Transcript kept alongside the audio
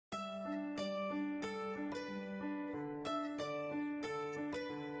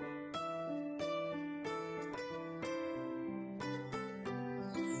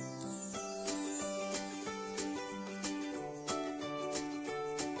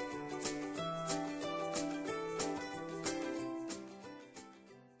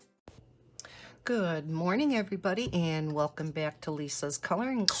Good morning, everybody, and welcome back to Lisa's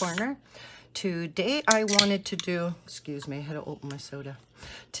Coloring Corner. Today I wanted to do, excuse me, I had to open my soda.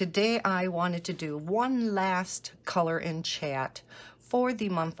 Today I wanted to do one last color and chat for the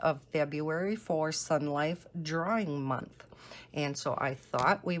month of February for Sunlife Drawing Month. And so I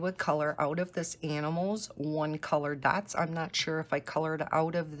thought we would color out of this Animals One Color Dots. I'm not sure if I colored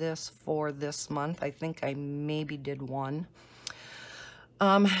out of this for this month. I think I maybe did one.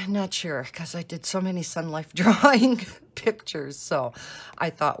 Not sure, because I did so many Sunlife Drawing pictures, so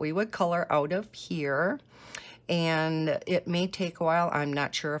I thought we would color out of here, and it may take a while. I'm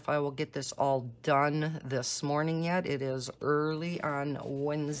not sure if I will get this all done this morning yet. It is early on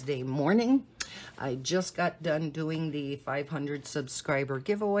Wednesday morning. I just got done doing the 500 subscriber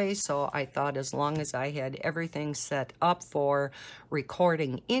giveaway, so I thought as long as I had everything set up for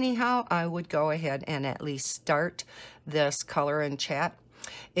recording anyhow, I would go ahead and at least start this color and chat.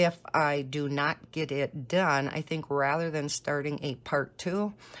 If I do not get it done, I think rather than starting a part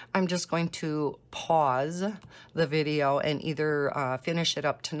 2, I'm just going to pause the video and either finish it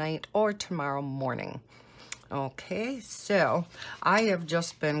up tonight or tomorrow morning. Okay, so I have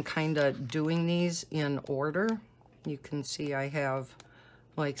just been kind of doing these in order. You can see I have,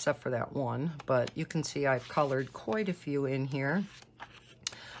 well, except for that one, but you can see I've colored quite a few in here.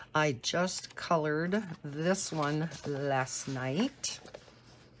 I just colored this one last night,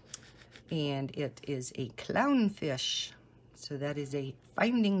 and it is a clownfish. So that is a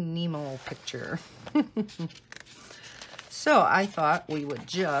Finding Nemo picture. So I thought we would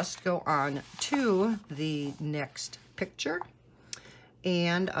just go on to the next picture.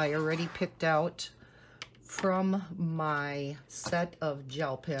 And I already picked out from my set of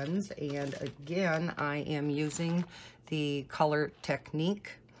gel pens. And again, I am using the Color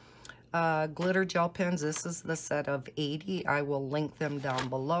Technique glitter gel pens. This is the set of 80. I will link them down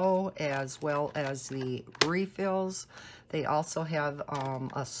below, as well as the refills. They also have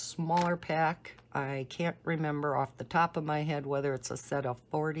a smaller pack. I can't remember off the top of my head whether it's a set of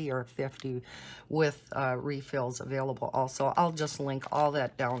 40 or 50 with refills available also. I'll just link all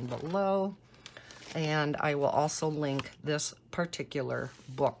that down below. And I will also link this particular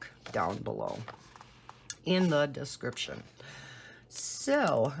book down below in the description.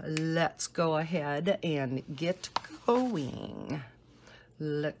 So let's go ahead and get going.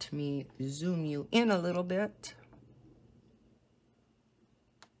 Let me zoom you in a little bit.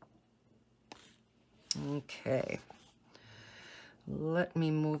 Okay. Let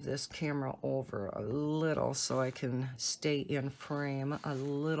me move this camera over a little so I can stay in frame a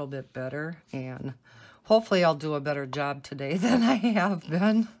little bit better. And hopefully I'll do a better job today than I have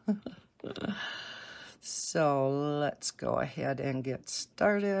been. So let's go ahead and get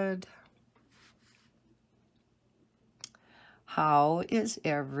started. How is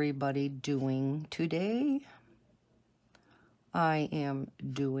everybody doing today? I am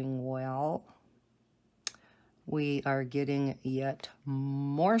doing well. We are getting yet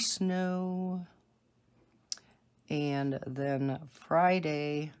more snow. And then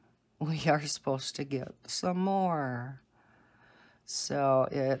Friday, we are supposed to get some more. So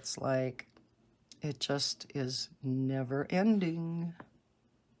it's like, it just is never ending.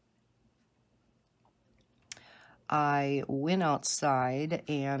 I went outside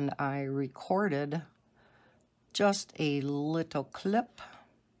and I recorded just a little clip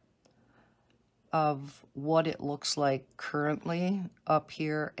of what it looks like currently up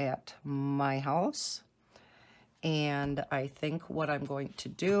here at my house. And I think what I'm going to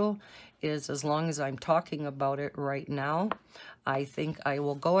do is, as long as I'm talking about it right now, I think I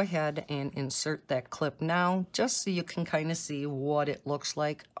will go ahead and insert that clip now, just so you can kind of see what it looks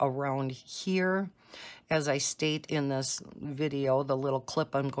like around here. As I state in this video, the little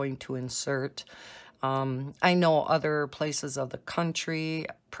clip I'm going to insert, I know other places of the country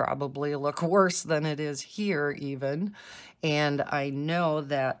probably look worse than it is here even. And I know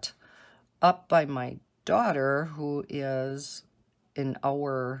that up by my daughter, who is an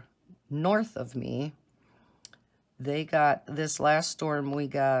hour north of me, they got, this last storm, we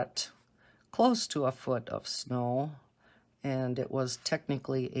got close to a foot of snow, and it was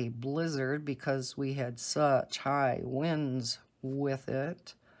technically a blizzard because we had such high winds with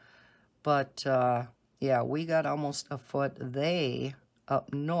it. But yeah, we got almost a foot. They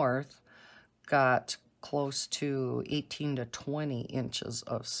up north got close to 18 to 20 inches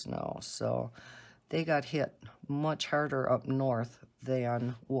of snow. So they got hit much harder up north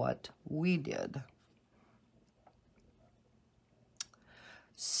than what we did.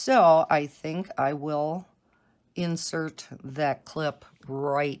 So I think I will insert that clip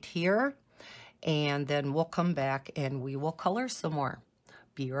right here, and then we'll come back and we will color some more.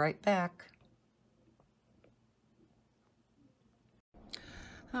 Be right back.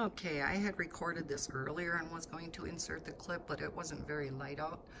 Okay, I had recorded this earlier and was going to insert the clip, but it wasn't very light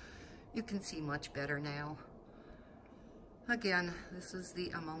out. You can see much better now. Again, this is the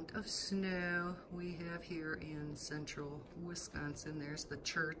amount of snow we have here in central Wisconsin. There's the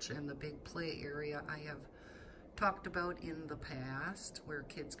church and the big play area I have talked about in the past, where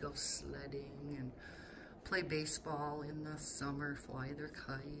kids go sledding and play baseball in the summer, fly their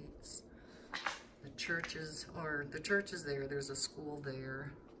kites. The church is there. There's a school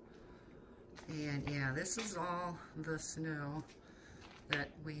there. And yeah, this is all the snow that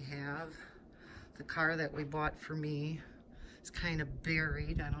we have. The car that we bought for me is kind of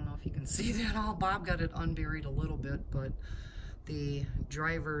buried. I don't know if you can see that all. Bob got it unburied a little bit, but the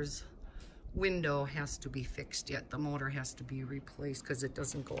driver's window has to be fixed yet. The motor has to be replaced because it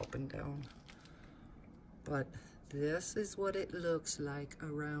doesn't go up and down. But this is what it looks like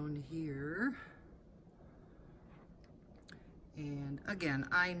around here. And again,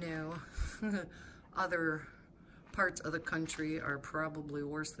 I know other parts of the country are probably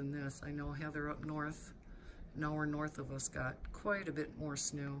worse than this. I know Heather up north, an hour north of us, got quite a bit more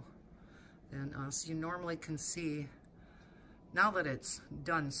snow than us. You normally can see, now that it's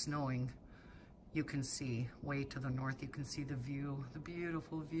done snowing, you can see way to the north. You can see the view, the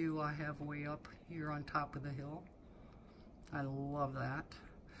beautiful view I have way up here on top of the hill. I love that.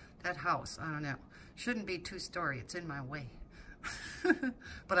 That house, I don't know, shouldn't be two-story. It's in my way.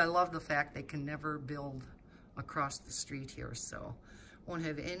 But I love the fact they can never build across the street here, so won't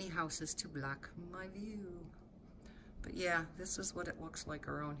have any houses to block my view. But yeah, this is what it looks like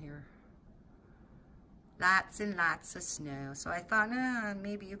around here. Lots and lots of snow. So I thought,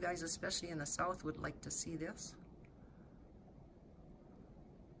 maybe you guys, especially in the south, would like to see this.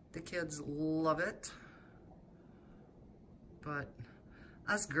 The kids love it, but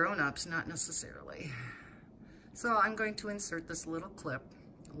us grown-ups, not necessarily. So I'm going to insert this little clip,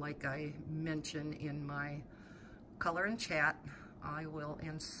 like I mentioned in my color and chat. I will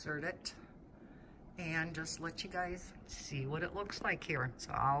insert it and just let you guys see what it looks like here.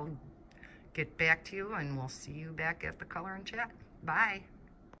 So I'll get back to you and we'll see you back at the color and chat. Bye.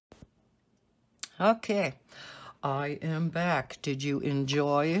 Okay, I am back. Did you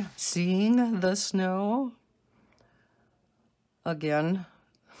enjoy seeing the snow? Again,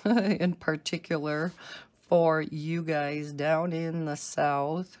 in particular, for you guys down in the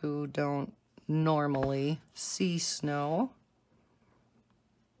south who don't normally see snow,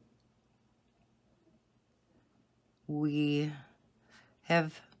 we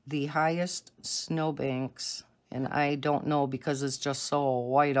have the highest snowbanks, and I don't know, because it's just so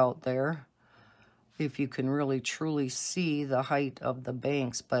white out there, if you can really truly see the height of the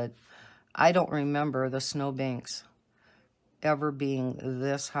banks, but I don't remember the snowbanks ever being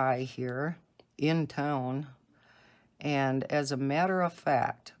this high here in town. And as a matter of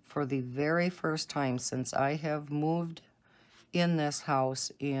fact, for the very first time since I have moved in this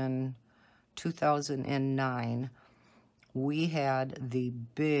house in 2009, we had the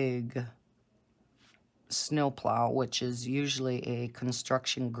big snowplow, which is usually a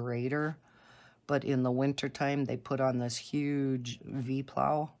construction grader, but in the wintertime they put on this huge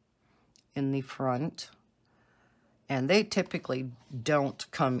V-plow in the front. And they typically don't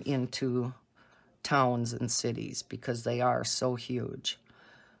come into towns and cities because they are so huge.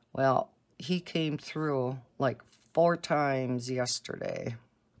 Well, he came through like 4 times yesterday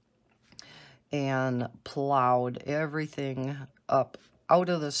and plowed everything up out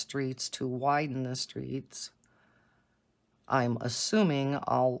of the streets to widen the streets. I'm assuming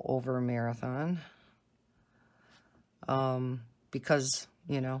all over Marathon, because,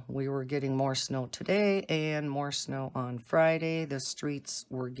 you know, we were getting more snow today and more snow on Friday. The streets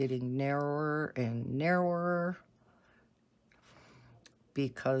were getting narrower and narrower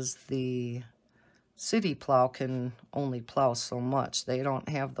because the city plow can only plow so much. They don't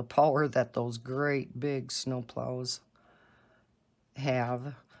have the power that those great big snow plows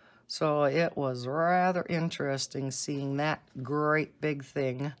have. So it was rather interesting seeing that great big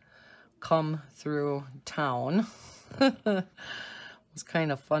thing come through town. It was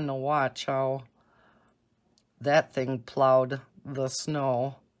kind of fun to watch how that thing plowed the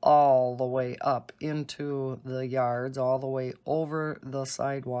snow all the way up into the yards, all the way over the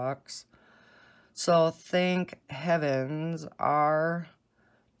sidewalks. So thank heavens our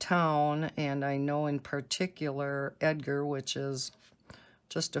town, and I know in particular Edgar, which is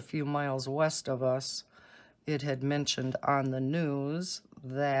just a few miles west of us, it had mentioned on the news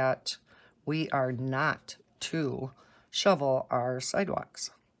that we are not to shovel our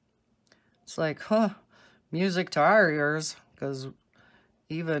sidewalks. It's like, music to our ears, because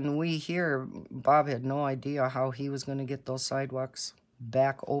even we here, Bob had no idea how he was going to get those sidewalks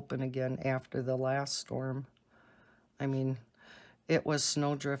back open again after the last storm. I mean, it was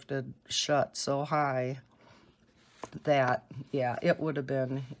snowdrifted shut so high that, yeah, it would have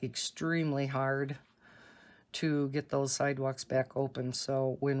been extremely hard to get those sidewalks back open.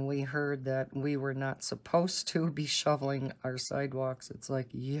 So when we heard that we were not supposed to be shoveling our sidewalks, it's like,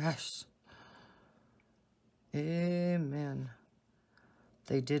 yes, amen.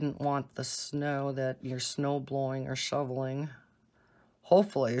 They didn't want the snow that you're snow blowing or shoveling.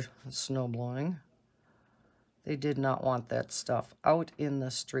 Hopefully, snow blowing. They did not want that stuff out in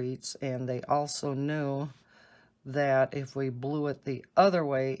the streets, and they also knew that if we blew it the other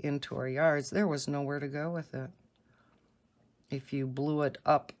way into our yards, there was nowhere to go with it. If you blew it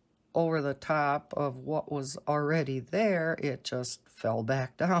up over the top of what was already there, it just fell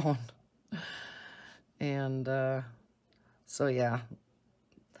back down. And so, yeah,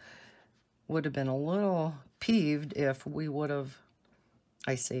 would have been a little peeved if we would have,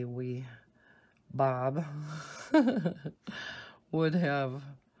 I say we, Bob, would have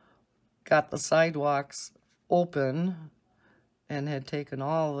got the sidewalks open and had taken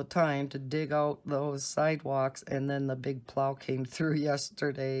all the time to dig out those sidewalks, and then the big plow came through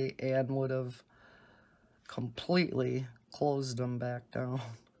yesterday and would have completely closed them back down.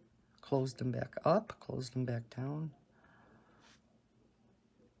 Closed them back up, closed them back down.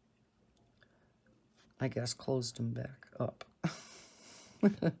 I guess closed them back up.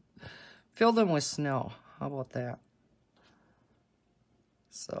 Filled them with snow. How about that?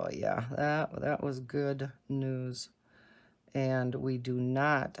 So yeah, that was good news. And we do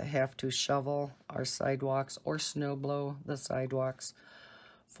not have to shovel our sidewalks or snow blow the sidewalks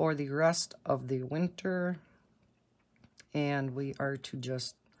for the rest of the winter. And we are to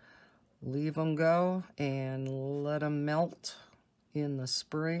just leave them go and let them melt in the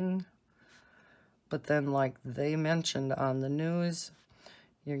spring. But then, like they mentioned on the news,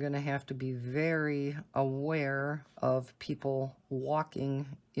 you're going to have to be very aware of people walking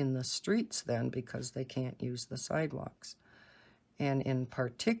in the streets then, because they can't use the sidewalks. And in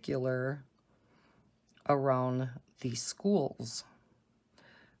particular, around the schools.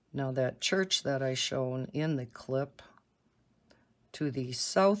 Now, that church that I shown in the clip, to the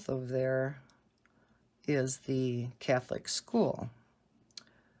south of there is the Catholic school.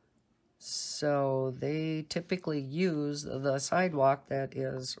 So they typically use the sidewalk that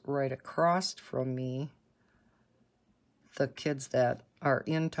is right across from me. The kids that are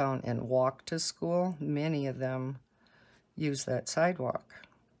in town and walk to school, many of them use that sidewalk.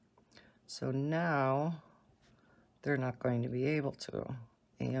 So now they're not going to be able to,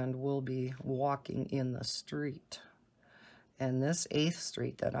 and will be walking in the street. And this 8th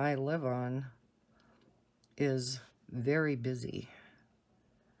Street that I live on is very busy.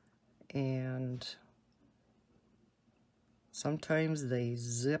 And sometimes they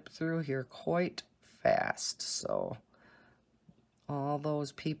zip through here quite fast. So all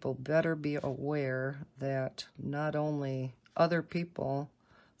those people better be aware that not only other people,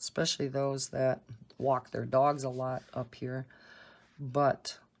 especially those that walk their dogs a lot up here,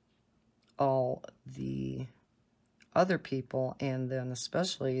 but all the other people, and then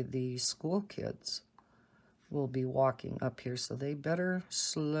especially the school kids, will be walking up here. So they better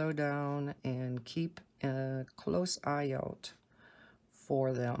slow down and keep a close eye out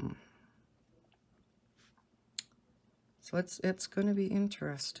for them. So it's going to be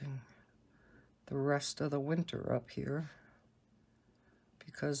interesting the rest of the winter up here,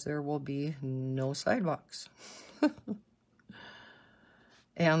 because there will be no sidewalks.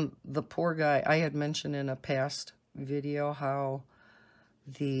 And the poor guy, I had mentioned in a past video how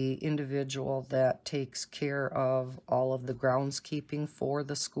the individual that takes care of all of the groundskeeping for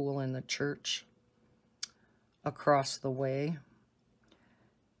the school and the church across the way,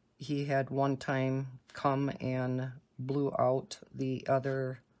 he had one time come and blew out the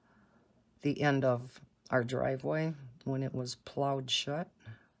end of our driveway when it was plowed shut,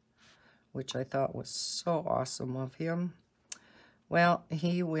 which I thought was so awesome of him. Well,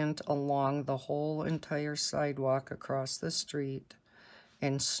 he went along the whole entire sidewalk across the street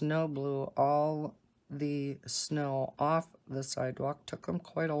and snow blew all the snow off the sidewalk. Took him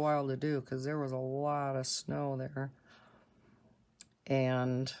quite a while to do, because there was a lot of snow there.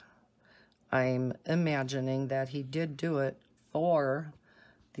 And I'm imagining that he did do it for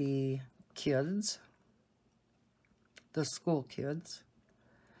the kids, the school kids.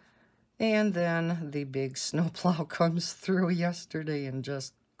 And then the big snowplow comes through yesterday and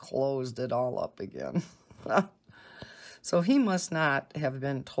just closed it all up again. So he must not have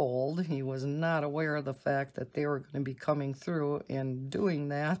been told. He was not aware of the fact that they were going to be coming through and doing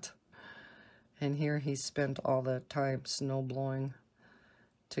that. And here he spent all that time snow blowing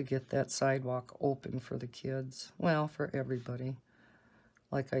to get that sidewalk open for the kids. Well, for everybody.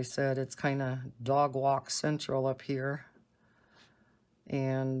 Like I said, it's kind of dog walk central up here.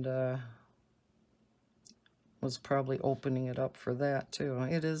 And was probably opening it up for that too.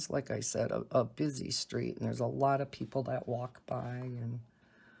 It is, like I said, a busy street, and there's a lot of people that walk by, and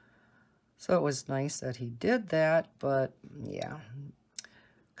so it was nice that he did that, but yeah,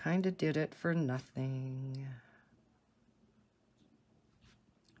 kind of did it for nothing.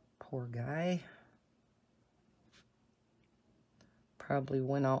 Poor guy. Probably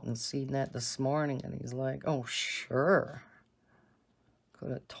went out and seen that this morning, and he's like, oh, sure. Could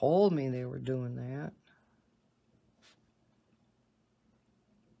have told me they were doing that.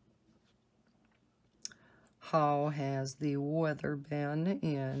 How has the weather been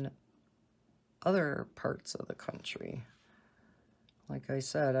in other parts of the country? Like I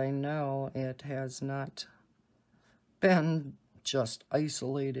said, I know it has not been just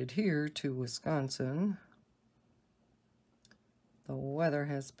isolated here to Wisconsin. The weather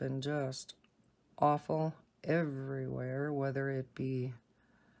has been just awful everywhere, whether it be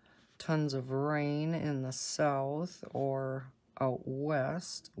tons of rain in the south or out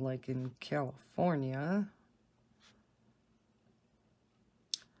west, like in California.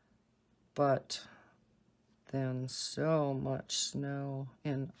 But then so much snow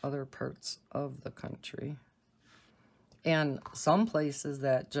in other parts of the country. And some places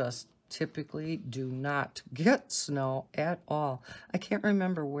that just typically do not get snow at all. I can't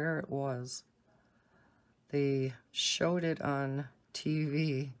remember where it was. They showed it on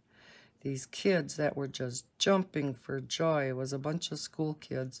TV. These kids that were just jumping for joy. It was a bunch of school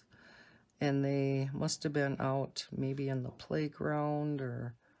kids. And they must have been out maybe in the playground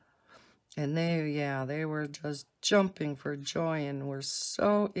or... And they were just jumping for joy and were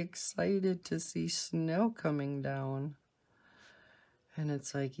so excited to see snow coming down. And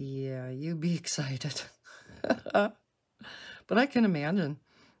it's like, yeah, you be excited. But I can imagine,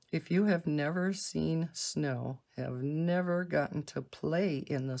 if you have never seen snow, have never gotten to play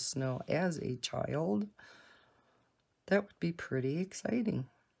in the snow as a child, that would be pretty exciting.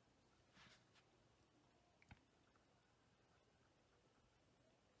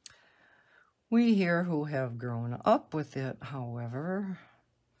 We here who have grown up with it, however,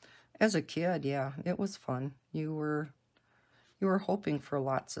 as a kid, yeah, it was fun. You were hoping for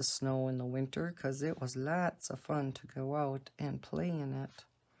lots of snow in the winter because it was lots of fun to go out and play in it.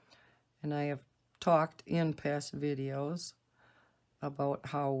 And I have talked in past videos about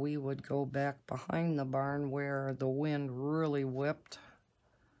how we would go back behind the barn where the wind really whipped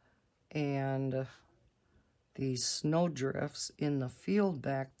and these snow drifts in the field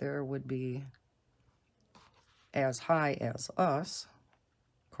back there would be as high as us.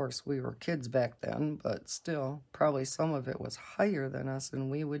 Of course, we were kids back then, but still, probably some of it was higher than us,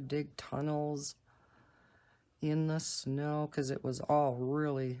 and we would dig tunnels in the snow because it was all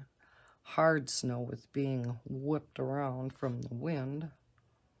really hard snow with being whipped around from the wind.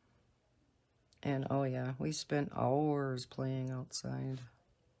 And oh yeah, we spent hours playing outside.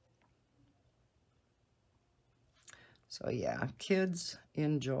 So yeah, kids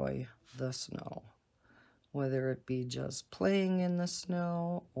enjoy the snow. Whether it be just playing in the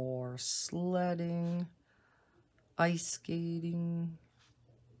snow or sledding, ice skating.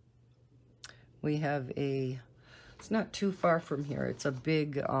 We have it's not too far from here. It's a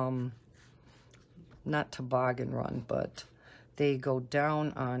big, not toboggan run, but they go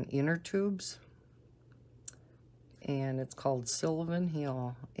down on inner tubes. And it's called Sylvan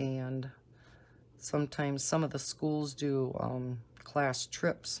Hill. And sometimes some of the schools do class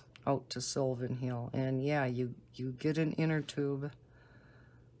trips out to Sylvan Hill, and yeah, you get an inner tube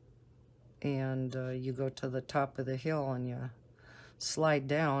and you go to the top of the hill and you slide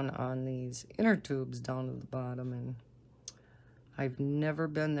down on these inner tubes down to the bottom. And I've never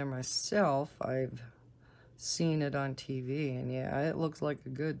been there myself. I've seen it on TV, and yeah, it looks like a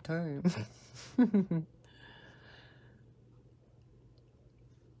good time.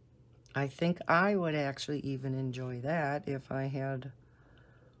 I think I would actually even enjoy that if I had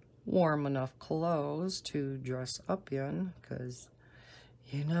warm enough clothes to dress up in, because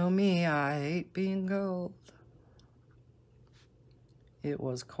you know me, I hate being cold. It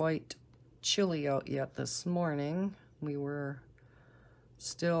was quite chilly out yet this morning. We were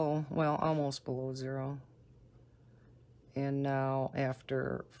still, well, almost below zero. And now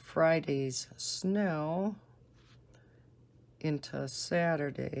after Friday's snow into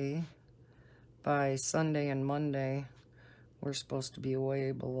Saturday, by Sunday and Monday, we're supposed to be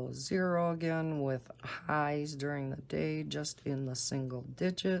way below zero again with highs during the day just in the single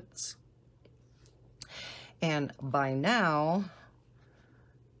digits. And by now,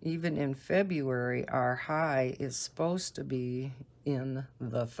 even in February, our high is supposed to be in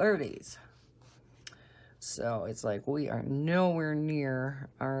the 30s. So it's like we are nowhere near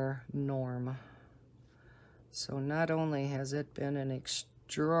our norm. So not only has it been an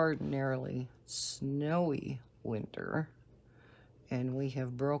extraordinarily snowy winter, and we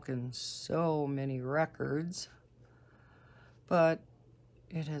have broken so many records, but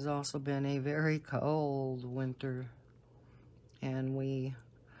it has also been a very cold winter, and we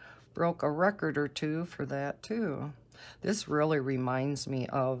broke a record or two for that too. This really reminds me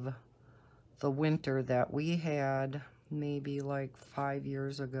of the winter that we had maybe like 5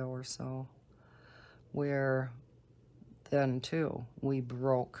 years ago or so, where then too we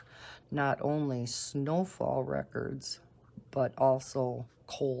broke not only snowfall records but also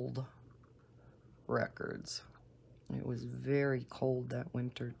cold records. It was very cold that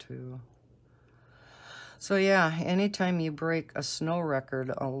winter too. So yeah, anytime you break a snow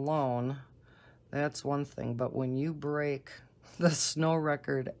record alone, that's one thing. But when you break the snow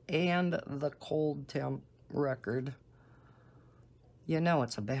record and the cold temp record, you know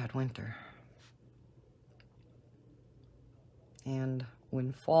it's a bad winter. And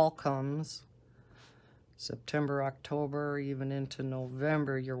when fall comes, September, October, even into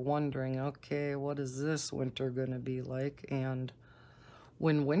November, you're wondering, okay, what is this winter going to be like? And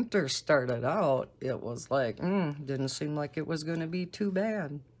when winter started out, it was like, didn't seem like it was going to be too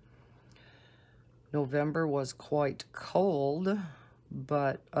bad. November was quite cold,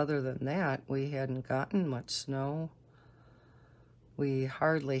 but other than that, we hadn't gotten much snow. We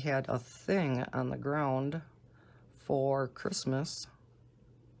hardly had a thing on the ground for Christmas.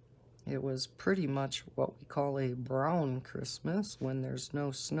 It was pretty much what we call a brown Christmas when there's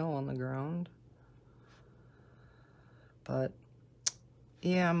no snow on the ground. But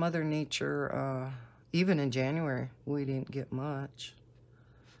yeah, Mother Nature, even in January, we didn't get much.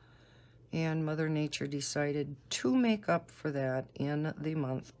 And Mother Nature decided to make up for that in the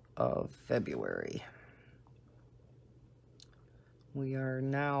month of February. We are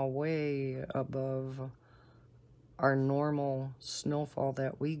now way above our normal snowfall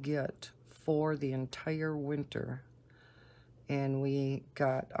that we get for the entire winter. And we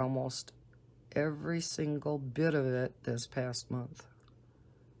got almost every single bit of it this past month.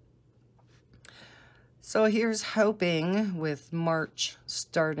 So here's hoping, with March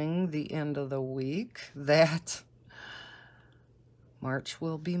starting the end of the week, that March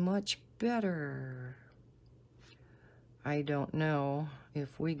will be much better. I don't know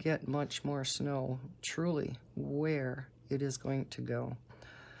if we get much more snow, truly, where it is going to go.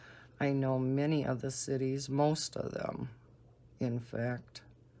 I know many of the cities, most of them, in fact,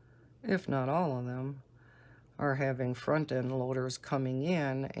 if not all of them, are having front-end loaders coming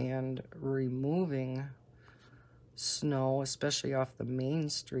in and removing snow, especially off the main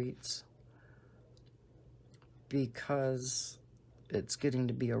streets, because it's getting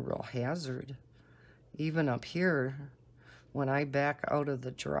to be a real hazard. Even up here, when I back out of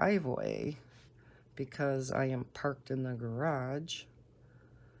the driveway, because I am parked in the garage,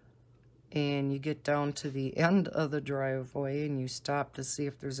 and you get down to the end of the driveway and you stop to see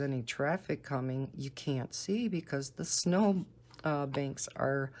if there's any traffic coming, you can't see because the snow banks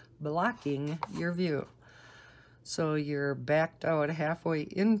are blocking your view. So you're backed out halfway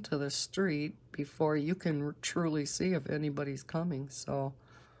into the street before you can truly see if anybody's coming. So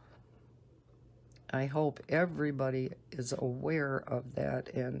I hope everybody is aware of that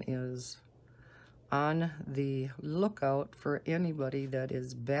and is on the lookout for anybody that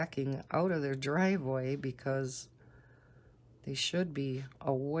is backing out of their driveway, because they should be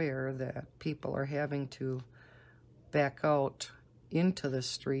aware that people are having to back out into the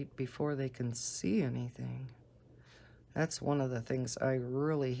street before they can see anything. That's one of the things I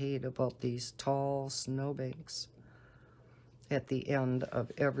really hate about these tall snowbanks at the end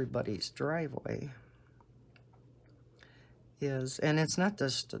of everybody's driveway. And it's not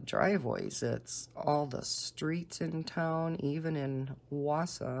just the driveways, it's all the streets in town, even in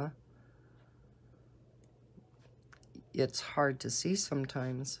Wausau. It's hard to see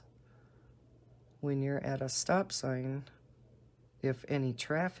sometimes when you're at a stop sign if any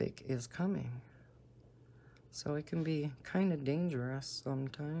traffic is coming. So it can be kind of dangerous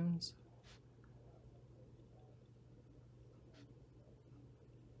sometimes.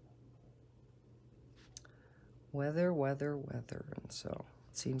 Weather, weather, weather. And so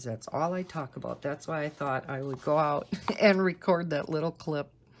it seems that's all I talk about. That's why I thought I would go out and record that little clip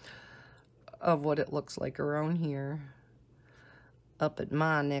of what it looks like around here, up at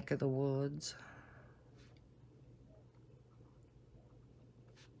my neck of the woods.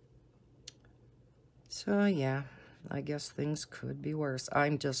 So yeah, I guess things could be worse.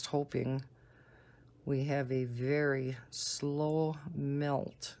 I'm just hoping we have a very slow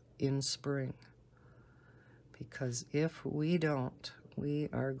melt in spring, because if we don't, we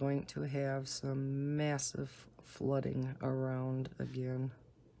are going to have some massive flooding around again.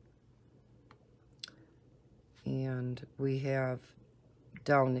 And we have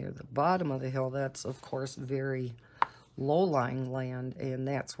down near the bottom of the hill, that's of course very low-lying land, and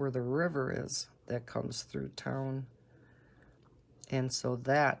that's where the river is that comes through town. And so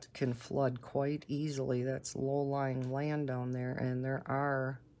that can flood quite easily. That's low-lying land down there, and there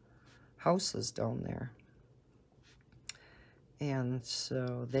are houses down there. And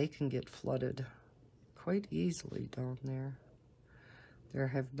so they can get flooded quite easily down there. There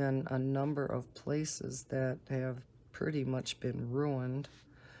have been a number of places that have pretty much been ruined.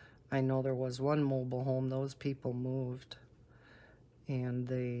 I know there was one mobile home, those people moved, and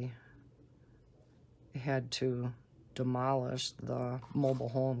they had to demolish the mobile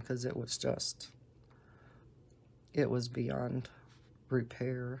home because it was beyond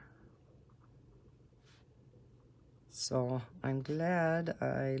repair. So I'm glad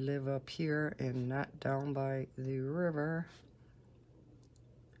I live up here and not down by the river,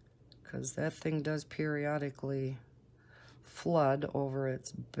 because that thing does periodically flood over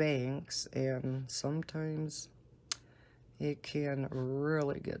its banks, and sometimes it can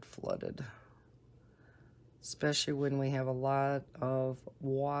really get flooded, especially when we have a lot of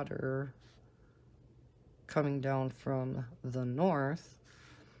water coming down from the north.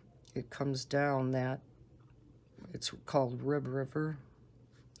 It comes down that, it's called Rib River,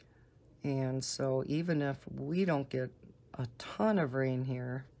 and so even if we don't get a ton of rain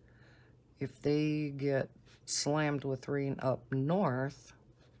here, if they get slammed with rain up north,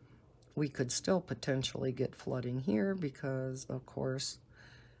 we could still potentially get flooding here, because of course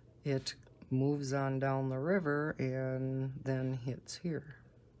it moves on down the river and then hits here,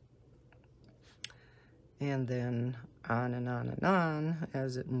 and then on and on and on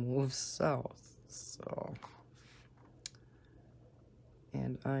as it moves south. So,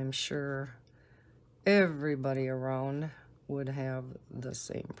 and I'm sure everybody around would have the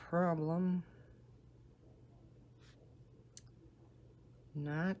same problem.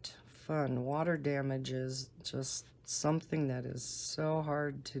 Not fun. Water damage is just something that is so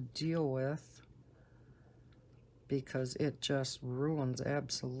hard to deal with, because it just ruins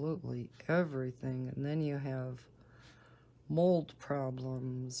absolutely everything. And then you have mold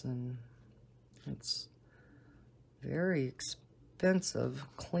problems, and it's very expensive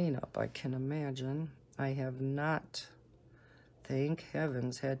cleanup, I can imagine. I have not, thank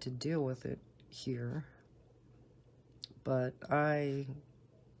heavens, had to deal with it here, but I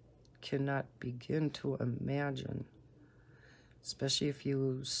cannot begin to imagine, especially if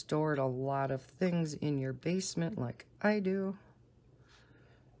you stored a lot of things in your basement like I do,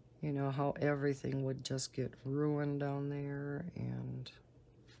 you know, how everything would just get ruined down there. And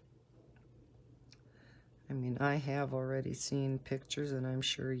I mean, I have already seen pictures, and I'm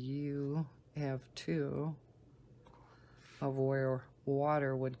sure you have too, of where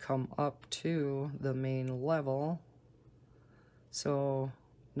water would come up to the main level. So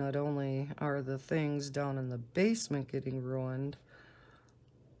not only are the things down in the basement getting ruined,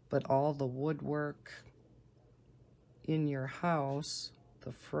 but all the woodwork in your house,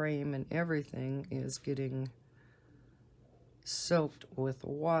 the frame and everything, is getting soaked with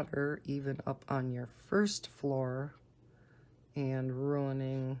water, even up on your first floor, and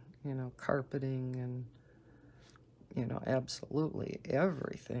ruining, you know, carpeting and, you know, absolutely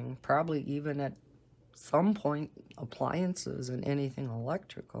everything. Probably even at some point appliances and anything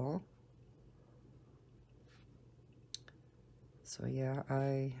electrical. So yeah,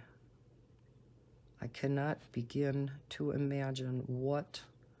 I cannot begin to imagine what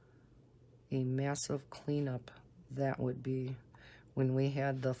a massive cleanup that would be. When we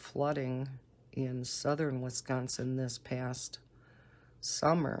had the flooding in southern Wisconsin this past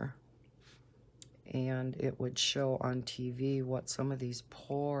summer, and it would show on TV what some of these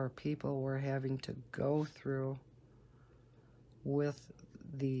poor people were having to go through with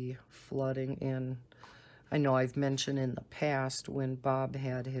the flooding. And I know I've mentioned in the past, when Bob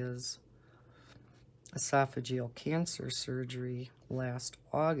had his esophageal cancer surgery last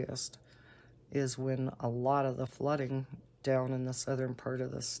August, is when a lot of the flooding down in the southern part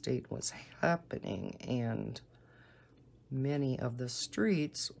of the state was happening, and many of the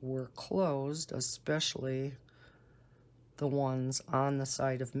streets were closed, especially the ones on the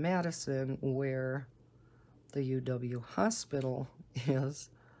side of Madison where the UW hospital is,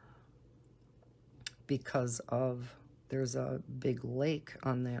 because of, there's a big lake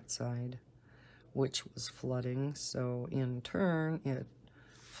on that side which was flooding. So in turn, it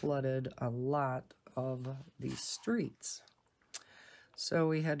flooded a lot of these streets. So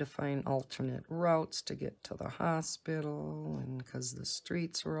we had to find alternate routes to get to the hospital, and because the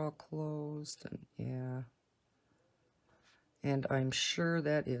streets were all closed, and yeah. And I'm sure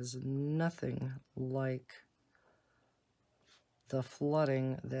that is nothing like the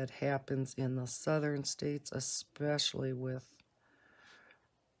flooding that happens in the southern states, especially with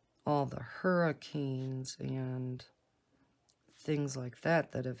all the hurricanes and things like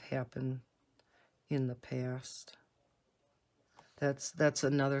that that have happened in the past. That's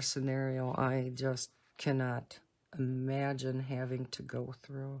another scenario I just cannot imagine having to go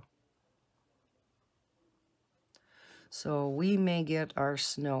through. So we may get our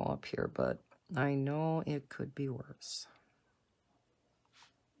snow up here, but I know it could be worse.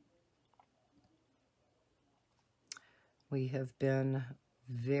 We have been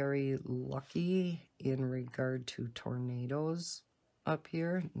very lucky in regard to tornadoes up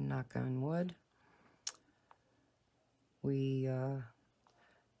here, knock on wood. We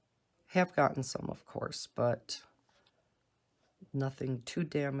have gotten some, of course, but nothing too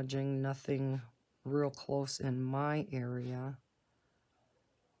damaging, nothing real close in my area.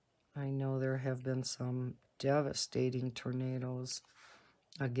 I know there have been some devastating tornadoes,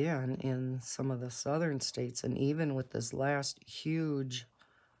 again, in some of the southern states, and even with this last huge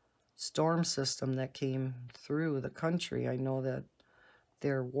storm system that came through the country, I know that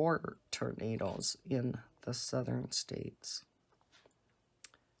there were tornadoes in the southern states,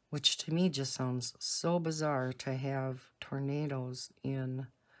 which to me just sounds so bizarre to have tornadoes in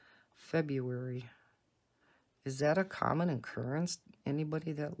February. Is that a common occurrence?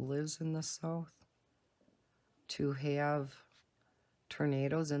 Anybody that lives in the South to have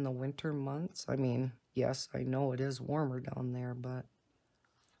tornadoes in the winter months? I mean, yes, I know it is warmer down there, but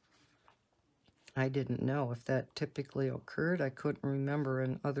I didn't know if that typically occurred. I couldn't remember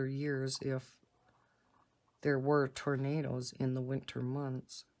in other years if there were tornadoes in the winter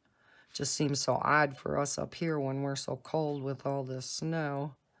months. Just seems so odd for us up here when we're so cold with all this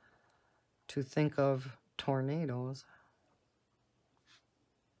snow to think of tornadoes.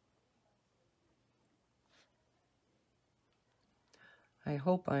 I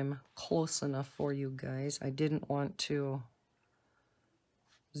hope I'm close enough for you guys. I didn't want to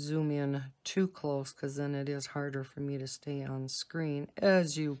zoom in too close because then it is harder for me to stay on screen.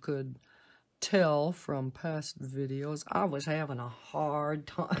 As you could tell from past videos, I was having a hard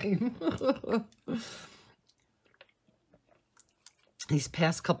time. These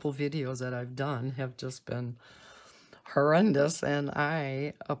past couple videos that I've done have just been horrendous, and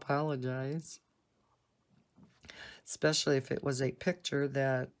I apologize. Especially if it was a picture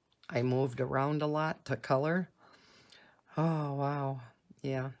that I moved around a lot to color. Oh, wow.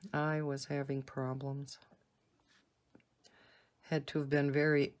 Yeah, I was having problems. Had to have been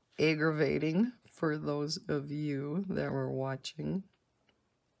very aggravating for those of you that were watching.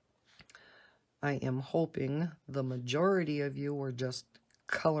 I am hoping the majority of you were just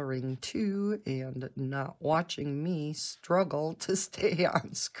coloring too and not watching me struggle to stay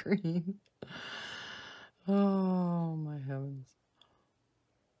on screen. Oh, my heavens.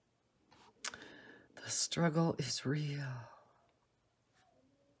 The struggle is real.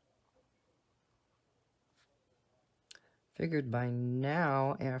 Figured by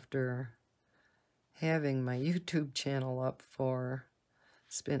now, after having my YouTube channel up for,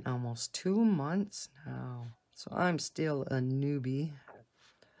 it's been almost 2 months now. So I'm still a newbie.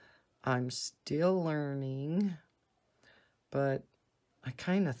 I'm still learning. But I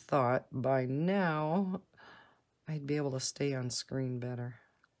kind of thought by now I'd be able to stay on screen better.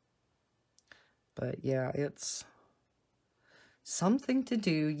 But yeah, it's something to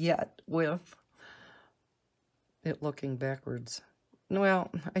do yet with it looking backwards. Well,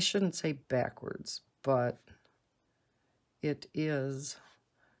 I shouldn't say backwards, but it is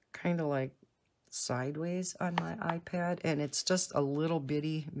kind of like sideways on my iPad, and it's just a little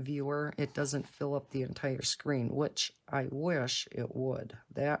bitty viewer. It doesn't fill up the entire screen, which I wish it would.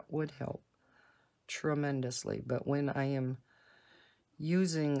 That would help tremendously. But when I am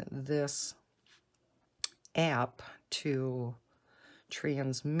using this app to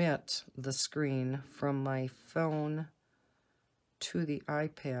transmit the screen from my phone to the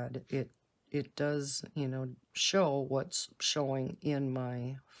iPad, it does, you know, show what's showing in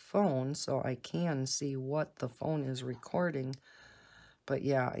my phone, so I can see what the phone is recording. But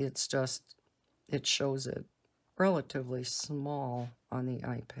yeah, it's just, it shows it relatively small on the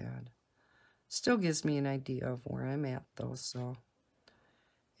iPad. Still gives me an idea of where I'm at though, so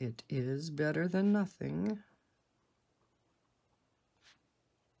it is better than nothing.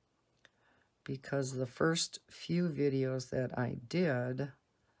 because the first few videos that I did,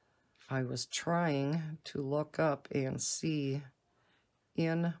 I was trying to look up and see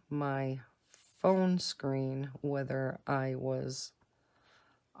in my phone screen whether I was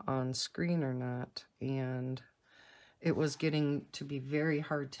on screen or not, and it was getting to be very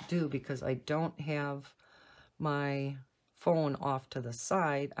hard to do because I don't have my phone off to the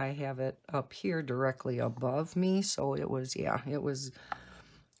side. I have it up here directly above me, so it was, yeah, it was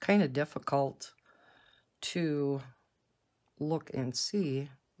kind of difficult to look and see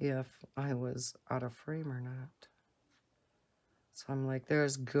if I was out of frame or not. So I'm like,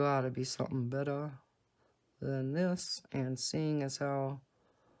 there's gotta be something better than this. And seeing as how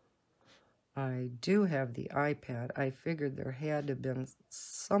I do have the iPad, I figured there had to have been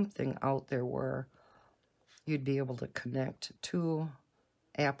something out there where you'd be able to connect two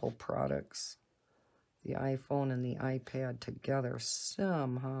Apple products, the iPhone and the iPad, together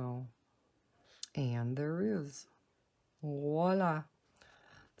somehow. And there is. Voila.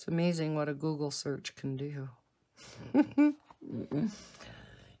 It's amazing what a Google search can do.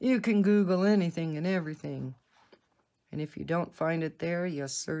 You can Google anything and everything. And if you don't find it there, you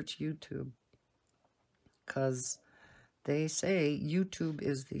search YouTube. Because they say YouTube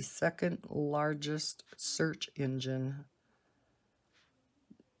is the second largest search engine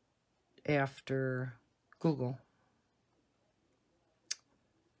after Google.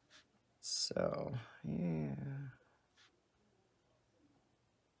 So, yeah.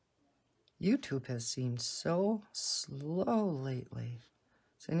 YouTube has seemed so slow lately.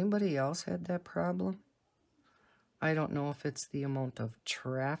 Has anybody else had that problem? I don't know if it's the amount of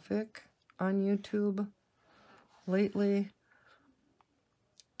traffic on YouTube lately.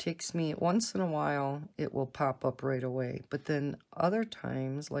 Takes me, once in a while, it will pop up right away. But then other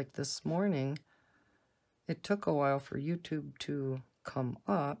times, like this morning, it took a while for YouTube to come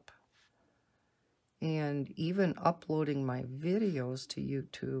up. And even uploading my videos to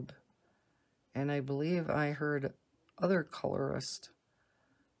YouTube, and I believe I heard other colorists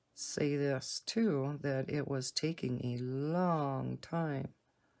say this too, that it was taking a long time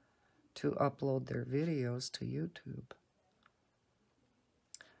to upload their videos to YouTube.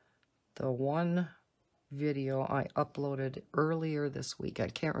 The one video I uploaded earlier this week, I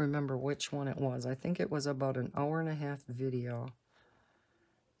can't remember which one it was. I think it was about an 1.5-hour video.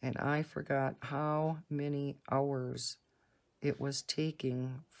 And I forgot how many hours it was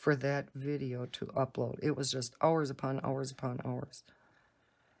taking for that video to upload. It was just hours upon hours upon hours.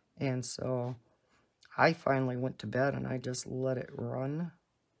 And so I finally went to bed and I just let it run.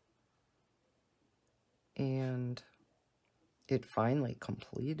 And it finally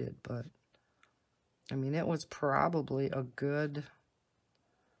completed. But, I mean, it was probably a good,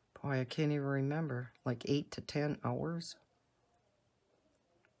 boy, I can't even remember, like 8 to 10 hours.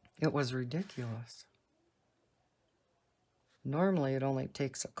 It was ridiculous. Normally, it only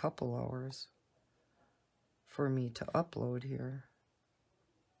takes a couple hours for me to upload here.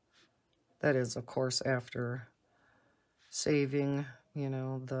 That is, of course, after saving, you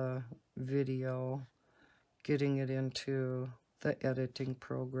know, the video, getting it into the editing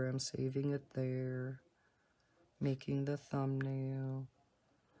program, saving it there, making the thumbnail.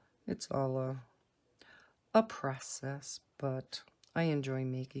 It's all a process, but I enjoy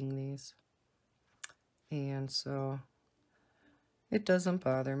making these. And so it doesn't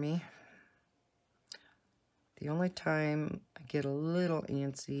bother me. The only time I get a little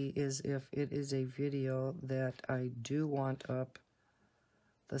antsy is if it is a video that I do want up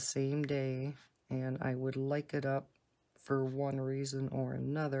the same day and I would like it up for one reason or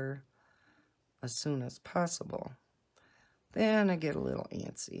another as soon as possible. Then I get a little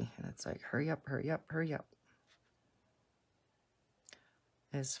antsy and it's like, hurry up, hurry up, hurry up.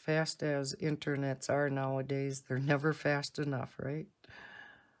 As fast as internets are nowadays, they're never fast enough, right?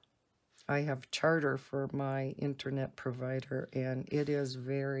 I have Charter for my internet provider, and it is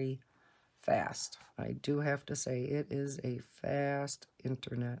very fast. I do have to say, it is a fast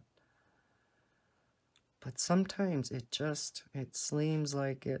internet. But sometimes it seems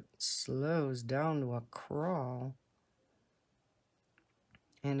like it slows down to a crawl.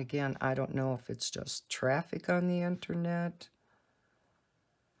 And again, I don't know if it's just traffic on the internet.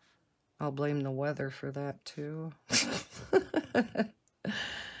 I'll blame the weather for that too.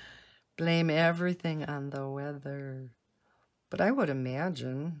 Blame everything on the weather. But I would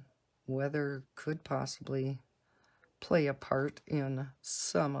imagine weather could possibly play a part in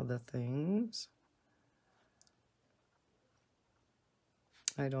some of the things.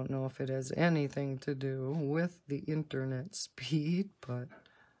 I don't know if it has anything to do with the internet speed, but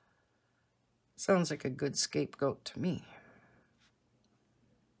sounds like a good scapegoat to me.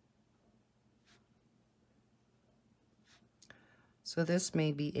 So this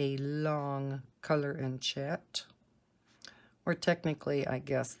may be a long color and chat. Or technically, I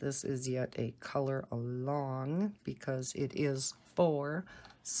guess this is yet a color along because it is for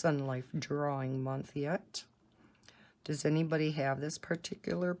Sunlife Drawing Month yet. Does anybody have this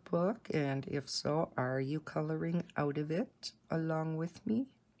particular book? And if so, are you coloring out of it along with me?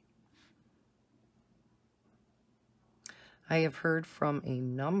 I have heard from a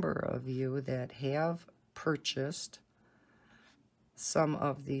number of you that have purchased some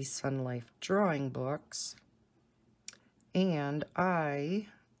of these Sunlife Drawing books, and I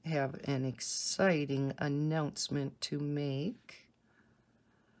have an exciting announcement to make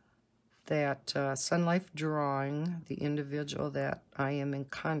that Sunlife Drawing, the individual that I am in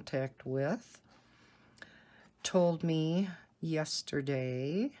contact with, told me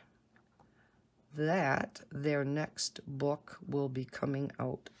yesterday that their next book will be coming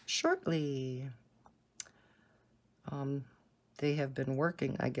out shortly. They have been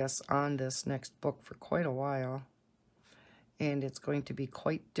working, I guess, on this next book for quite a while. And it's going to be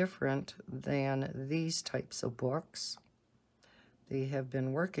quite different than these types of books. They have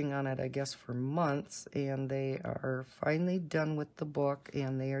been working on it, I guess, for months, and they are finally done with the book,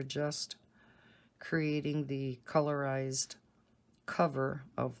 and they are just creating the colorized cover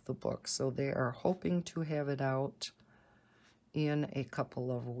of the book. So they are hoping to have it out in a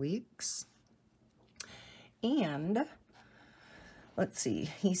couple of weeks. And let's see,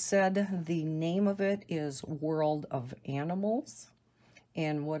 he said the name of it is World of Animals.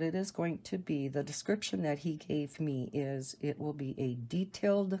 And what it is going to be, the description that he gave me is it will be a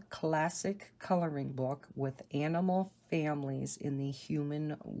detailed classic coloring book with animal families in the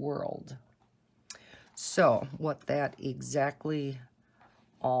human world. So what that exactly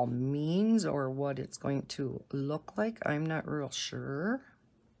all means or what it's going to look like, I'm not real sure.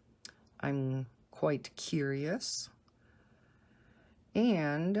 I'm quite curious.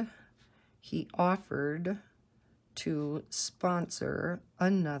 And he offered to sponsor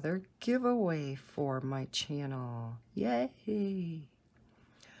another giveaway for my channel. Yay!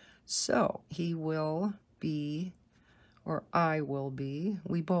 So he will be, or I will be,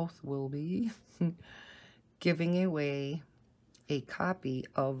 we both will be, giving away a copy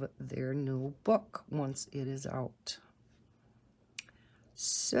of their new book once it is out.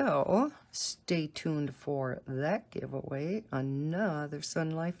 So stay tuned for that giveaway, another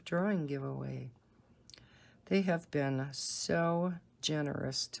Sunlife Drawing giveaway. They have been so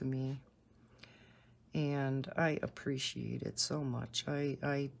generous to me, and I appreciate it so much.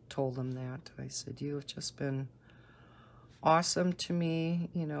 I told them that. I said, you have just been awesome to me,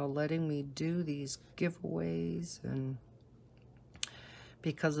 you know, letting me do these giveaways, and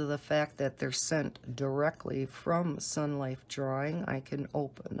because of the fact that they're sent directly from Sunlife Drawing, I can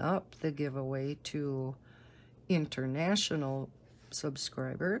open up the giveaway to international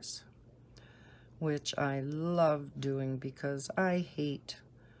subscribers, which I love doing because I hate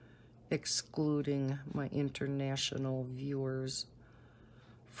excluding my international viewers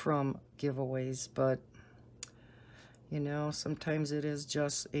from giveaways, but you know, sometimes it is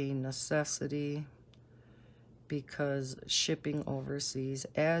just a necessity because shipping overseas,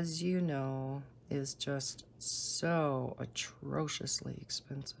 as you know, is just so atrociously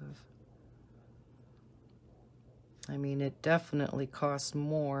expensive. I mean, it definitely costs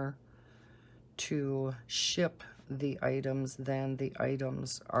more to ship the items than the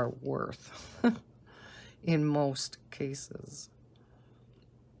items are worth in most cases,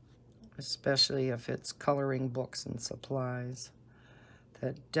 especially if it's coloring books and supplies.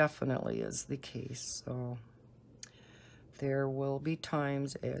 That definitely is the case. So there will be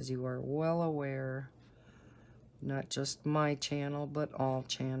times, as you are well aware, not just my channel but all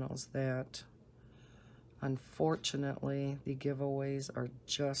channels, that unfortunately the giveaways are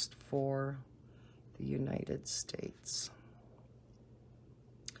just for the United States.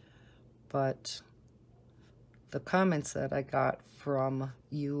 But the comments that I got from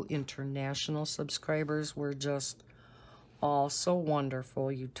you international subscribers were just all so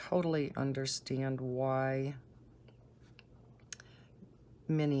wonderful. You totally understand why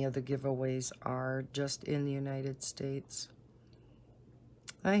many of the giveaways are just in the United States.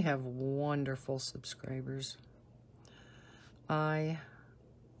 I have wonderful subscribers. I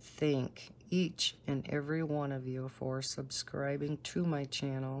thank each and every one of you for subscribing to my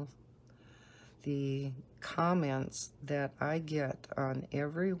channel. The comments that I get on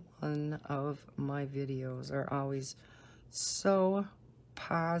every one of my videos are always so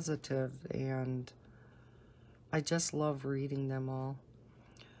positive, and I just love reading them all.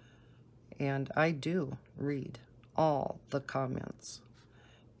 And I do read all the comments,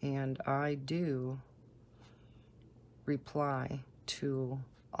 and I do reply to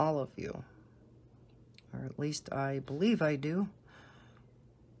all of you, or at least I believe I do.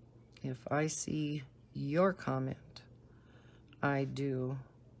 If I see your comment, I do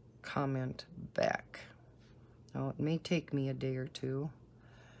comment back. Now, it may take me a day or two,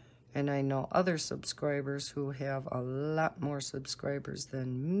 and I know other subscribers who have a lot more subscribers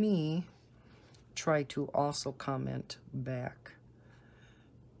than me try to also comment back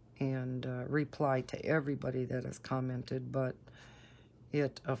and reply to everybody that has commented, but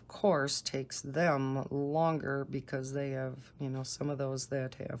it, of course, takes them longer because they have, you know, some of those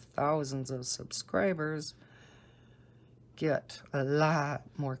that have thousands of subscribers get a lot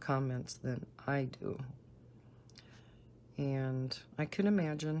more comments than I do. And I can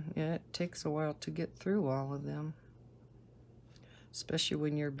imagine it takes a while to get through all of them, especially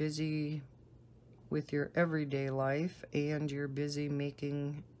when you're busy with your everyday life and you're busy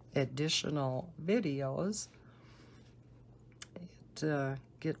making additional videos. It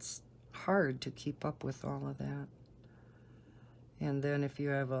gets hard to keep up with all of that. And then if you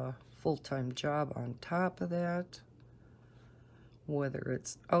have a full-time job on top of that, whether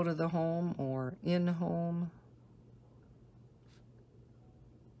it's out of the home or in home,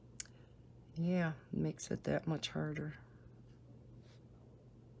 yeah, it makes it that much harder.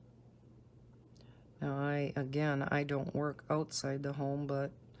 Now, I don't work outside the home,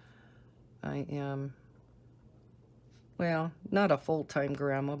 but I am, well, not a full-time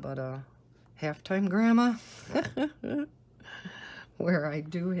grandma, but a half-time grandma, where I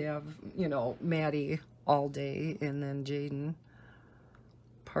do have, you know, Maddie all day and then Jaden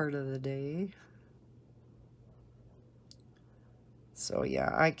part of the day. So yeah,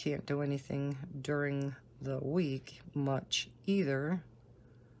 I can't do anything during the week much either.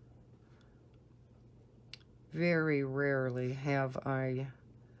 Very rarely have I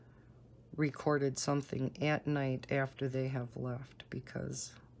recorded something at night after they have left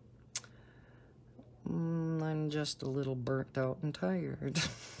because I'm just a little burnt out and tired.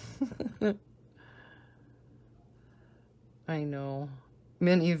 I know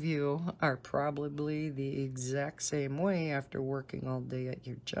many of you are probably the exact same way after working all day at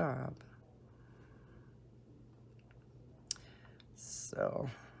your job. So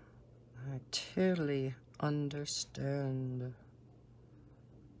I totally understand.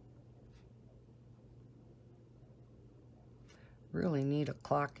 Really need a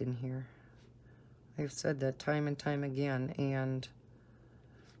clock in here. I've said that time and time again. And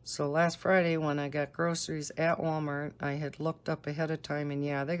so last Friday when I got groceries at Walmart, I had looked up ahead of time, and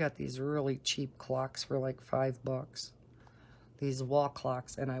yeah, they got these really cheap clocks for like $5. These wall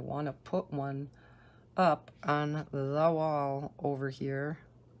clocks, and I want to put one up on the wall over here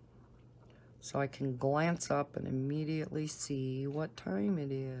so I can glance up and immediately see what time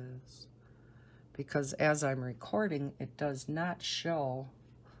it is. Because as I'm recording, it does not show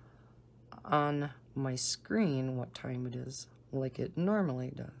on my screen what time it is like it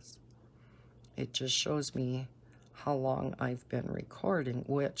normally does. It just shows me how long I've been recording,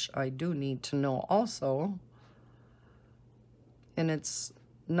 which I do need to know also. And it's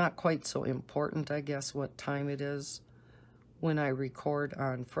not quite so important, I guess, what time it is when I record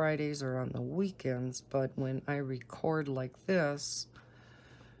on Fridays or on the weekends, but when I record like this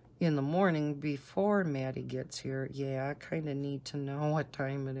in the morning before Maddie gets here, yeah, I kind of need to know what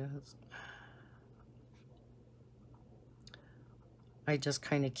time it is. I just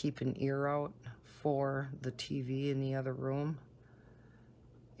kind of keep an ear out for the TV in the other room.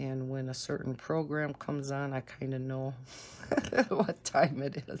 And when a certain program comes on, I kind of know what time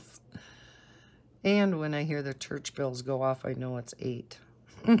it is. And when I hear the church bells go off, I know it's 8.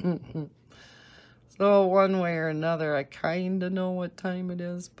 So one way or another, I kind of know what time it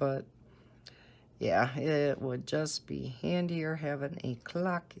is. But yeah, it would just be handier having a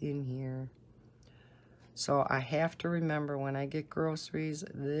clock in here. So I have to remember when I get groceries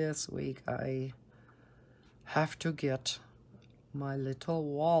this week, I have to get my little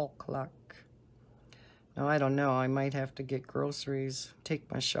wall clock. Now, I don't know, I might have to get groceries,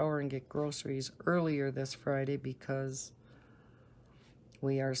 take my shower and get groceries earlier this Friday because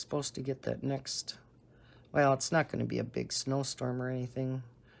we are supposed to get that next, well, it's not going to be a big snowstorm or anything.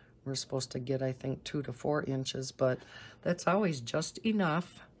 We're supposed to get, I think, 2 to 4 inches, but that's always just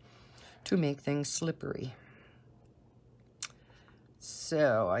enough to make things slippery.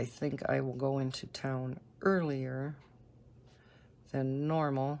 So I think I will go into town earlier than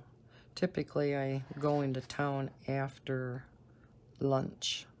normal. Typically, I go into town after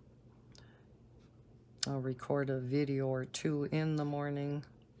lunch. I'll record a video or 2 in the morning,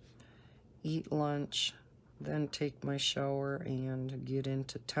 eat lunch, then take my shower and get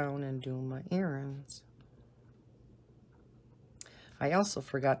into town and do my errands. I also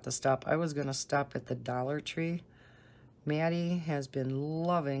forgot to stop. I was going to stop at the Dollar Tree. Maddie has been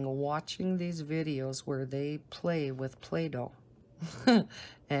loving watching these videos where they play with Play-Doh.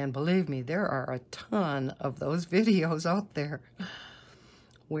 And believe me, there are a ton of those videos out there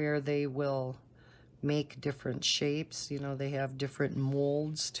where they will make different shapes. You know, they have different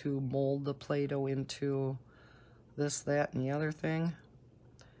molds to mold the Play-Doh into this, that, and the other thing.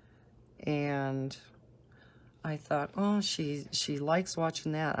 And I thought, oh, she likes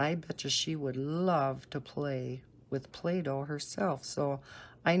watching that. I bet you she would love to play with Play-Doh herself. So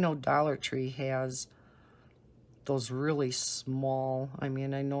I know Dollar Tree has those really small, I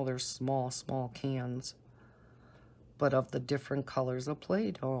mean, I know they're small cans, but of the different colors of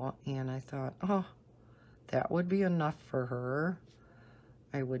Play-Doh. And I thought, oh, that would be enough for her.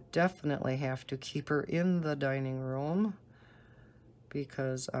 I would definitely have to keep her in the dining room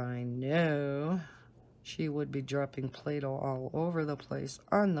because I know she would be dropping Play-Doh all over the place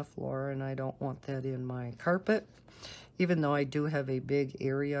on the floor, and I don't want that in my carpet. Even though I do have a big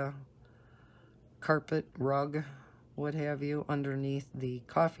area carpet, rug, what have you, underneath the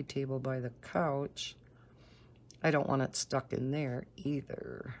coffee table by the couch, I don't want it stuck in there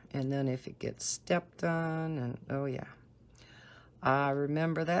either. And then if it gets stepped on, and oh yeah. I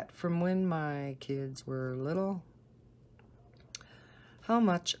remember that from when my kids were little. How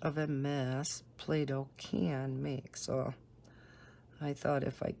much of a mess Play-Doh can make. So I thought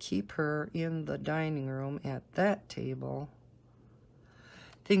if I keep her in the dining room at that table,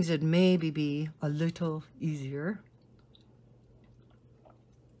 things would maybe be a little easier.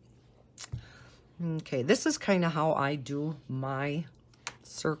 Okay, this is kind of how I do my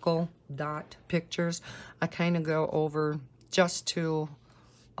circle dot pictures. I kind of go over just to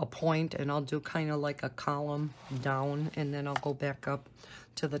a point, and I'll do kind of like a column down, and then I'll go back up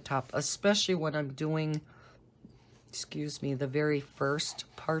to the top, especially when I'm doing, excuse me, the very first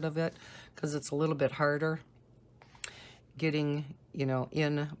part of it, because it's a little bit harder getting, you know,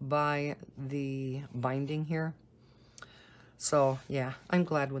 in by the binding here. So yeah, I'm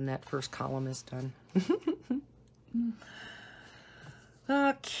glad when that first column is done.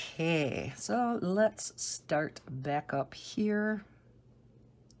 Okay, so let's start back up here.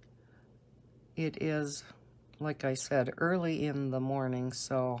 It is, like I said, early in the morning,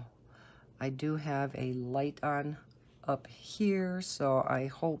 so I do have a light on up here, so I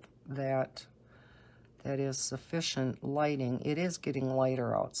hope that that is sufficient lighting. It is getting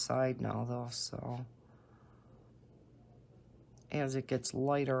lighter outside now, though, so as it gets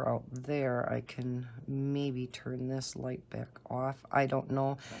lighter out there, I can maybe turn this light back off. I don't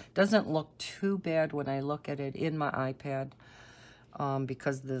know. It doesn't look too bad when I look at it in my iPad.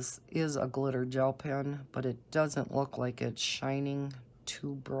 Because this is a glitter gel pen, but it doesn't look like it's shining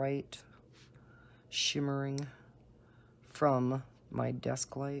too bright, shimmering from my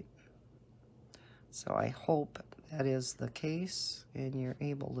desk light. So I hope that is the case and you're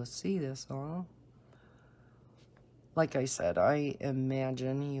able to see this all. Like I said, I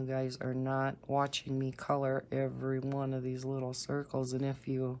imagine you guys are not watching me color every one of these little circles, and if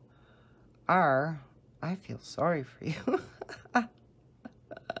you are, I feel sorry for you.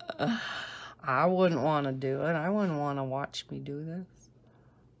 I wouldn't want to do it. I wouldn't want to watch me do this.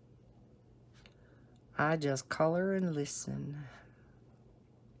 I just color and listen.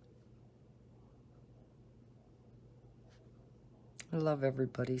 I love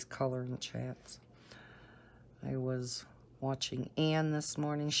everybody's coloring chats. I was watching Anne this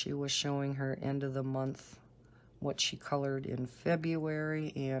morning. She was showing her end of the month, what she colored in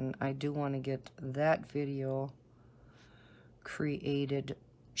February, and I do want to get that video created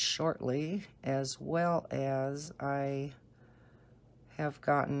shortly, as well as I have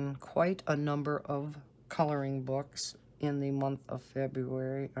gotten quite a number of coloring books in the month of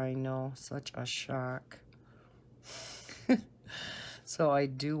February. I know, such a shock. So I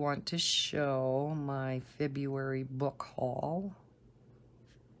do want to show my February book haul.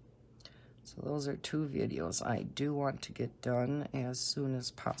 So those are two videos I do want to get done as soon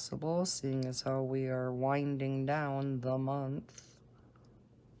as possible, seeing as how we are winding down the month.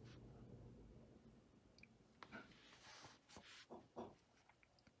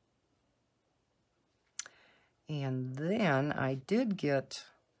 And then I did get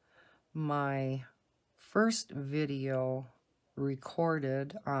my first video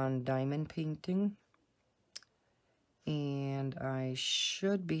recorded on diamond painting, and I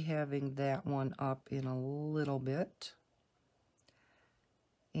should be having that one up in a little bit.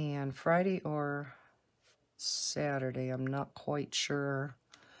 And Friday or Saturday, I'm not quite sure,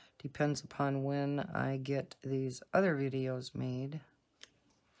 depends upon when I get these other videos made.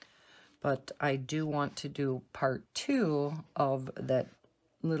 But I do want to do part 2 of that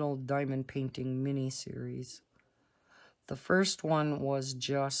little diamond painting mini series. The first one was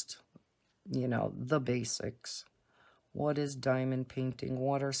just, you know, the basics. What is diamond painting?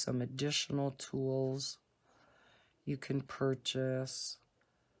 What are some additional tools you can purchase?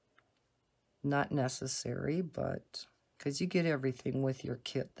 Not necessary, but because you get everything with your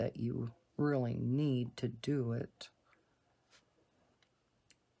kit that you really need to do it.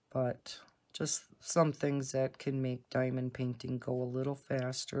 But just some things that can make diamond painting go a little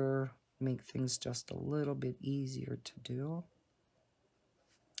faster, make things just a little bit easier to do.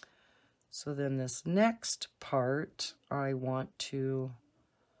 So then this next part, I want to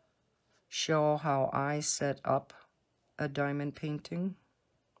show how I set up a diamond painting,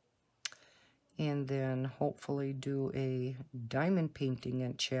 and then hopefully do a diamond painting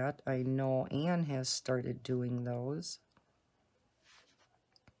in chat. I know Anne has started doing those.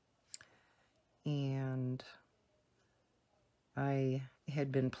 And I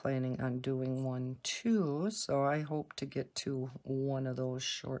had been planning on doing one too, so I hope to get to one of those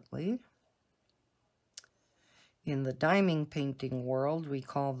shortly. In the diamond painting world, we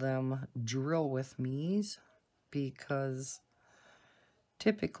call them drill with me's, because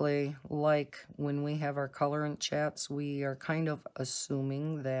typically, like when we have our colorant chats, we are kind of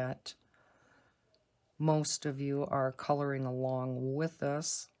assuming that most of you are coloring along with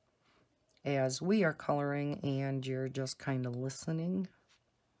us as we are coloring, and you're just kind of listening.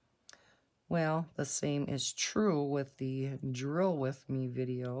 Well, the same is true with the drill with me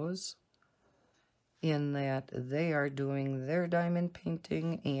videos, in that they are doing their diamond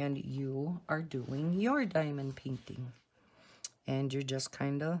painting and you are doing your diamond painting. And you're just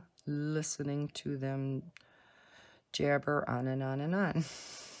kind of listening to them jabber on and on and on,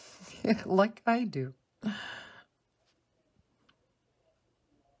 like I do.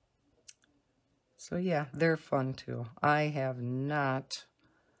 So yeah, they're fun too. I have not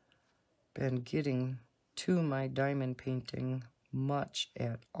been getting to my diamond painting much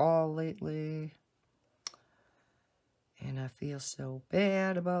at all lately. And I feel so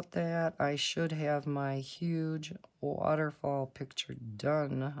bad about that. I should have my huge waterfall picture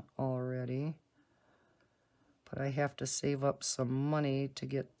done already. But I have to save up some money to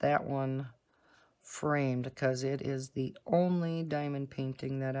get that one framed, because it is the only diamond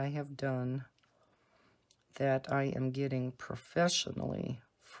painting that I have done that I am getting professionally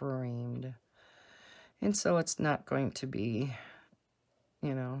framed. And so it's not going to be,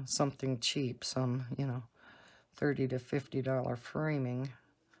 you know, something cheap, some, you know, $30 to $50 framing.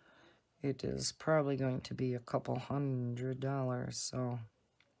 It is probably going to be a couple $100, so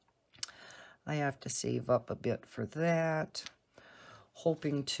I have to save up a bit for that,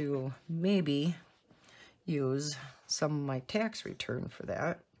 hoping to maybe use some of my tax return for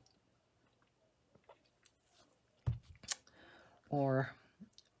that, or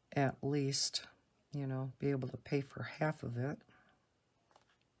at least, you know, be able to pay for half of it.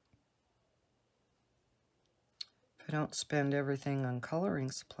 If I don't spend everything on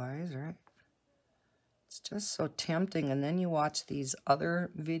coloring supplies, right? It's just so tempting. And then you watch these other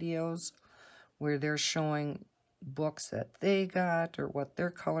videos where they're showing books that they got or what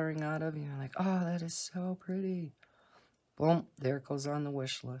they're coloring out of. You're like, oh, that is so pretty. Boom, there it goes on the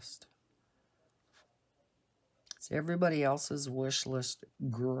wish list. Does everybody else's wish list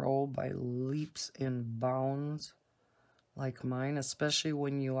grow by leaps and bounds like mine, especially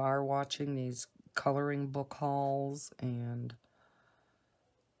when you are watching these coloring book hauls and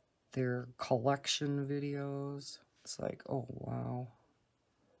their collection videos? It's like, oh, wow.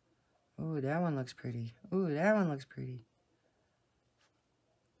 Ooh, that one looks pretty. Ooh, that one looks pretty.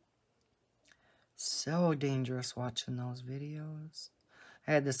 So dangerous watching those videos.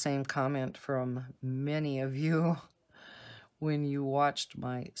 I had the same comment from many of you when you watched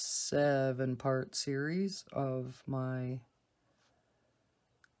my 7-part series of my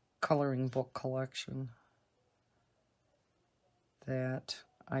coloring book collection, that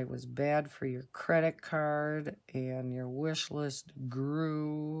I was bad for your credit card and your wish list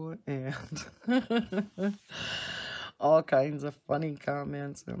grew, and all kinds of funny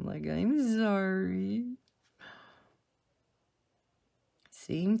comments. I'm like, I'm sorry.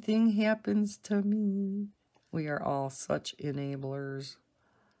 Same thing happens to me. We are all such enablers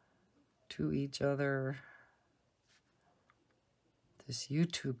to each other. This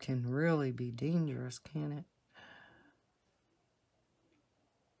YouTube can really be dangerous, can't it?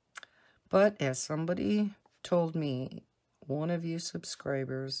 But as somebody told me, one of you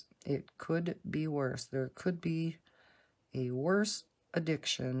subscribers, it could be worse. There could be a worse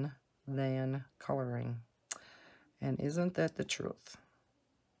addiction than coloring. And isn't that the truth?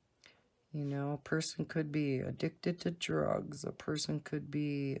 You know, a person could be addicted to drugs. A person could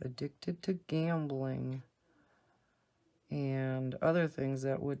be addicted to gambling and other things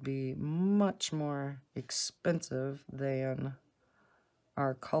that would be much more expensive than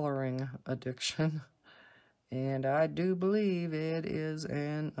our coloring addiction. And I do believe it is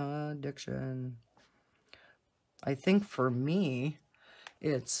an addiction. I think for me,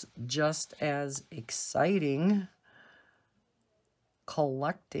 it's just as exciting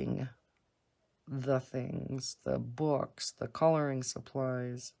collecting the things, the books, the coloring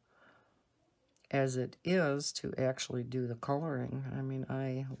supplies, as it is to actually do the coloring. I mean,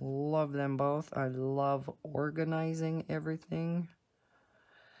 I love them both. I love organizing everything.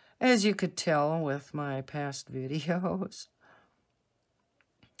 As you could tell with my past videos,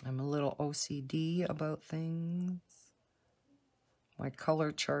 I'm a little OCD about things. My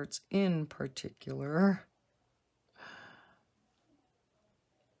color charts in particular.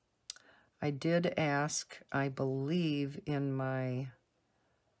 I did ask, I believe, in my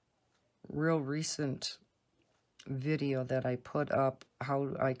real recent video that I put up,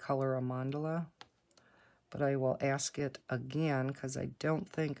 how I color a mandala. But I will ask it again because I don't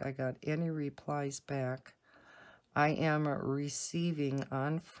think I got any replies back. I am receiving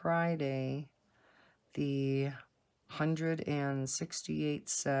on Friday the 168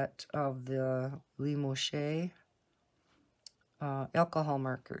 set of the Limouche alcohol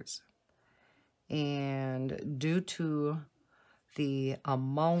markers. And due to the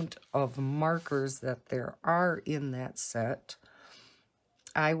amount of markers that there are in that set,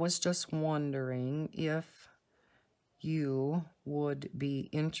 I was just wondering if you would be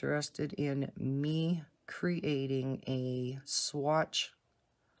interested in me creating a swatching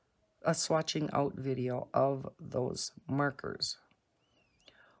out video of those markers,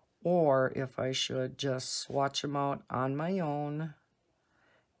 or if I should just swatch them out on my own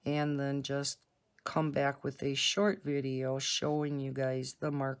and then just come back with a short video showing you guys the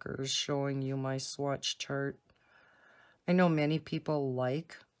markers, showing you my swatch chart. I know many people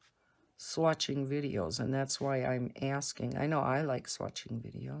like swatching videos, and that's why I'm asking. I know I like swatching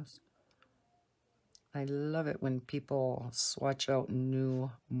videos. I love it when people swatch out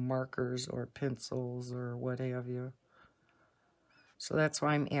new markers or pencils or what have you. So that's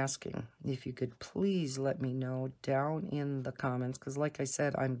why I'm asking if you could please let me know down in the comments, because like I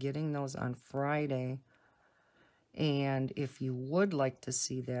said, I'm getting those on Friday. And if you would like to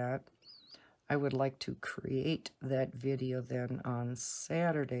see that, I would like to create that video then on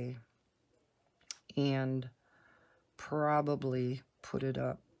Saturday and probably put it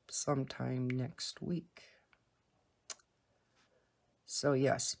up sometime next week. So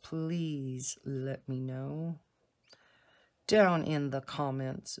yes, please let me know down in the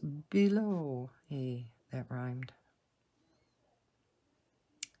comments below. Hey, that rhymed.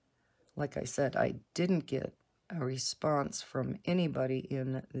 Like I said, I didn't get a response from anybody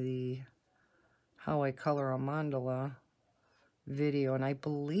in the How I Color a Mandala video, and I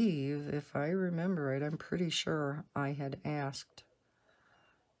believe, if I remember right, I'm pretty sure I had asked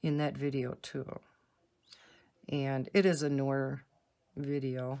in that video too. And it is a newer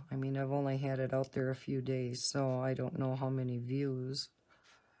video. I mean, I've only had it out there a few days, so I don't know how many views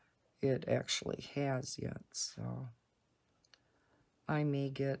it actually has yet. So I may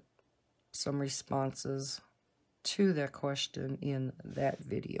get some responses to that question in that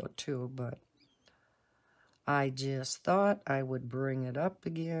video too, but I just thought I would bring it up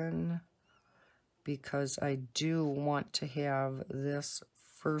again because I do want to have this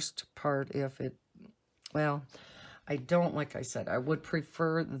first part, if it, well, I don't, like I said, I would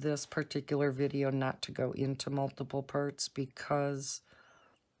prefer this particular video not to go into multiple parts because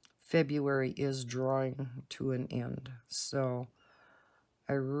February is drawing to an end. So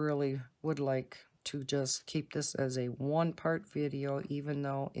I really would like to just keep this as a one-part video, even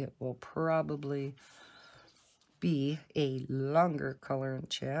though it will probably be a longer color and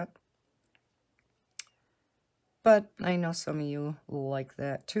chat. But I know some of you like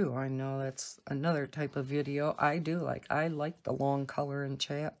that too. I know that's another type of video I do like. I like the long color and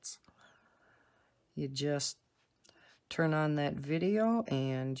chats. You just turn on that video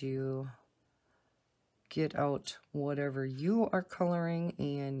and you get out whatever you are coloring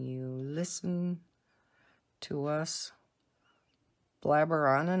and you listen to us blabber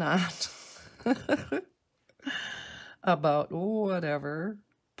on and on about whatever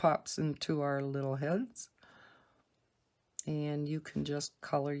pops into our little heads. And you can just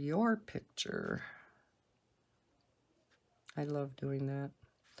color your picture. I love doing that.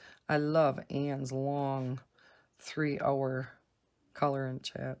 I love Anne's long 3-hour color and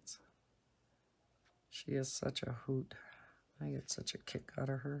chats. She is such a hoot. I get such a kick out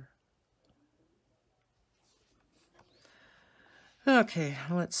of her. Okay,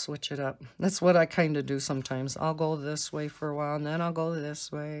 let's switch it up. That's what I kind of do sometimes. I'll go this way for a while, and then I'll go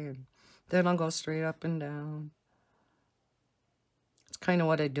this way, and then I'll go straight up and down. It's kind of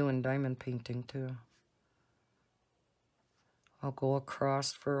what I do in diamond painting, too. I'll go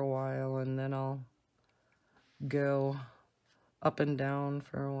across for a while, and then I'll go up and down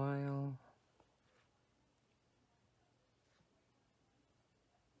for a while.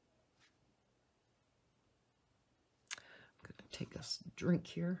 I'm going to take a drink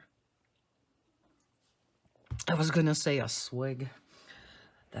here. I was going to say a swig.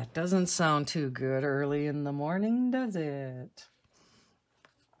 That doesn't sound too good early in the morning, does it?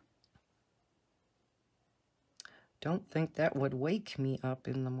 Don't think that would wake me up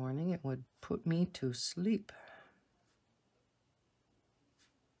in the morning. It would put me to sleep.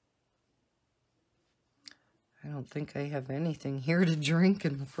 I don't think I have anything here to drink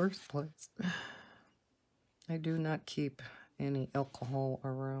in the first place. I do not keep any alcohol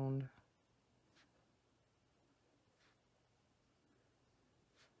around.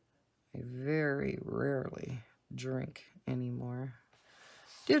 I very rarely drink anymore.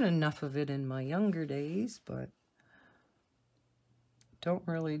 Did enough of it in my younger days, but don't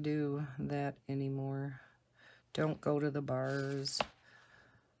really do that anymore. Don't go to the bars.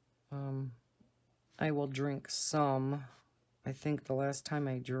 I will drink some. I think the last time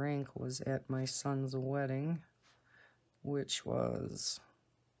I drank was at my son's wedding, which was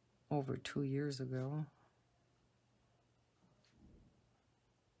over 2 years ago.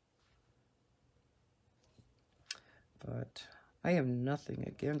 But I have nothing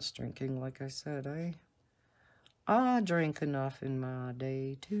against drinking. Like I said, I drink enough in my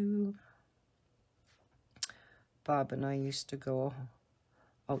day, too. Bob and I used to go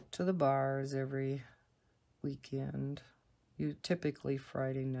out to the bars every weekend, typically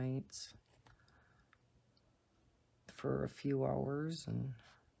Friday nights, for a few hours, and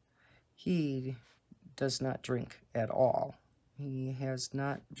he does not drink at all. He has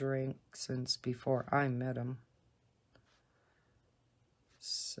not drank since before I met him.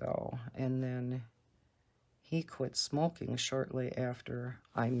 So, and then he quit smoking shortly after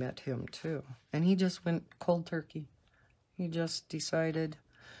I met him too. And he just went cold turkey. He just decided,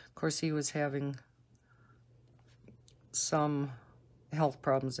 of course he was having some health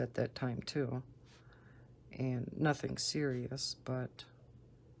problems at that time too. And nothing serious, but,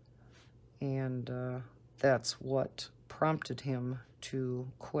 and that's what prompted him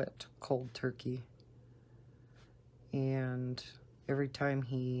to quit cold turkey. And every time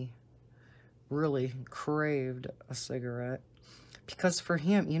he really craved a cigarette, because for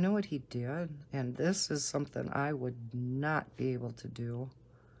him, you know what he did? And this is something I would not be able to do.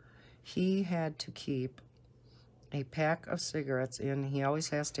 He had to keep a pack of cigarettes in. He always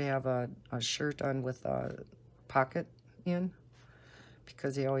has to have a shirt on with a pocket in,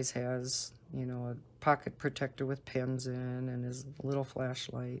 because he always has, you know, a pocket protector with pins in and his little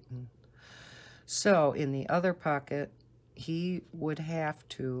flashlight. And so in the other pocket, he would have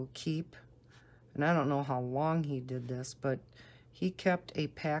to keep, and I don't know how long he did this, but he kept a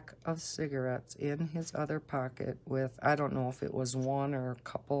pack of cigarettes in his other pocket with, I don't know if it was one or a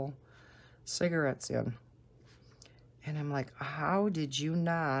couple cigarettes in. And I'm like, how did you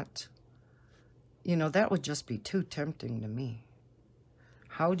not, you know, that would just be too tempting to me.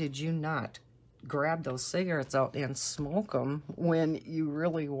 How did you not grab those cigarettes out and smoke them when you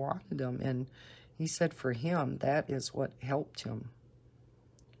really wanted them? And he said for him, that is what helped him.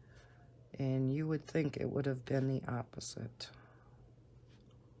 And you would think it would have been the opposite.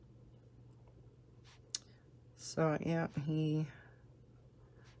 So, yeah,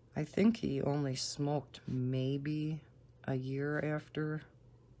 I think he only smoked maybe a year after,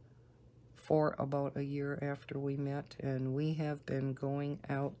 for about a year after we met. And we have been going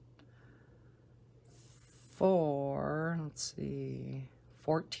out for, let's see,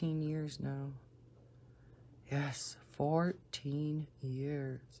 14 years now. Yes, 14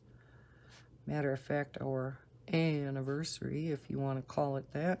 years. Matter of fact, our anniversary, if you want to call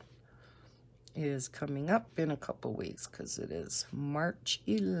it that, is coming up in a couple weeks, because it is March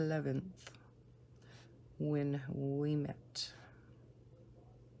 11th when we met.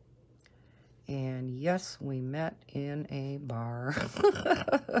 And yes, we met in a bar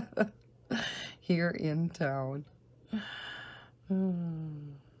here in town.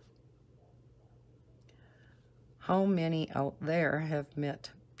 How many out there have met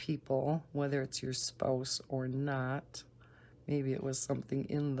people, whether it's your spouse or not? Maybe it was something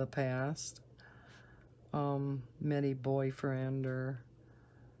in the past. Met a boyfriend, or,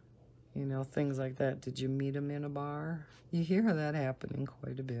 you know, things like that. Did you meet him in a bar? You hear that happening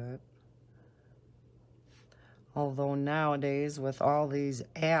quite a bit. Although nowadays with all these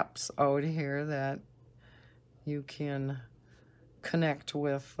apps out here that you can connect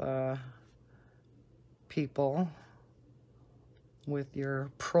with people with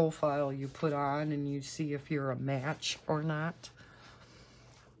your profile you put on and you see if you're a match or not.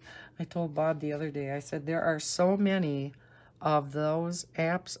 I told Bob the other day, I said, there are so many of those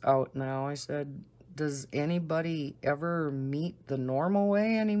apps out now. I said, does anybody ever meet the normal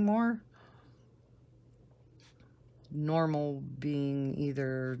way anymore? Normal being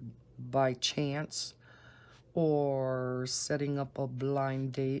either by chance or setting up a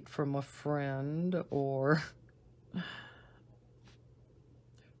blind date from a friend or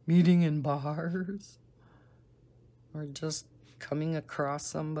meeting in bars or just coming across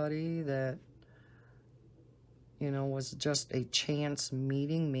somebody that, you know, was just a chance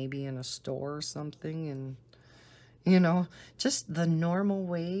meeting, maybe in a store or something, and, you know, just the normal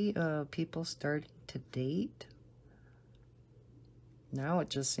way of people starting to date. Now it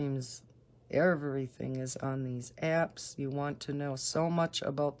just seems everything is on these apps. You want to know so much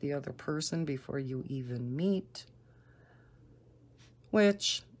about the other person before you even meet,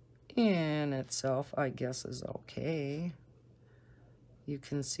 which in itself, I guess, is okay. You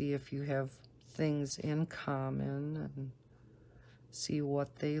can see if you have things in common and see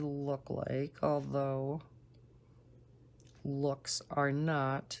what they look like, although looks are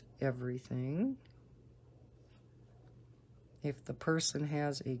not everything. If the person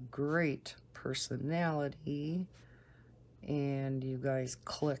has a great personality and you guys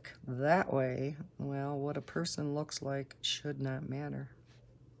click that way, well, what a person looks like should not matter.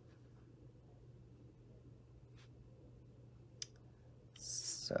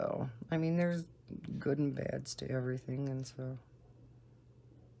 So, I mean, there's good and bads to everything, and so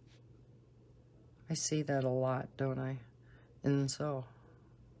I say that a lot, don't I? And so,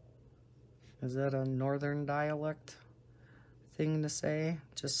 is that a northern dialect thing to say?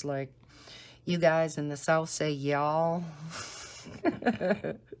 Just like you guys in the South say y'all.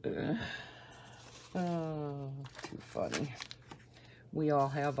 Oh, too funny. We all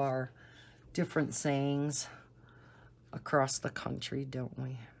have our different sayings across the country, don't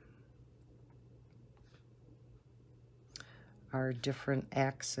we? Our different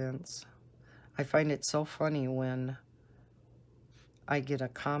accents. I find it so funny when I get a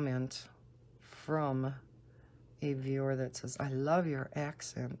comment from a viewer that says, I love your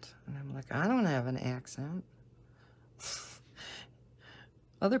accent. And I'm like, I don't have an accent.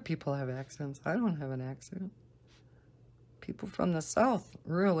 Other people have accents. I don't have an accent. People from the South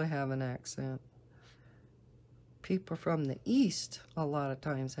really have an accent. People from the East a lot of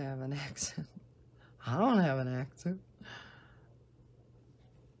times have an accent. I don't have an accent.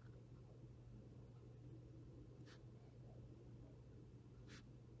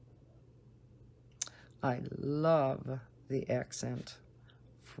 I love the accent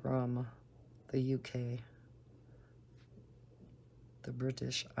from the UK. The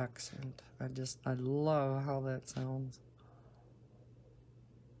British accent. I love how that sounds.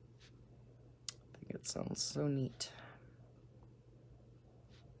 I think it sounds so neat.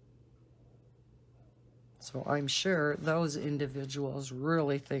 So I'm sure those individuals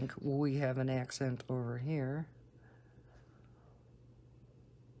really think we have an accent over here.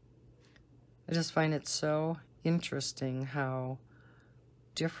 I just find it so interesting how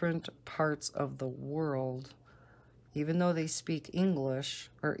different parts of the world, even though they speak English,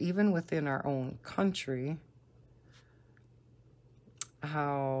 or even within our own country,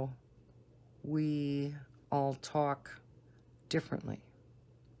 how we all talk differently.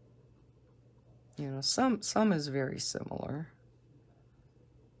 You know, some is very similar,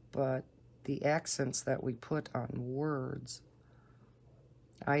 but the accents that we put on words,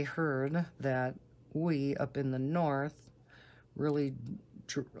 I heard that we up in the north really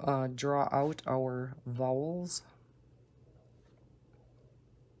draw out our vowels.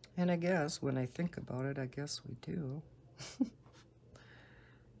 And I guess when I think about it, I guess we do.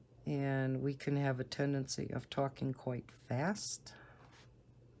 And we can have a tendency of talking quite fast.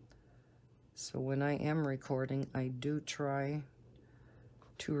 So when I am recording, I do try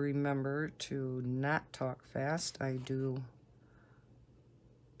to remember to not talk fast. I do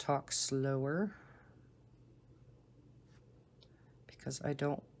talk slower because I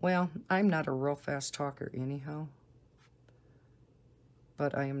don't, well, I'm not a real fast talker anyhow,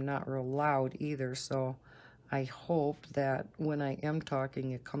 but I am not real loud either, so I hope that when I am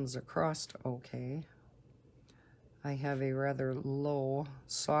talking it comes across okay. I have a rather low,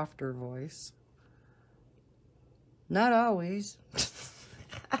 softer voice. Not always.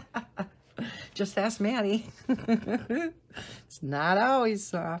 Just ask Maddie. It's not always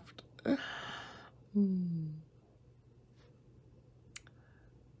soft.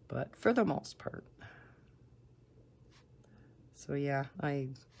 but for the most part. So yeah,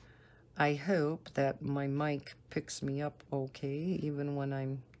 I hope that my mic picks me up okay, even when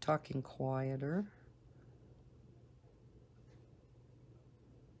I'm talking quieter.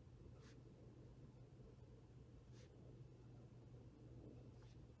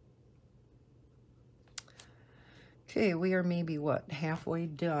 Okay, we are maybe, what, halfway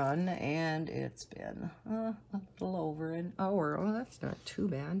done, and it's been a little over an hour. Oh, that's not too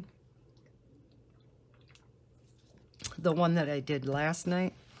bad. The one that I did last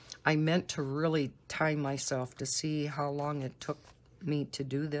night, I meant to really time myself to see how long it took me to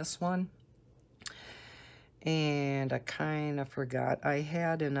do this one. And I kind of forgot. I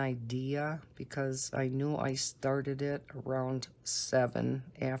had an idea because I knew I started it around 7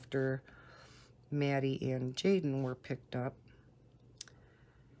 after Maddie and Jaden were picked up.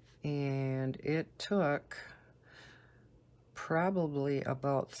 And it took probably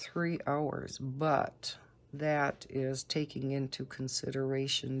about 3 hours, but that is taking into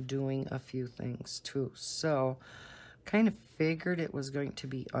consideration doing a few things too. So kind of figured it was going to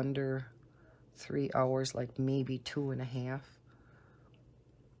be under 3 hours, like maybe 2.5.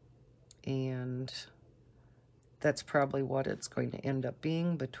 And that's probably what it's going to end up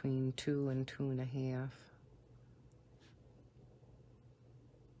being, between 2 and 2.5.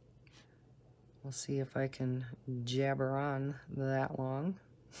 We'll see if I can jabber on that long.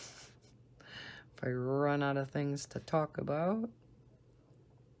 If I run out of things to talk about.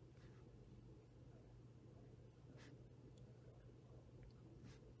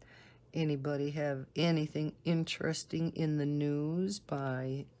 Anybody have anything interesting in the news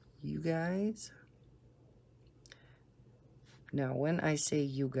by you guys? Now, when I say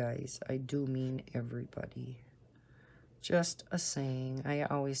you guys, I do mean everybody. Just a saying. I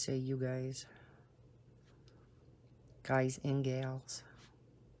always say you guys. Guys and gals.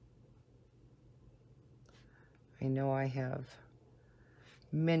 I know I have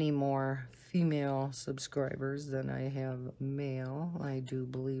many more female subscribers than I have male. I do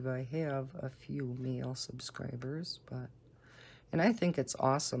believe I have a few male subscribers, and I think it's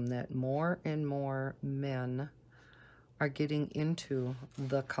awesome that more and more men are getting into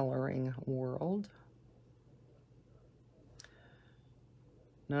the coloring world.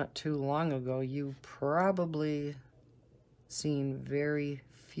 Not too long ago, you probably seen very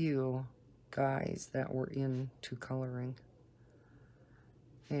few guys that were into coloring.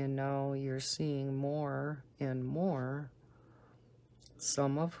 And now you're seeing more and more,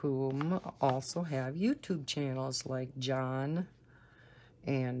 some of whom also have YouTube channels, like John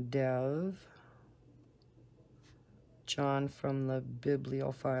and Dev. John from the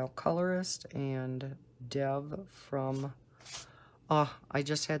Bibliophile Colorist, and Dev from, I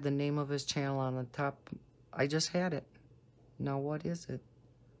just had the name of his channel on the top. I just had it. Now what is it?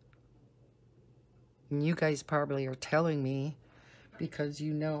 And you guys probably are telling me because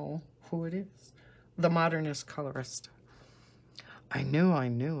you know who it is. The Modernist Colorist. I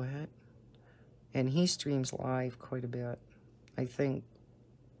knew it. And he streams live quite a bit. I think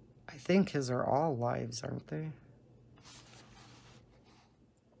his are all lives, aren't they?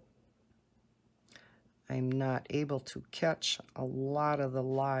 I'm not able to catch a lot of the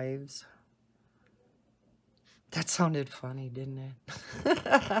lives. That sounded funny, didn't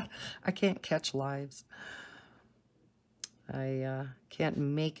it? I can't catch lives. I can't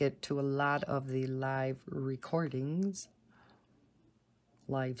make it to a lot of the live recordings,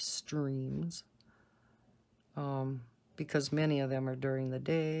 live streams, because many of them are during the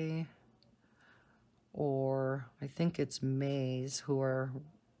day, or I think it's Mays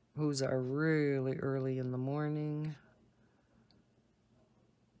who's are really early in the morning.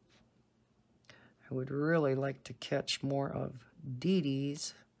 I would really like to catch more of Dee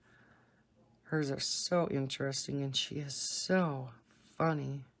Dee's. Hers are so interesting, and she is so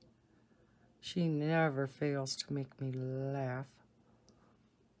funny. She never fails to make me laugh.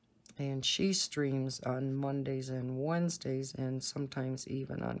 And she streams on Mondays and Wednesdays, and sometimes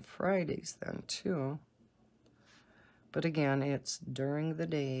even on Fridays then too. But again, it's during the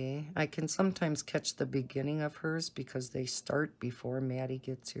day. I can sometimes catch the beginning of hers because they start before Maddie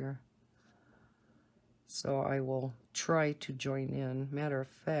gets here. So I will try to join in. Matter of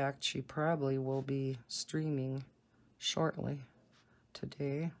fact, she probably will be streaming shortly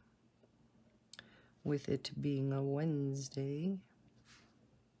today, with it being a Wednesday.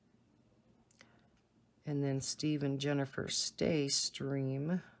 And then Steve and Jennifer Stay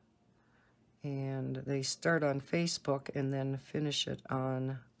stream, and they start on Facebook and then finish it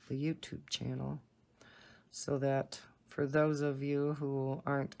on the YouTube channel. So that for those of you who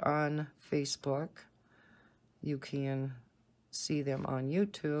aren't on Facebook, you can see them on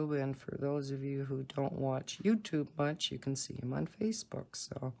YouTube, and for those of you who don't watch YouTube much, you can see them on Facebook.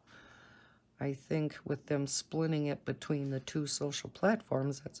 So I think with them splitting it between the two social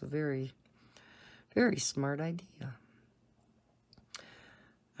platforms, that's a very, very smart idea.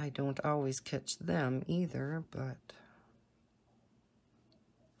 I don't always catch them either, but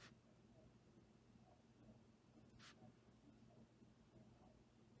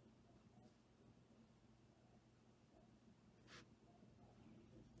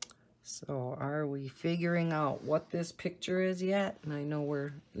so are we figuring out what this picture is yet? And I know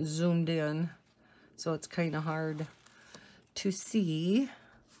we're zoomed in, so it's kind of hard to see.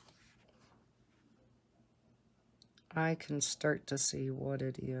 I can start to see what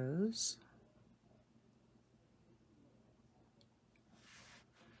it is.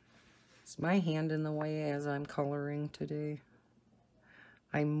 Is my hand in the way as I'm coloring today?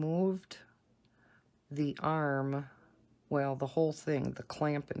 I moved the arm, well, the whole thing, the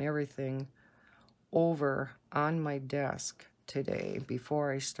clamp and everything, over on my desk today before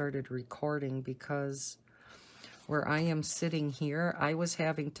I started recording, because where I am sitting here, I was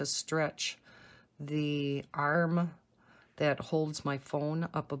having to stretch the arm that holds my phone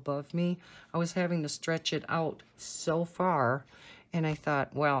up above me. I was having to stretch it out so far, and I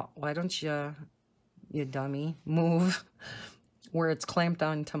thought, well, why don't you dummy, move where it's clamped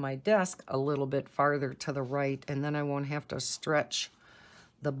onto my desk a little bit farther to the right, and then I won't have to stretch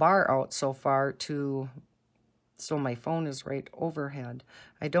the bar out so far so my phone is right overhead.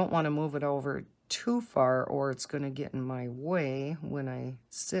 I don't want to move it over too far or it's going to get in my way when I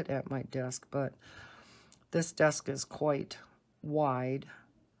sit at my desk, but this desk is quite wide,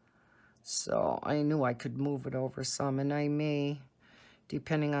 so I knew I could move it over some, and I may,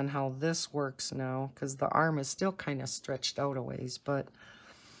 depending on how this works now, because the arm is still kind of stretched out a ways, but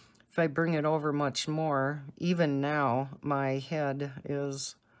if I bring it over much more, even now, my head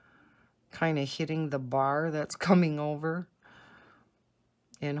is kind of hitting the bar that's coming over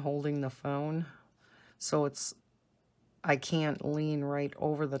and holding the phone, so I can't lean right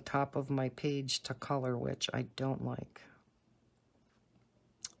over the top of my page to color, which I don't like.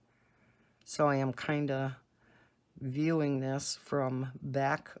 So I am kind of viewing this from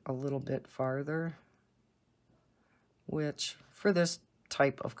back a little bit farther, which for this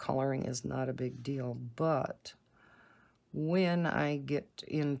type of coloring is not a big deal. But when I get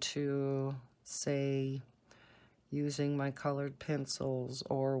into, say, using my colored pencils,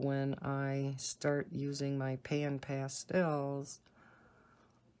 or when I start using my pan pastels,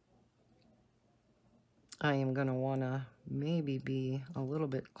 I am going to want to maybe be a little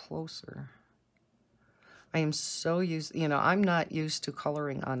bit closer. I am so used, I'm not used to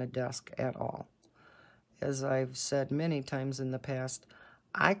coloring on a desk at all. As I've said many times in the past,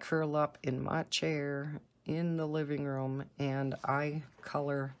 I curl up in my chair in the living room and I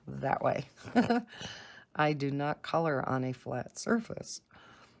color that way. I do not color on a flat surface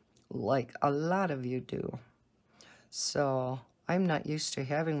like a lot of you do. So I'm not used to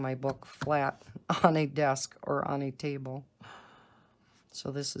having my book flat on a desk or on a table.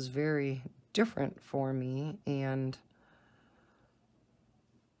 So this is very different for me, and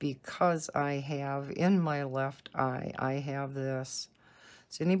because I have in my left eye, I have this.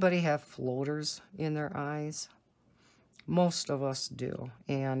 Does anybody have floaters in their eyes? Most of us do,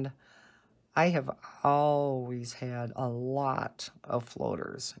 and I have always had a lot of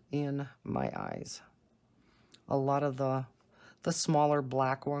floaters in my eyes. A lot of the smaller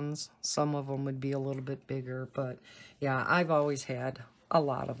black ones, some of them would be a little bit bigger, but yeah, I've always had a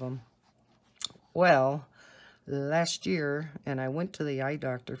lot of them. Well, last year, and I went to the eye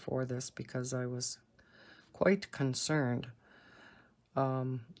doctor for this because I was quite concerned.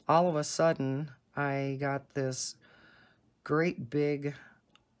 All of a sudden, I got this great big,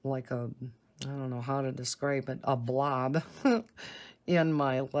 like I don't know how to describe it, a blob in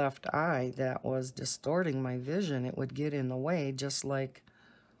my left eye that was distorting my vision. It would get in the way just like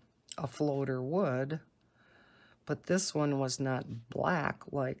a floater would, but this one was not black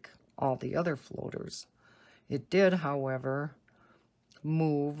like all the other floaters. It did, however,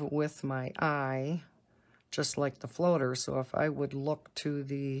 move with my eye just like the floater. So if I would look to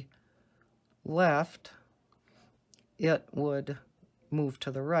the left, it would move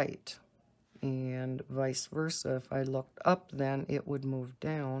to the right, and vice versa. If I looked up, then it would move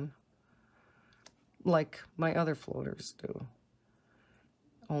down like my other floaters do.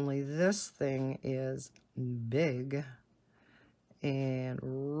 Only this thing is big and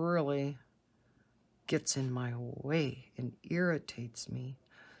really gets in my way and irritates me,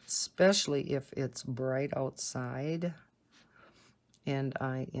 especially if it's bright outside and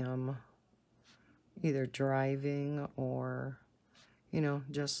I am either driving or you know,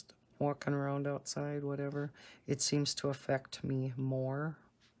 just walking around outside, whatever, it seems to affect me more,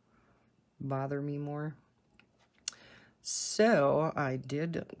 bother me more. So I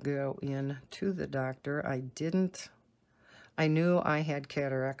did go in to the doctor. I knew I had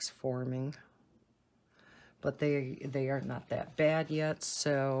cataracts forming, but they are not that bad yet,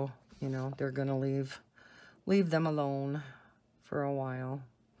 so, you know, they're going to leave them alone for a while.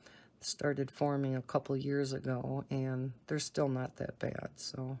 Started forming a couple years ago, and they're still not that bad,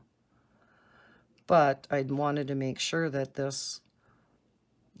 so. But I wanted to make sure that this,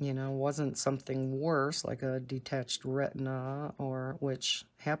 you know, wasn't something worse, like a detached retina, or which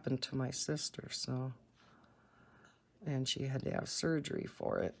happened to my sister, so. And she had to have surgery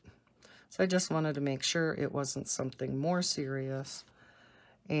for it. So I just wanted to make sure it wasn't something more serious.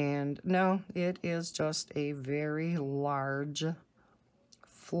 And no, it is just a very large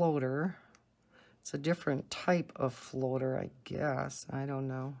floater. It's a different type of floater, I guess. I don't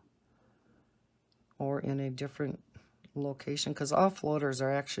know. Or in a different location, because all floaters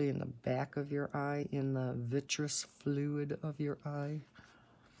are actually in the back of your eye, in the vitreous fluid of your eye.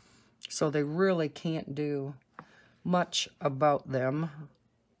 So they really can't do much about them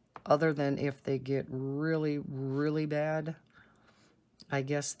other than if they get really, really bad. I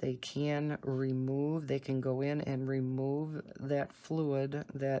guess they can go in and remove that fluid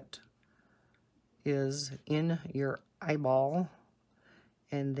that is in your eyeball,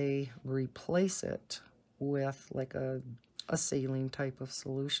 and they replace it with like a saline type of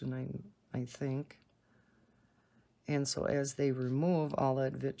solution, I think. And so as they remove all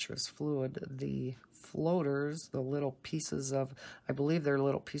that vitreous fluid, the floaters, the little pieces of, I believe they're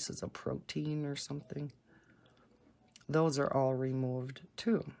little pieces of protein or something, those are all removed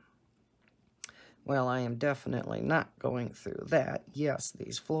too. Well, I am definitely not going through that. Yes,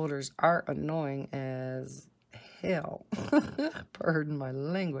 these floaters are annoying as hell. Pardon my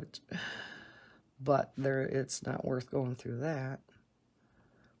language. But it's not worth going through that.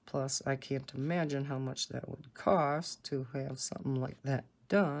 Plus, I can't imagine how much that would cost to have something like that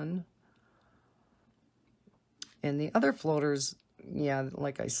done. And the other floaters, yeah,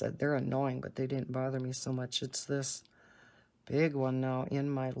 like I said, they're annoying, but they didn't bother me so much. It's this big one now in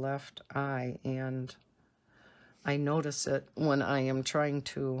my left eye, and I notice it when I am trying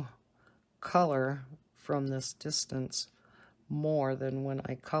to color from this distance more than when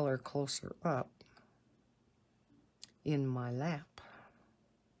I color closer up in my lap.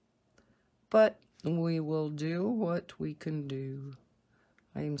 But we will do what we can do.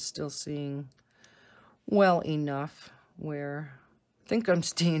 I am still seeing well enough where I think I'm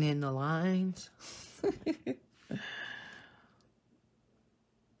staying in the lines.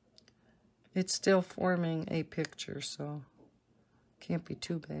 It's still forming a picture, so can't be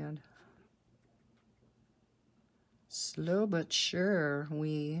too bad. Slow but sure,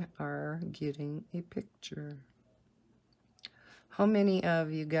 we are getting a picture. How many of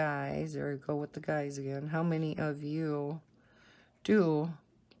you guys, or go with the guys again, how many of you do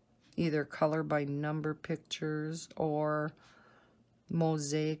either color by number pictures or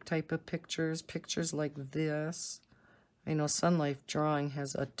mosaic type of pictures, pictures like this? I know Sunlife Drawing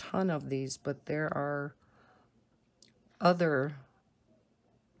has a ton of these, but there are other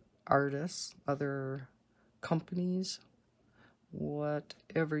artists, other companies,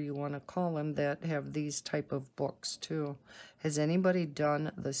 whatever you want to call them, that have these type of books too. Has anybody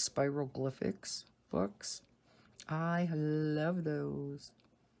done the spiroglyphics books? I love those.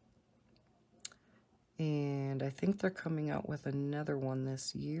 And I think they're coming out with another one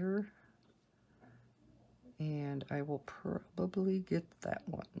this year. And I will probably get that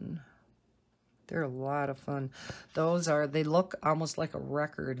one. They're a lot of fun. They look almost like a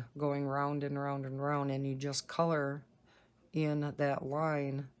record going round and round and round, and you just color in that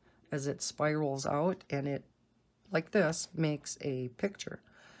line as it spirals out, and it, like this, makes a picture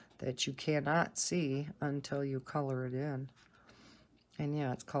that you cannot see until you color it in. And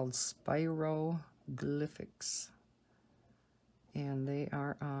yeah, it's called Spiroglyphics. And they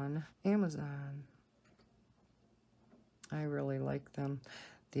are on Amazon. I really like them.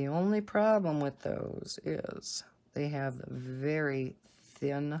 The only problem with those is they have very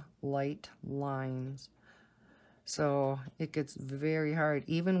thin, light lines. So it gets very hard,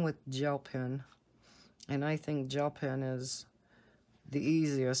 even with gel pen. And I think gel pen is the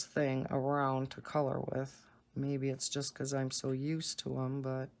easiest thing around to color with. Maybe it's just because I'm so used to them,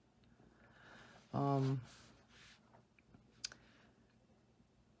 but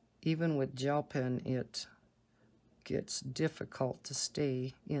even with gel pen, it gets difficult to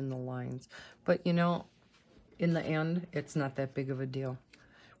stay in the lines. But you know, in the end, it's not that big of a deal.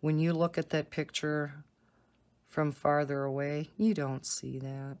 When you look at that picture from farther away, you don't see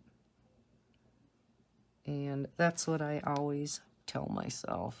that. And that's what I always tell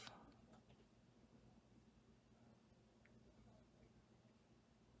myself.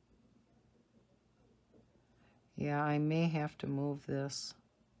 Yeah, I may have to move this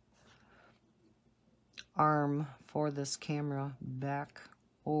arm for this camera back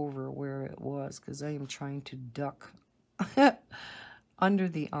over where it was, because I am trying to duck under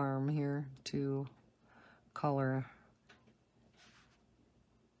the arm here to color.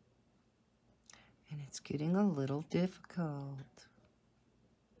 And it's getting a little difficult.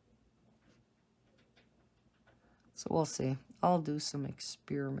 So we'll see. I'll do some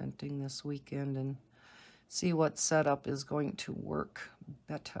experimenting this weekend and see what setup is going to work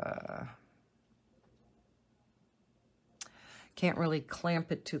better. Can't really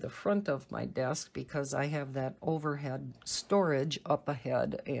clamp it to the front of my desk because I have that overhead storage up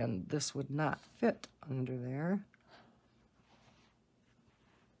ahead, and this would not fit under there.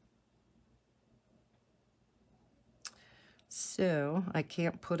 So I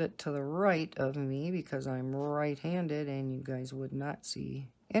can't put it to the right of me because I'm right-handed and you guys would not see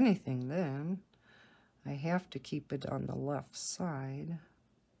anything then. I have to keep it on the left side.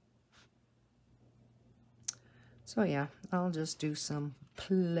 So yeah, I'll just do some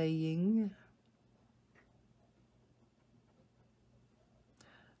playing.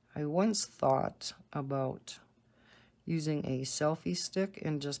 I once thought about using a selfie stick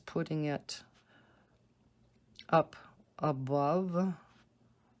and just putting it up above,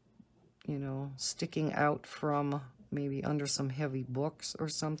 you know, sticking out from maybe under some heavy books or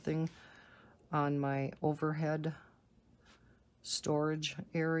something on my overhead storage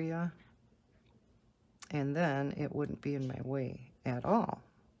area, and then it wouldn't be in my way at all.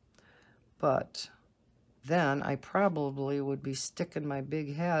 But then I probably would be sticking my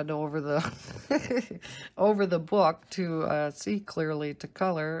big head over the over the book to see clearly, to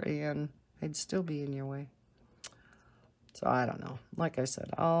color, and I'd still be in your way. So I don't know. Like I said,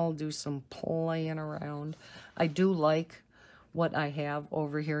 I'll do some playing around. I do like what I have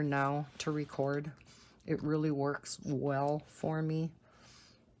over here now to record. It really works well for me.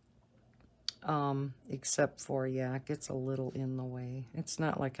 Except for, yeah, it gets a little in the way. It's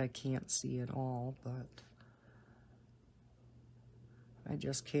not like I can't see it all, but I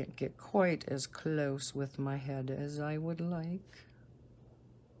just can't get quite as close with my head as I would like.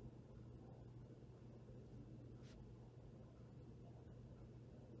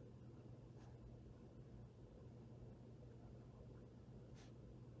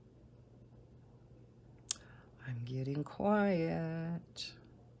 I'm getting quiet.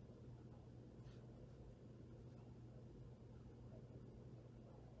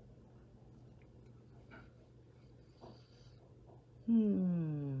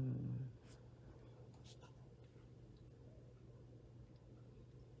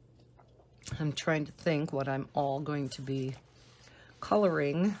 I'm trying to think what I'm all going to be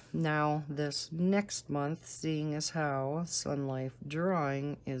coloring now this next month, seeing as how Sunlife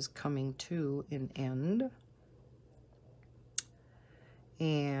Drawing is coming to an end.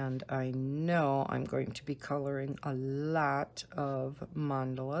 And I know I'm going to be coloring a lot of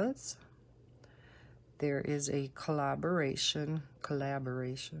mandalas. There is a collaboration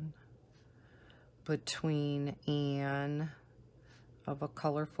between Anne of A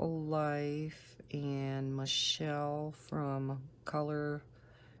Colorful Life and Michelle from Color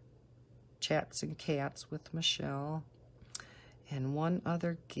Chats and Cats with Michelle, and one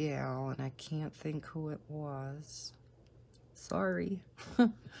other gal, and I can't think who it was. Sorry.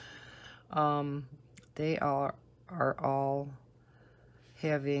 They are all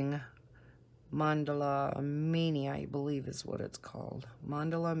having Mandala Mania, I believe is what it's called.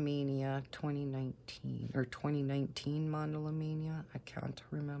 Mandala Mania 2019, or 2019 Mandala Mania. I can't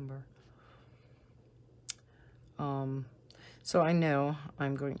remember. So I know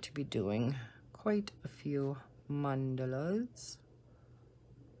I'm going to be doing quite a few mandalas,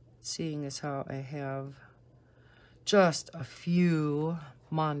 seeing as how I have just a few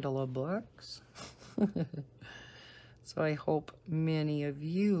mandala books. So I hope many of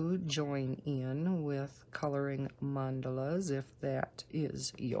you join in with coloring mandalas if that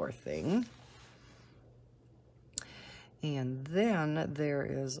is your thing. And then there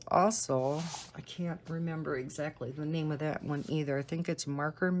is also, I can't remember exactly the name of that one either. I think it's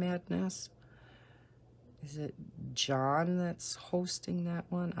Marker Madness. Is it John that's hosting that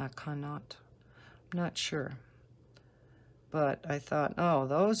one? I'm not sure. But I thought, oh,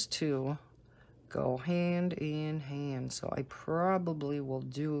 those two go hand in hand. So I probably will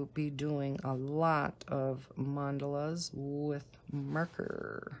be doing a lot of mandalas with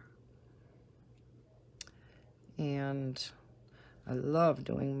marker. And I love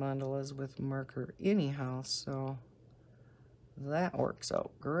doing mandalas with marker anyhow, so that works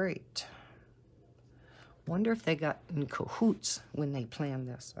out great. Wonder if they got in cahoots when they planned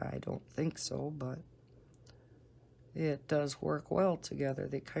this. I don't think so, but it does work well together.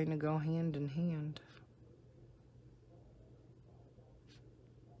 They kind of go hand in hand.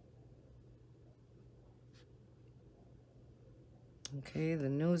 Okay, the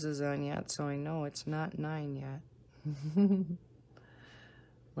news is on yet, so I know it's not 9 yet.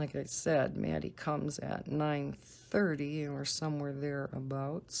 Like I said, Maddie comes at 9:30 or somewhere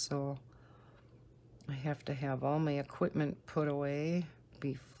thereabouts, so I have to have all my equipment put away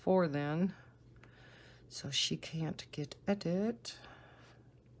before then, so she can't get at it.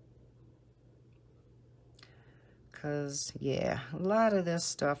 Because, yeah, a lot of this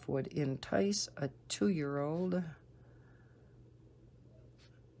stuff would entice a 2-year-old.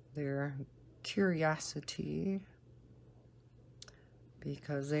 Their curiosity,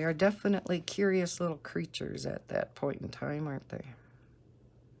 because they are definitely curious little creatures at that point in time, aren't they?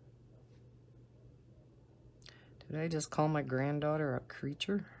 Did I just call my granddaughter a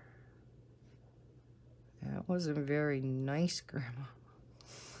creature? That wasn't very nice, Grandma.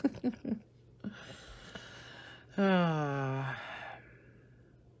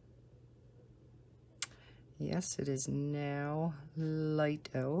 Yes, it is now light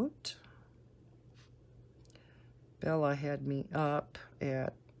out. Bella had me up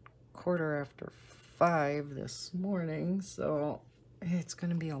at 5:15 this morning, so it's going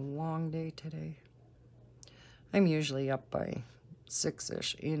to be a long day today. I'm usually up by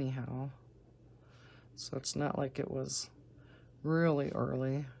 6-ish anyhow, so it's not like it was really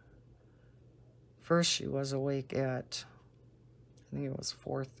early. First she was awake at, I think it was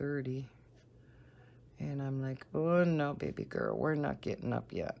 4:30. And I'm like, oh no, baby girl, we're not getting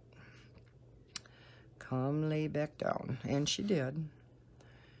up yet. Come lay back down. And she did.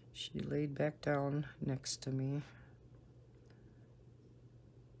 She laid back down next to me.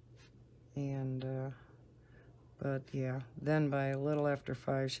 And, but yeah, then by a little after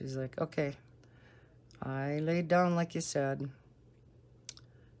 5, she's like, okay, I laid down like you said.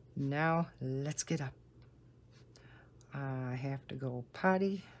 Now let's get up. I have to go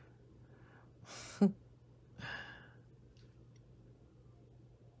potty.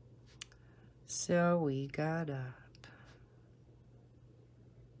 So we got up.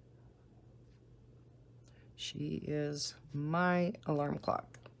 She is my alarm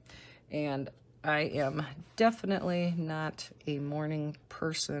clock. And I am definitely not a morning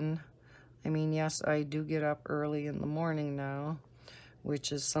person. I mean, yes, I do get up early in the morning now,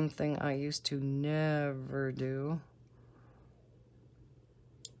 which is something I used to never do.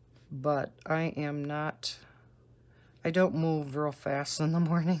 But I am not, I don't move real fast in the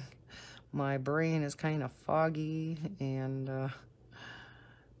morning. My brain is kind of foggy and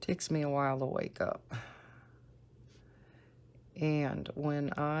takes me a while to wake up. And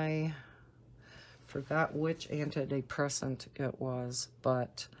when I forgot which antidepressant it was,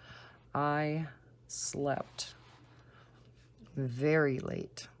 but I slept very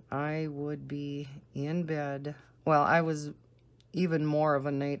late. I would be in bed. Well, I was even more of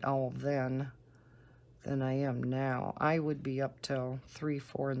a night owl then than I am now. I would be up till 3,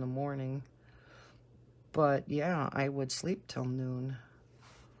 4 in the morning. But yeah, I would sleep till noon.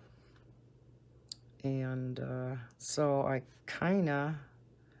 And so I kind of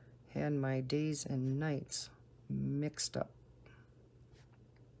had my days and nights mixed up.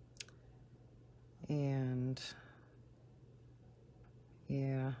 And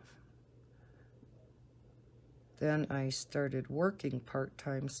yeah. Then I started working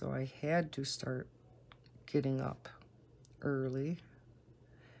part-time, so I had to start getting up early,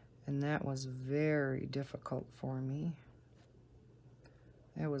 and that was very difficult for me.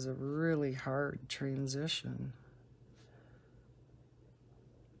 It was a really hard transition.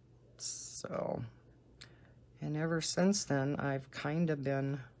 So, and ever since then, I've kind of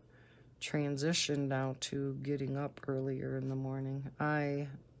been transitioned now to getting up earlier in the morning. I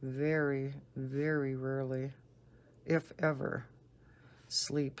very, very rarely, if ever,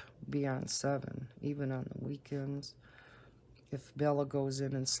 sleep beyond 7, even on the weekends. If Bella goes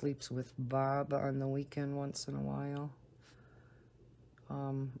in and sleeps with Bob on the weekend once in a while,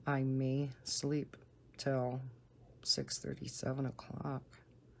 I may sleep till 6:30, 7 o'clock.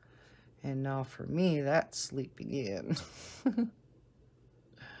 And now for me, that's sleeping in.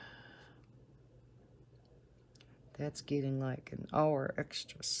 That's getting like an hour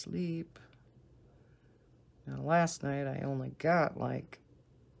extra sleep. Now, last night I only got like,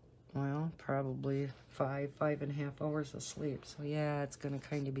 well, probably 5.5 hours of sleep. So yeah, it's going to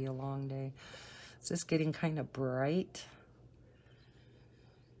kind of be a long day. Is this getting kind of bright?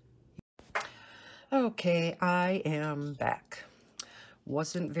 Okay, I am back.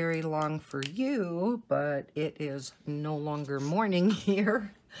 Wasn't very long for you, but it is no longer morning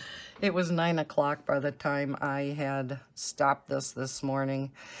here. It was 9 o'clock by the time I had stopped this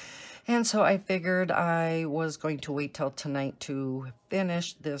morning. And so I figured I was going to wait till tonight to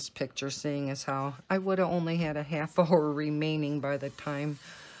finish this picture, seeing as how I would have only had a half hour remaining by the time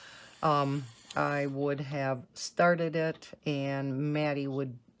I would have started it and Maddie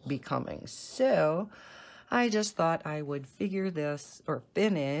would be coming. So I just thought I would finish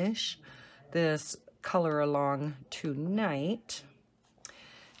this color along tonight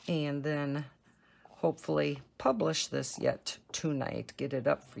and then hopefully publish this yet tonight, get it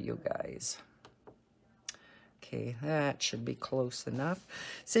up for you guys. Okay, that should be close enough.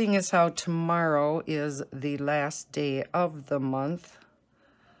 Seeing as how tomorrow is the last day of the month,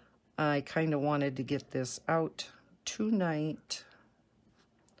 I kind of wanted to get this out tonight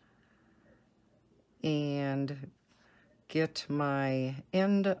and get my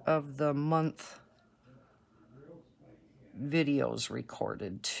end of the month videos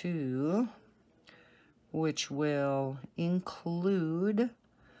recorded too, which will include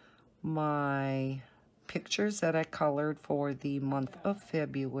my pictures that I colored for the month of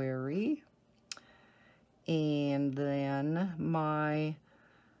February, and then my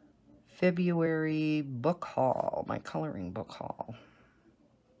February book haul, my coloring book haul.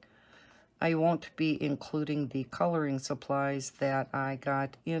 I won't be including the coloring supplies that I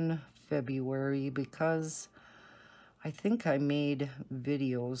got in February because I think I made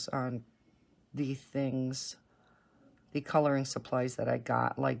videos on the things, the coloring supplies that I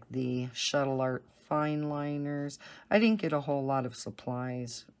got, like the Shuttle Art fine liners. I didn't get a whole lot of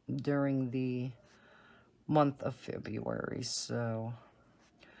supplies during the month of February, so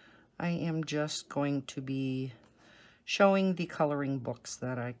I am just going to be showing the coloring books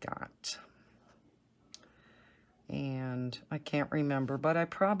that I got. And I can't remember, but I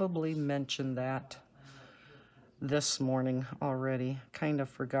probably mentioned that this morning already. Kind of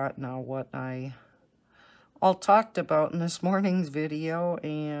forgot now what I all talked about in this morning's video,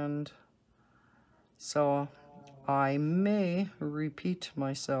 and so I may repeat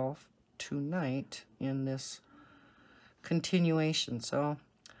myself tonight in this continuation. So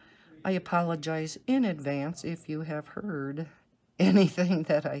I apologize in advance if you have heard anything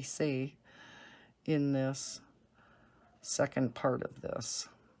that I say in this second part of this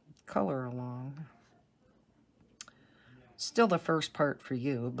color along. Still the first part for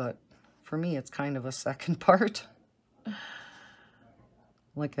you, but for me it's kind of a second part.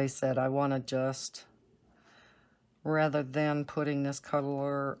 Like I said, I want to just, rather than putting this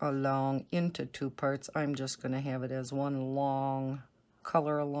color along into two parts, I'm just going to have it as one long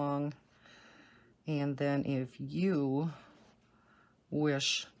color along. And then if you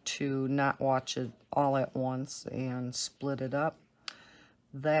wish to not watch it all at once and split it up,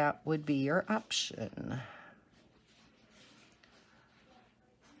 that would be your option.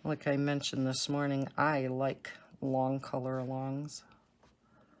 Like I mentioned this morning, I like long color alongs.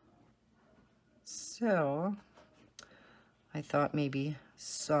 So I thought maybe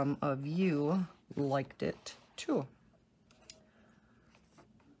some of you liked it too.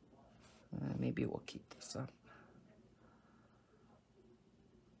 Maybe we'll keep this up.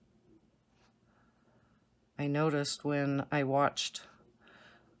 I noticed when I watched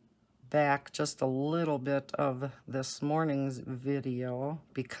back just a little bit of this morning's video,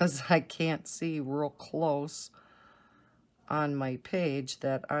 because I can't see real close on my page,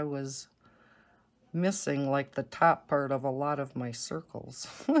 that I was missing like the top part of a lot of my circles.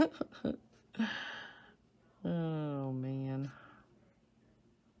 Oh man.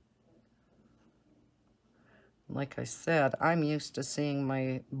 Like I said, I'm used to seeing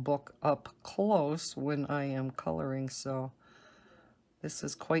my book up close when I am coloring, so this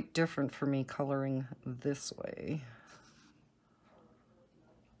is quite different for me coloring this way.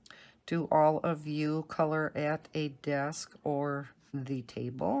 Do all of you color at a desk or the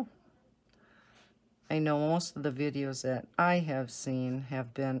table? I know most of the videos that I have seen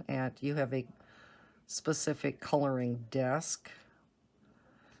have been at, you have a specific coloring desk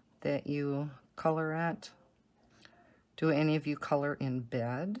that you color at. Do any of you color in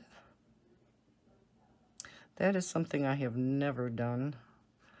bed? That is something I have never done.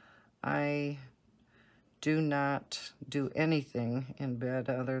 I do not do anything in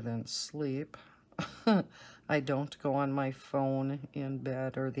bed other than sleep. I don't go on my phone in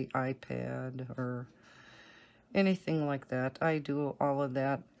bed or the iPad or anything like that. I do all of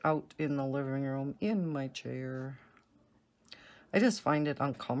that out in the living room in my chair. I just find it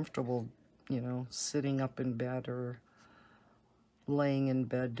uncomfortable you know, sitting up in bed or laying in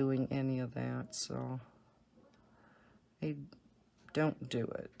bed doing any of that, so I don't do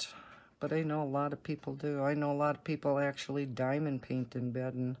it. But I know a lot of people do. I know a lot of people actually diamond paint in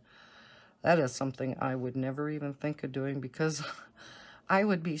bed, and that is something I would never even think of doing, because I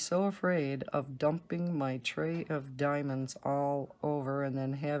would be so afraid of dumping my tray of diamonds all over and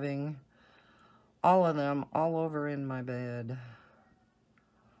then having all of them all over in my bed.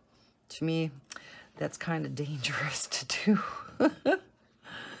 To me, that's kind of dangerous to do.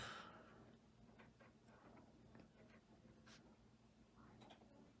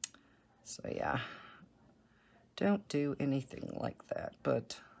 So yeah, don't do anything like that.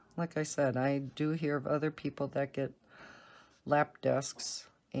 But like I said, I do hear of other people that get lap desks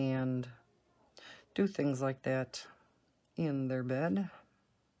and do things like that in their bed.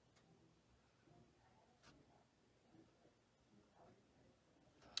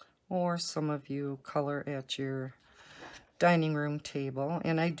 Or some of you color at your dining room table.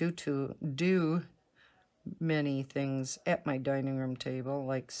 And I do many things at my dining room table,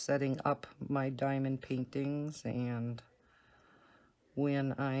 like setting up my diamond paintings, and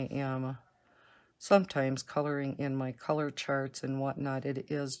when I am sometimes coloring in my color charts and whatnot, it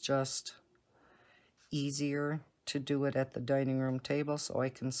is just easier to do it at the dining room table so I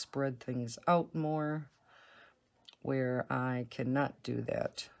can spread things out more, where I cannot do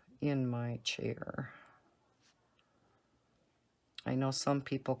that in my chair. I know some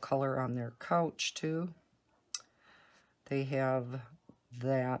people color on their couch too. They have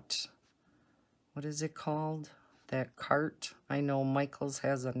that, what is it called? That cart. I know Michael's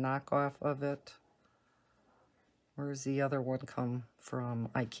has a knockoff of it. Where's the other one come from?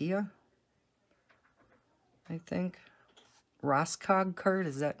 IKEA, I think. Roscog cart,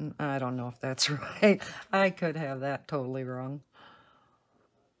 is that? I don't know if that's right. I could have that totally wrong.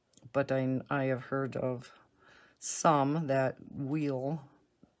 But I have heard of some that wheel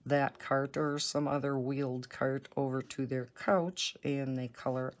that cart or some other wheeled cart over to their couch, and they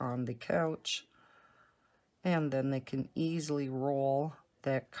color on the couch, and then they can easily roll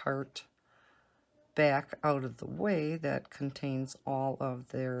that cart back out of the way that contains all of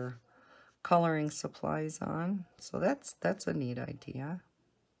their coloring supplies on. So that's a neat idea.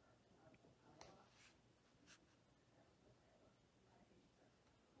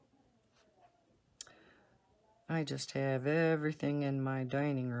 I just have everything in my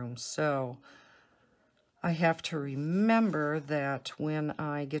dining room, so I have to remember that when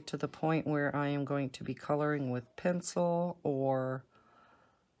I get to the point where I am going to be coloring with pencil or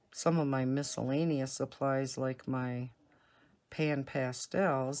some of my miscellaneous supplies like my pan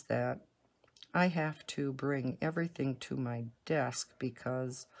pastels, that I have to bring everything to my desk,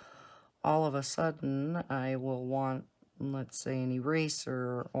 because all of a sudden I will want, let's say, an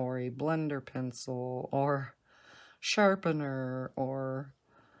eraser or a blender pencil or sharpener or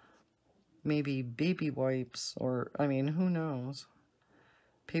maybe baby wipes, or, I mean, who knows?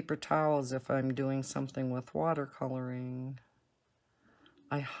 Paper towels if I'm doing something with watercoloring.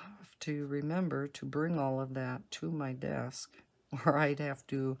 I have to remember to bring all of that to my desk, or I'd have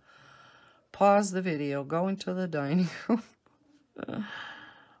to pause the video, go into the dining room.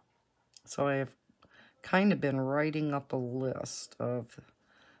 So I've kind of been writing up a list of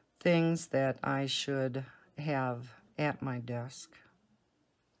things that I should have at my desk.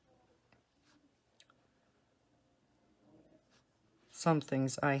 Some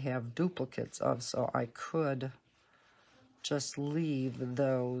things I have duplicates of, so I could just leave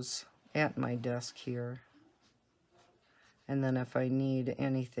those at my desk here. And then if I need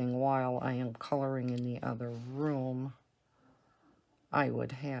anything while I am coloring in the other room, I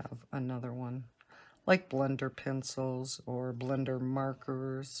would have another one, like blender pencils or blender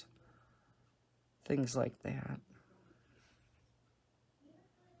markers, things like that.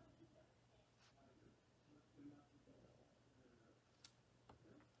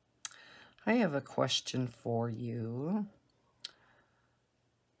 I have a question for you.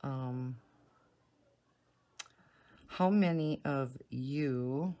 How many of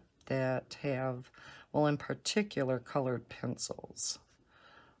you that have, well, in particular, colored pencils,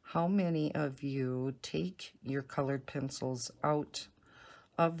 how many of you take your colored pencils out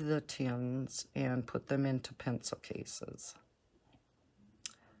of the tins and put them into pencil cases?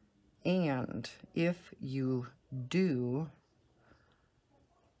 And if you do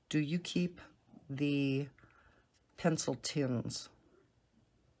you keep the pencil tins,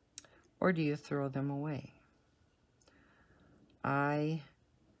 or do you throw them away? I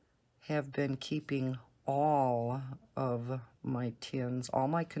have been keeping all of my tins, all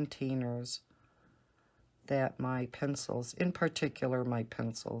my containers that my pencils, in particular my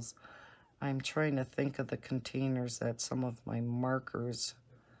pencils, I'm trying to think of the containers that some of my markers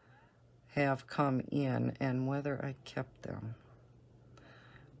have come in and whether I kept them.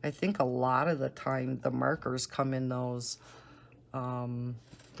 I think a lot of the time the markers come in those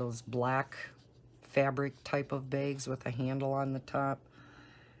black fabric type of bags with a handle on the top.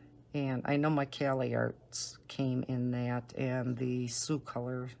 And I know my Cali Arts came in that, and the Sioux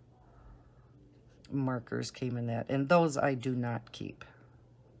Color markers came in that. And those I do not keep.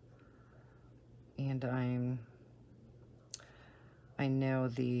 And I know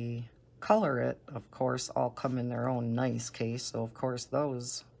the Color It, of course, all come in their own nice case. So, of course,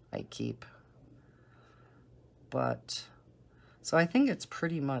 those I keep. But, so I think it's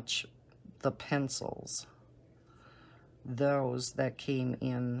pretty much the pencils. Those that came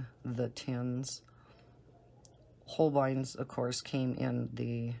in the tins. Holbein's, of course, came in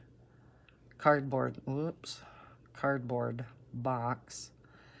the cardboard box.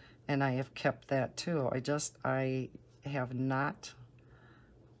 And I have kept that too. I have not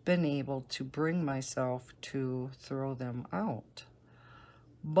been able to bring myself to throw them out.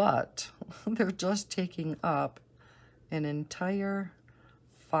 But they're just taking up an entire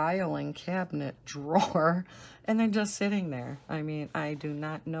filing cabinet drawer, and they're just sitting there. I mean, I do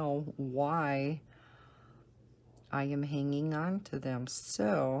not know why I am hanging on to them.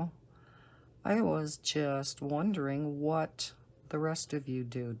 So I was just wondering what the rest of you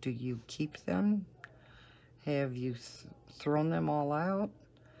do. Do you keep them? Have you thrown them all out?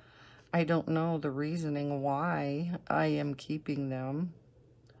 I don't know the reasoning why I am keeping them,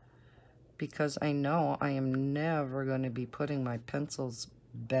 because I know I am never going to be putting my pencils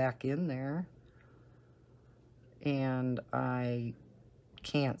back in there, and I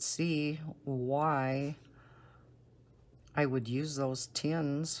can't see why I would use those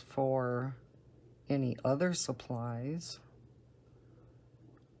tins for any other supplies.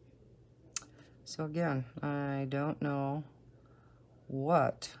 So again, I don't know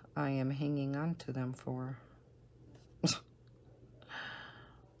what I am hanging on to them for.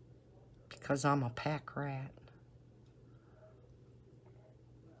 Because I'm a pack rat.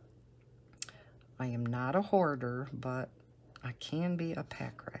 I am not a hoarder, but I can be a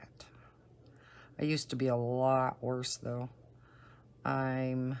pack rat. I used to be a lot worse, though.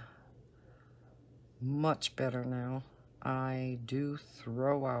 I'm much better now. I do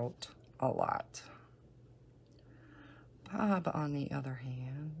throw out a lot. Bob, on the other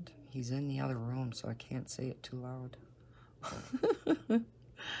hand, he's in the other room, so I can't say it too loud.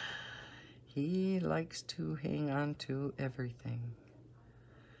 He likes to hang on to everything,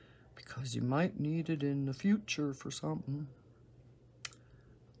 because you might need it in the future for something.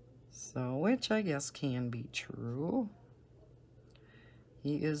 So, which I guess can be true.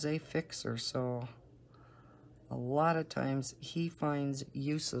 He is a fixer, so a lot of times he finds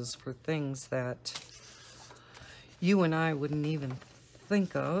uses for things that you and I wouldn't even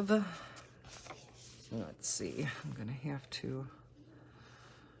think of. Let's see, I'm gonna have to...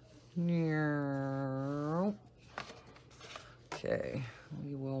 Okay,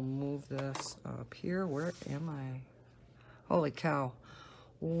 we will move this up here. Where am I? Holy cow,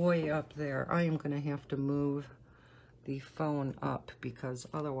 way up there. I am going to have to move the phone up, because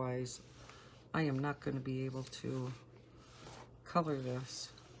otherwise I am not going to be able to color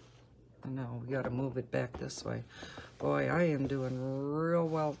this. I know, we got to move it back this way. Boy, I am doing real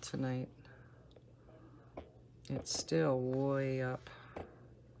well tonight. It's still way up.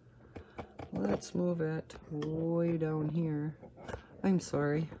 Let's move it way down here. I'm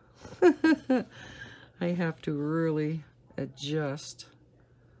sorry. I have to really adjust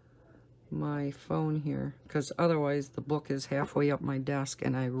my phone here, because otherwise the book is halfway up my desk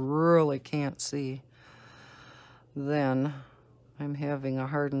and I really can't see. Then I'm having a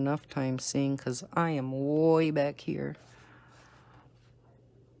hard enough time seeing, because I am way back here.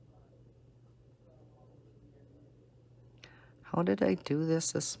 How did I do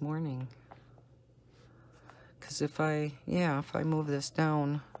this morning? Because if I move this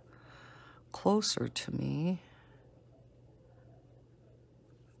down closer to me,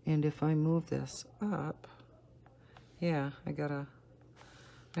 and if I move this up, yeah, I gotta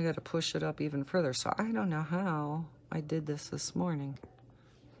push it up even further. So I don't know how I did this morning.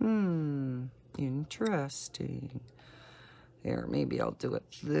 Interesting. There, maybe I'll do it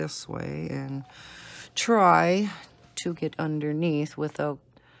this way and try to get underneath without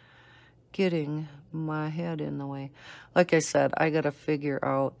getting my head in the way. Like I said, I gotta figure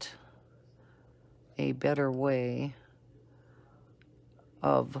out a better way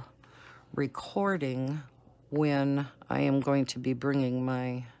of recording when I am going to be bringing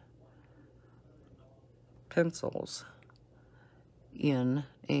my pencils in,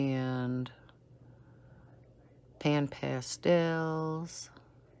 and pan pastels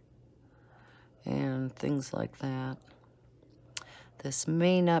and things like that. This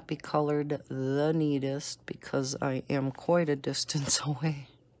may not be colored the neatest because I am quite a distance away.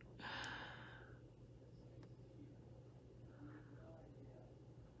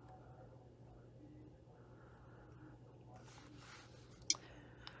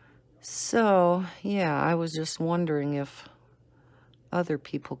 So, yeah, I was just wondering if other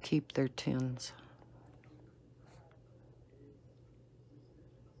people keep their tins.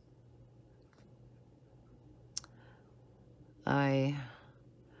 I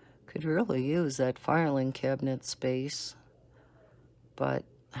could really use that filing cabinet space, but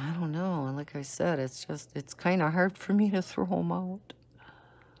I don't know. Like I said, it's kind of hard for me to throw them out.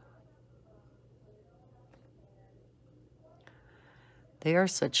 They are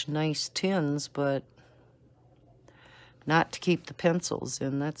such nice tins, but not to keep the pencils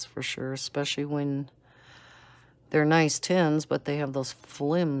in, that's for sure, especially when they're nice tins, but they have those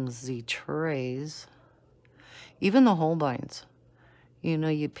flimsy trays. Even the Holbeins, you know,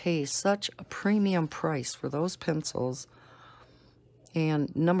 you pay such a premium price for those pencils.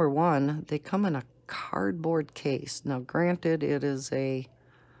 And number one, they come in a cardboard case. Now, granted, it is a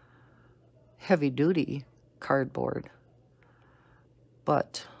heavy-duty cardboard,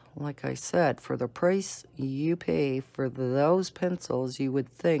 but like I said, for the price you pay for those pencils, you would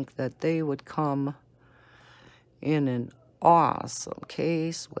think that they would come in an awesome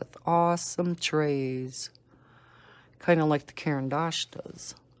case with awesome trays, kind of like the Caran d'Ache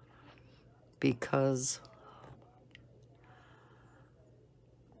does, because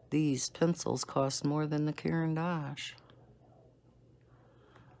these pencils cost more than the Caran d'Ache.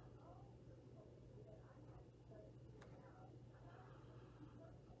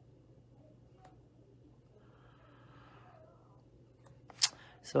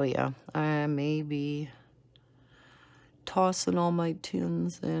 So yeah, I may be tossing all my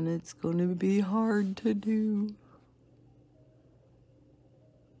tins, and it's going to be hard to do.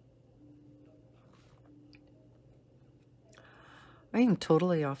 I am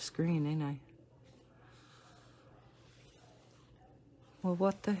totally off screen, ain't I? Well,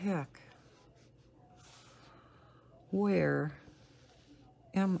 what the heck? Where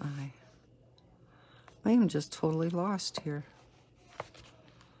am I? I am just totally lost here.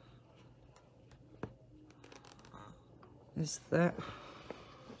 Is that...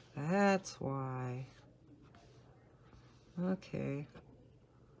 That's why. Okay.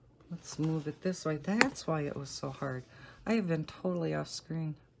 Let's move it this way. That's why it was so hard. I have been totally off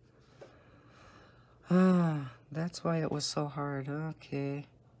screen. Ah, that's why it was so hard. Okay.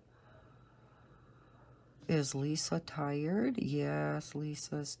 Is Lisa tired? Yes,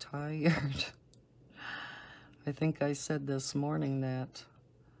 Lisa's tired. I think I said this morning that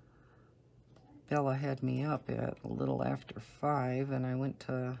Bella had me up at a little after 5, and I went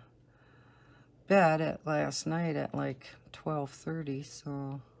to bed at last night at like 12:30,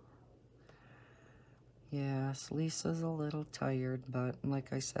 so yes, Lisa's a little tired, but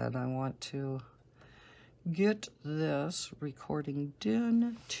like I said, I want to get this recording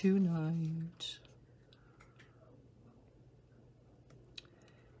done tonight.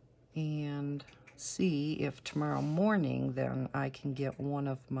 And see if tomorrow morning then I can get one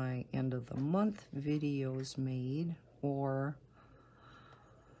of my end of the month videos made, or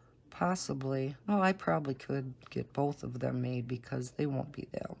possibly, oh, I probably could get both of them made because they won't be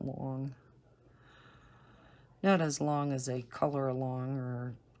that long. Not as long as a color along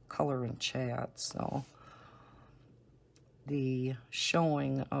or color and chat, so the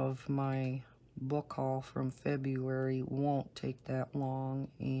showing of my book haul from February won't take that long,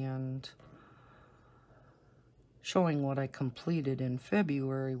 and showing what I completed in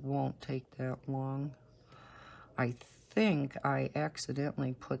February won't take that long. I think I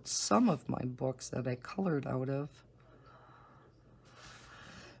accidentally put some of my books that I colored out of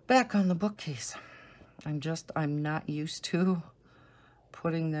back on the bookcase. I'm not used to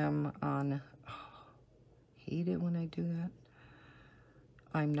putting them on. Oh, hate it when I do that.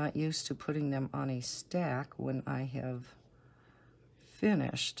 I'm not used to putting them on a stack when I have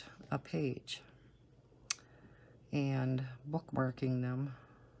finished a page and bookmarking them.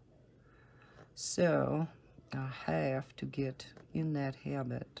 So I have to get in that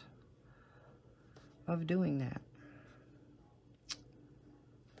habit of doing that.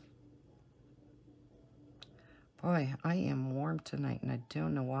 Boy, I am warm tonight, and I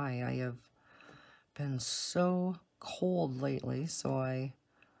don't know why. I have been so cold lately, so I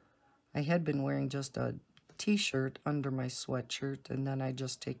had been wearing just a t-shirt under my sweatshirt, and then I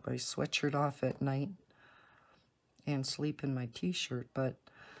just take my sweatshirt off at night and sleep in my t-shirt, but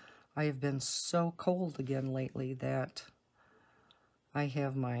I have been so cold again lately that I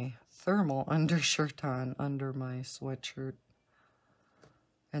have my thermal undershirt on under my sweatshirt,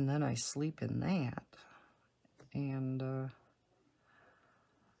 and then I sleep in that. And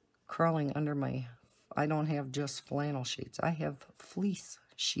crawling under my, I don't have just flannel sheets, I have fleece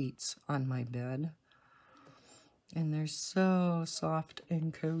sheets on my bed, and they're so soft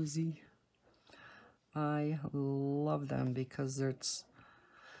and cozy. I love them because it's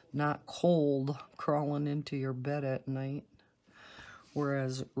not cold crawling into your bed at night,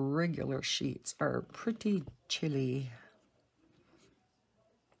 whereas regular sheets are pretty chilly.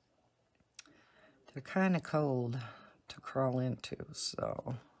 They're kind of cold to crawl into,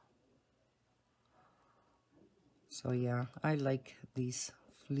 so yeah, I like these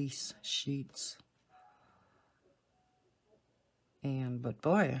fleece sheets. But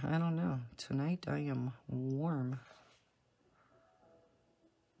boy, I don't know, tonight I am warm.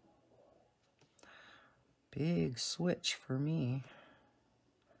 Big switch for me.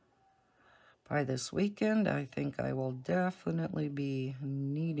 By this weekend, I think I will definitely be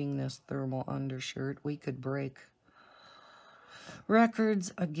needing this thermal undershirt. We could break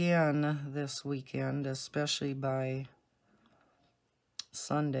records again this weekend, especially by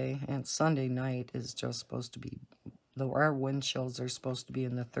Sunday. And Sunday night is just supposed to be, though our wind chills are supposed to be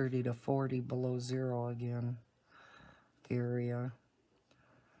in the 30 to 40 below zero again area.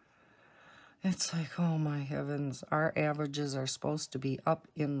 It's like, oh my heavens, our averages are supposed to be up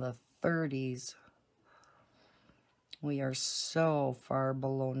in the 30s. We are so far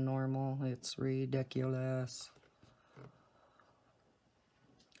below normal, it's ridiculous.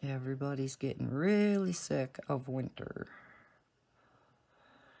 Everybody's getting really sick of winter.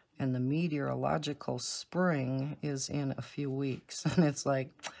 And the meteorological spring is in a few weeks. And it's like,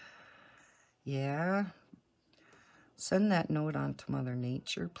 yeah, send that note on to Mother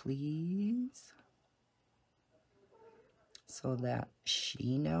Nature, please, so that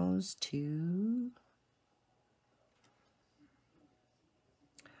she knows too.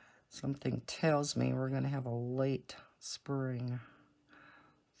 Something tells me we're going to have a late spring,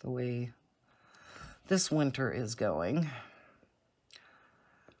 the way this winter is going.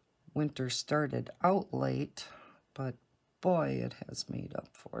 Winter started out late, but boy, it has made up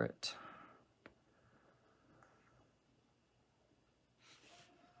for it.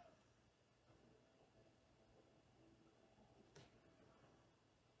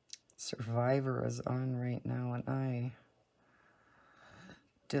 Survivor is on right now, and I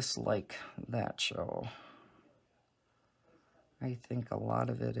dislike that show. I think a lot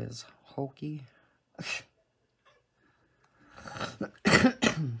of it is hokey.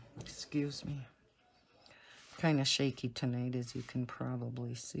 Excuse me. Kind of shaky tonight, as you can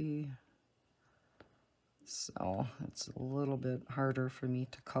probably see. So it's a little bit harder for me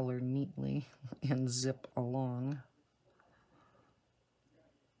to color neatly and zip along.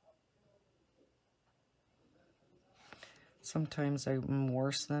 Sometimes I'm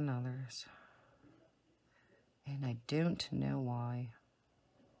worse than others, and I don't know why.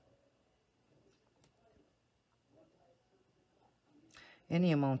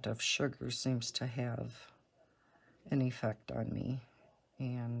 Any amount of sugar seems to have an effect on me,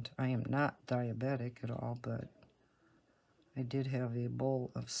 and I am not diabetic at all, but I did have a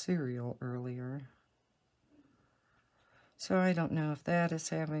bowl of cereal earlier, so I don't know if that is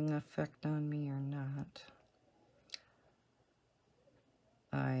having an effect on me or not.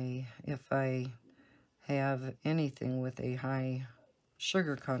 If I have anything with a high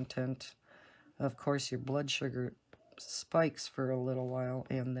sugar content, of course your blood sugar spikes for a little while,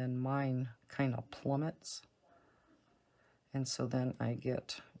 and then mine kind of plummets. And so then I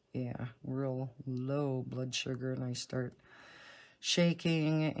get, yeah, real low blood sugar, and I start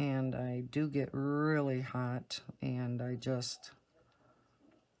shaking, and I do get really hot, and I just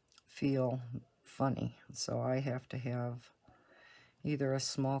feel funny. So I have to have either a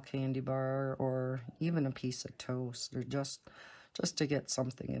small candy bar or even a piece of toast, or just to get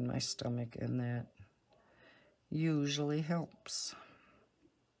something in my stomach, and that usually helps.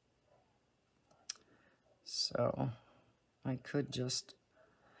 So I could just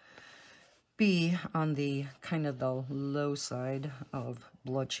be on the kind of the low side of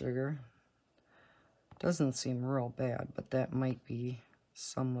blood sugar. Doesn't seem real bad, but that might be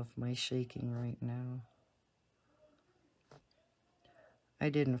some of my shaking right now. I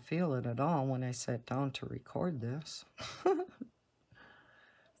didn't feel it at all when I sat down to record this.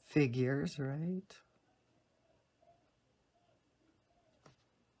 Figures, right?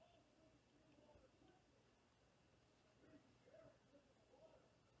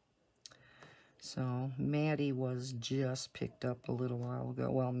 So Maddie was just picked up a little while ago.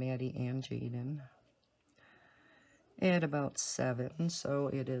 Well, Maddie and Jaden. At about 7, so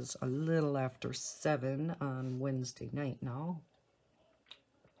it is a little after 7 on Wednesday night now.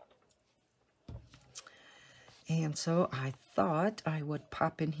 And so I thought I would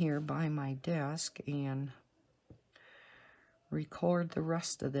pop in here by my desk and record the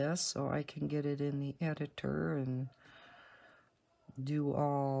rest of this so I can get it in the editor and do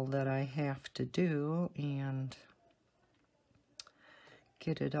all that I have to do and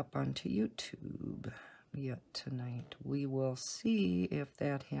get it up onto YouTube yet tonight. We will see if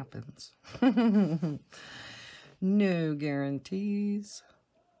that happens. No guarantees.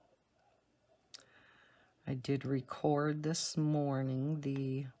 I did record this morning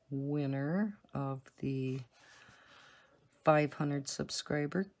the winner of the 500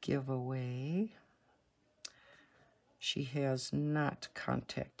 subscriber giveaway. She has not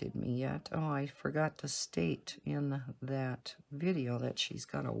contacted me yet. Oh, I forgot to state in that video that she's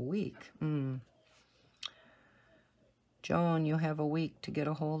got a week. Joan, you have a week to get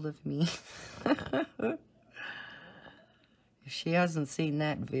a hold of me. If she hasn't seen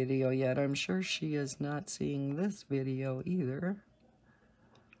that video yet, I'm sure she is not seeing this video either.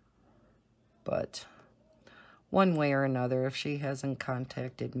 But one way or another, if she hasn't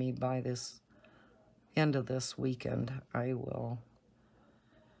contacted me by this end of this weekend, I will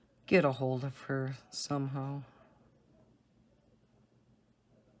get a hold of her somehow.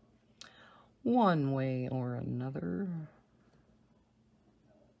 One way or another.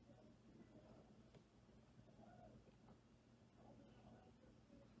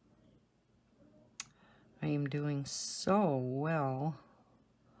 I am doing so well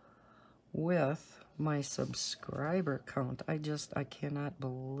with my subscriber count. I cannot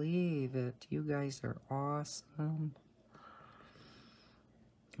believe it. You guys are awesome.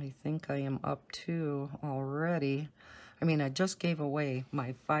 I think I am up to already. I mean, I just gave away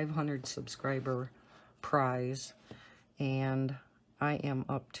my 500 subscriber prize, and I am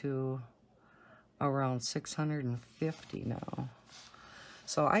up to around 650 now.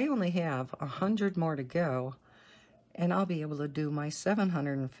 So I only have 100 more to go, and I'll be able to do my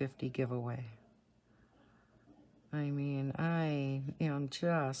 750 giveaway. I mean, I am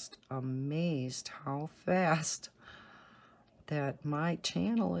just amazed how fast that my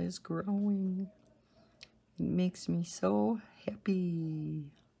channel is growing. It makes me so happy.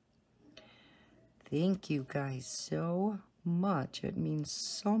 Thank you guys so much. It means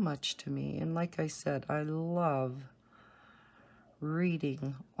so much to me. And like I said, I love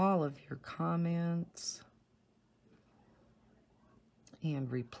reading all of your comments and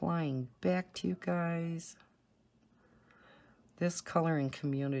replying back to you guys. This coloring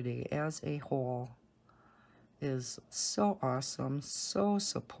community as a whole is so awesome, so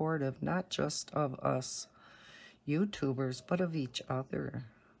supportive, not just of us YouTubers, but of each other.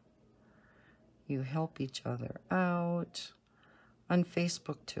 You help each other out. On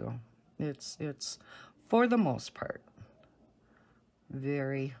Facebook too. It's for the most part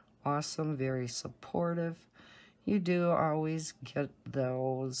very awesome, very supportive. You do always get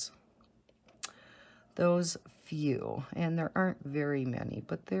those few, and there aren't very many,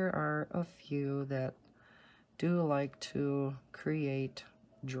 but there are a few that do like to create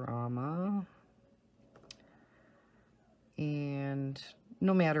drama. And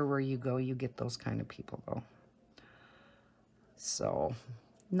no matter where you go, you get those kind of people though. So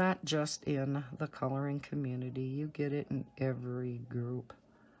not just in the coloring community, you get it in every group.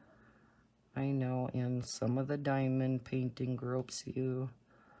 I know in some of the diamond painting groups, you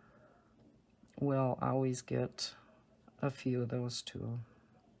will always get a few of those too.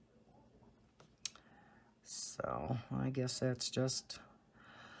 So I guess that's just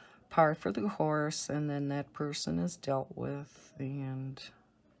par for the course, and then that person is dealt with, and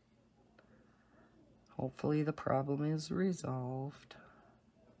hopefully the problem is resolved.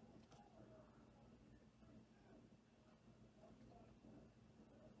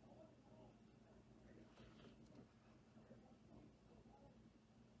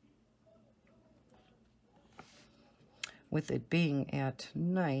 With it being at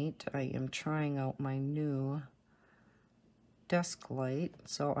night, I am trying out my new desk light,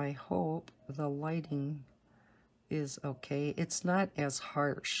 so I hope the lighting is okay. It's not as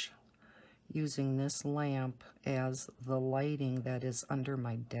harsh using this lamp as the lighting that is under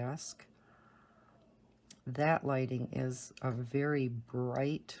my desk. That lighting is a very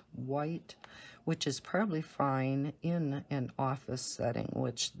bright white, which is probably fine in an office setting,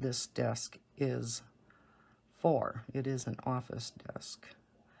 which this desk is for. It is an office desk,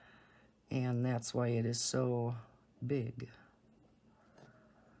 and that's why it is so big.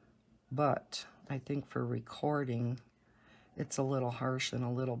 But I think for recording, it's a little harsh and a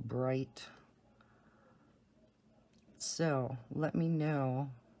little bright. So let me know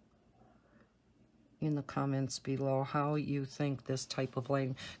in the comments below how you think this type of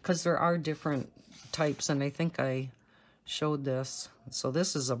lighting, because there are different types, and I think I showed this. So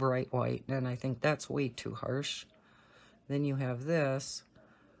this is a bright white, and I think that's way too harsh. Then you have this,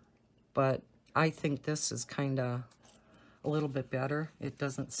 but I think this is kind of a little bit better. It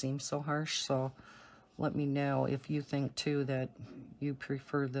doesn't seem so harsh, so let me know if you think too that you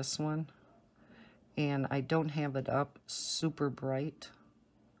prefer this one. And I don't have it up super bright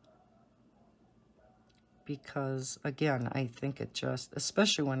because, again, I think it just,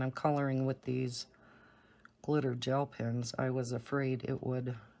 especially when I'm coloring with these glitter gel pens, I was afraid it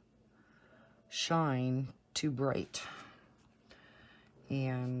would shine too bright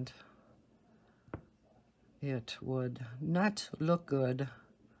and it would not look good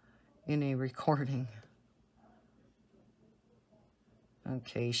in a recording.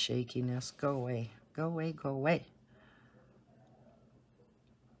 Okay, shakiness, go away, go away, go away.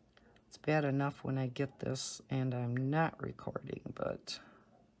 It's bad enough when I get this and I'm not recording, but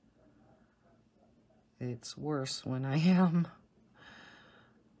it's worse when I am.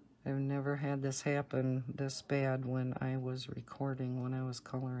 I've never had this happen this bad when I was recording, when I was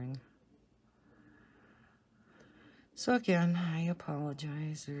coloring. So again, I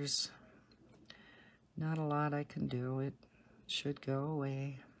apologize. There's not a lot I can do. It should go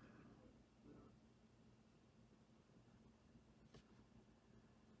away.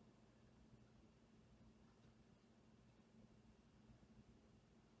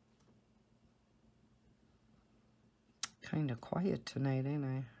 Kind of quiet tonight, ain't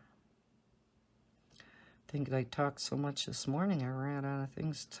I? I think I talked so much this morning I ran out of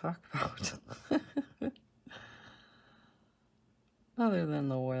things to talk about. Other than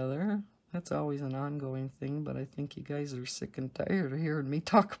the weather. That's always an ongoing thing, but I think you guys are sick and tired of hearing me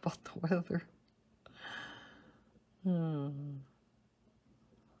talk about the weather.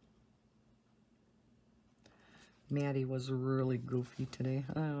 Maddie was really goofy today.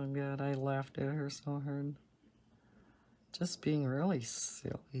 Oh God, I laughed at her so hard. Just being really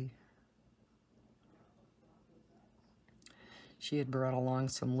silly. She had brought along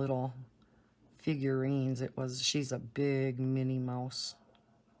some little figurines. She's a big Minnie Mouse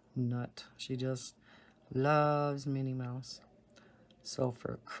nut. She just loves Minnie Mouse. So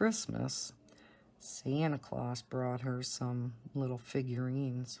for Christmas, Santa Claus brought her some little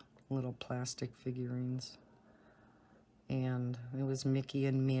figurines, little plastic figurines. And it was Mickey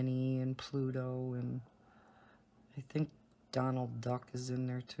and Minnie and Pluto, and I think Donald Duck is in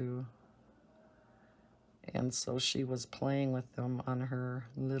there too. And so she was playing with them on her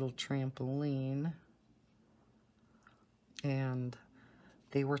little trampoline. And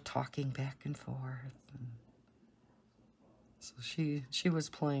they were talking back and forth. And so she was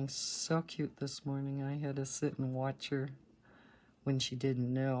playing so cute this morning. I had to sit and watch her when she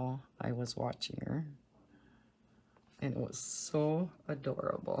didn't know I was watching her. And it was so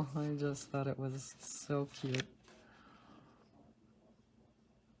adorable. I just thought it was so cute.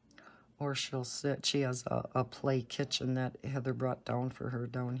 Or she'll sit, she has a play kitchen that Heather brought down for her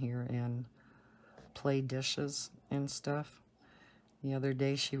down here, and play dishes and stuff. The other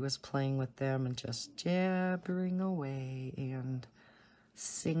day she was playing with them and just jabbering away and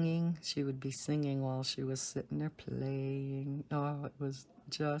singing. She would be singing while she was sitting there playing. Oh, it was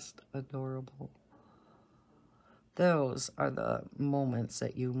just adorable. Those are the moments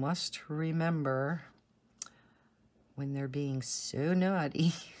that you must remember when they're being so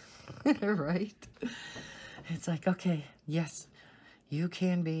naughty. Right? It's like, okay, yes, you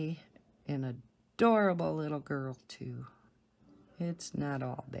can be an adorable little girl too. It's not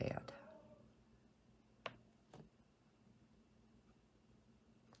all bad.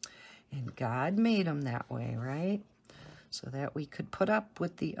 And God made them that way, right? So that we could put up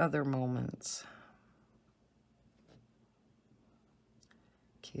with the other moments.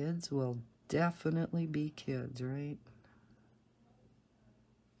 Kids will definitely be kids, right?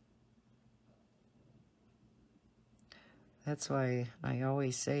 That's why I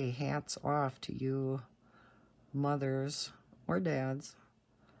always say hats off to you mothers or dads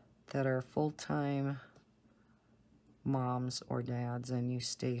that are full-time moms or dads and you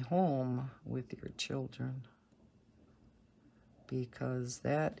stay home with your children. Because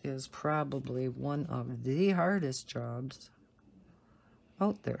that is probably one of the hardest jobs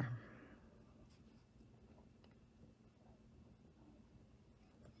out there.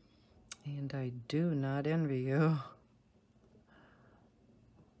 And I do not envy you.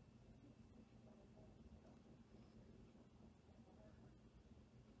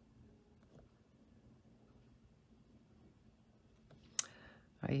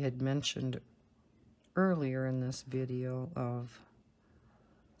 I had mentioned earlier in this video of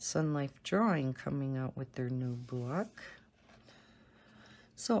Sunlife Drawing coming out with their new book.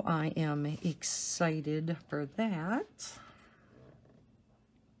 So I am excited for that.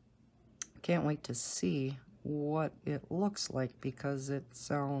 Can't wait to see what it looks like, because it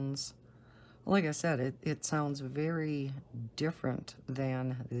sounds, like I said, it sounds very different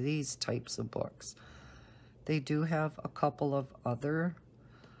than these types of books. They do have a couple of other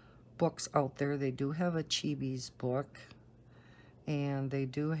books out there. They do have a Chibi's book, and they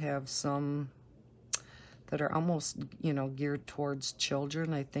do have some that are almost, you know, geared towards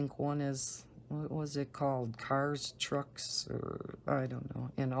children. I think one is, what was it called? Cars, Trucks, or I don't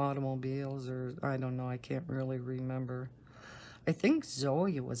know, and Automobiles, or I don't know, I can't really remember. I think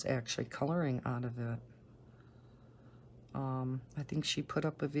Zoe was actually coloring out of it. I think she put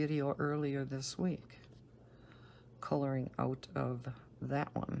up a video earlier this week coloring out of that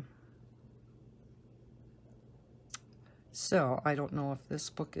one. So I don't know if this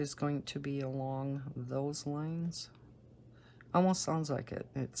book is going to be along those lines. Almost sounds like it.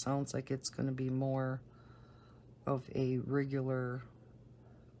 It sounds like it's going to be more of a regular,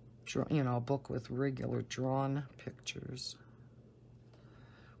 you know, a book with regular drawn pictures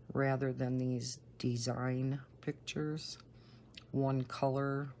rather than these design pictures, one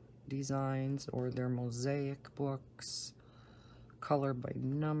color designs, or their mosaic books, color by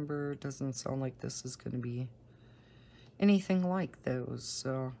number. Doesn't sound like this is going to be anything like those.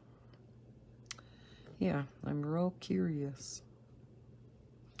 So yeah, I'm real curious.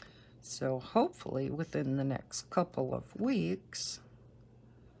 So hopefully within the next couple of weeks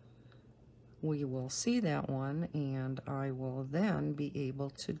we will see that one, and I will then be able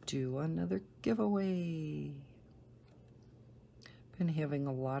to do another giveaway. Been having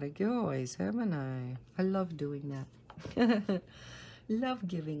a lot of giveaways, haven't I? I love doing that. Love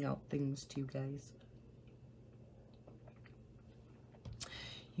giving out things to you guys.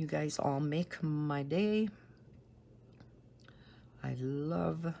 You guys all make my day. I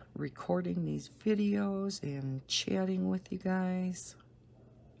love recording these videos and chatting with you guys.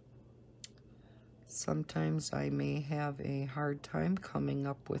 Sometimes I may have a hard time coming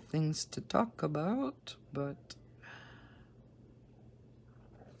up with things to talk about, but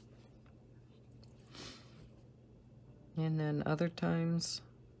and then other times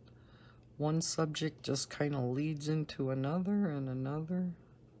one subject just kind of leads into another and another,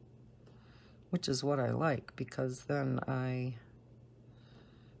 which is what I like, because then I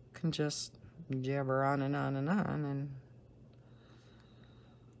can just jabber on and on and on, and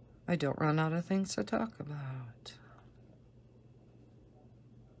I don't run out of things to talk about.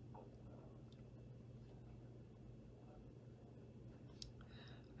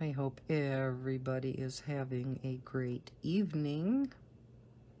 I hope everybody is having a great evening.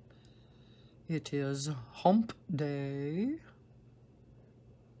 It is hump day.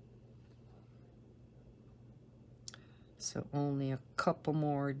 So only a couple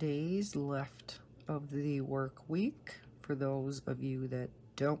more days left of the work week for those of you that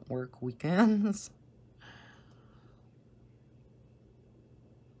don't work weekends.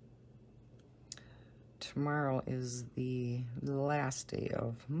 Tomorrow is the last day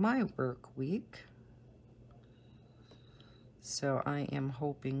of my work week. So I am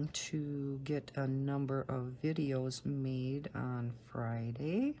hoping to get a number of videos made on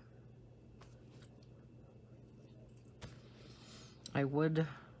Friday. I would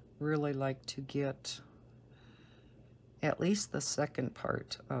really like to get at least the second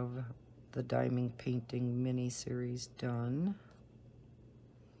part of the diamond painting mini-series done.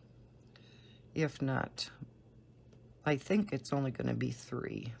 If not, I think it's only going to be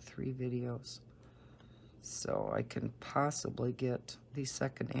three videos. So I can possibly get the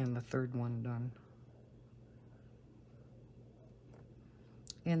second and the third one done.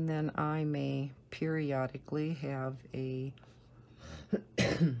 And then I may periodically have a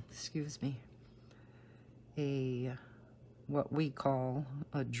excuse me, a what we call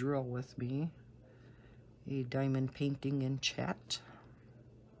a drill with me, a diamond painting in chat.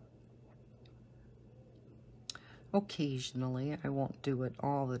 Occasionally, I won't do it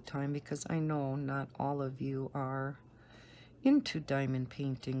all the time, because I know not all of you are into diamond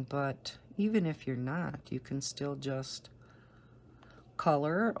painting, but even if you're not, you can still just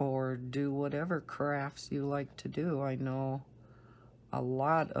color or do whatever crafts you like to do. I know a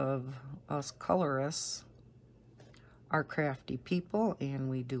lot of us colorists are crafty people, and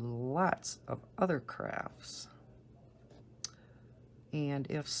we do lots of other crafts. And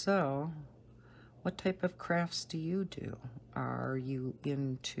if so, what type of crafts do you do? Are you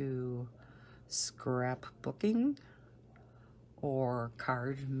into scrapbooking, or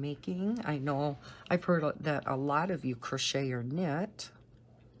card making. I know I've heard that a lot of you crochet or knit.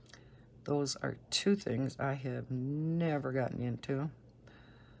 Those are two things I have never gotten into.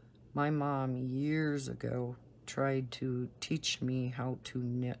 My mom years ago tried to teach me how to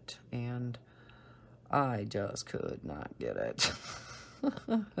knit, and I just could not get it.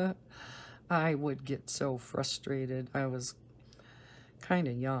 I would get so frustrated. I was kind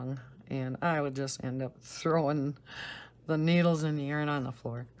of young, and I would just end up throwing the needles in the air and on the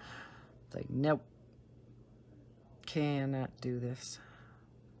floor. It's like, nope, cannot do this.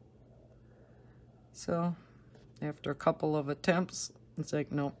 So after a couple of attempts, it's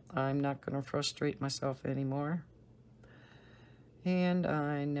like, nope, I'm not going to frustrate myself anymore. And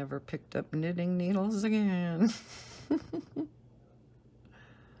I never picked up knitting needles again.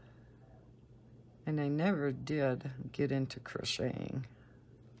 And I never did get into crocheting.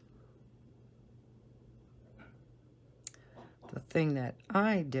 The thing that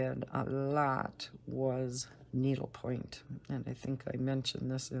I did a lot was needlepoint. And I think I mentioned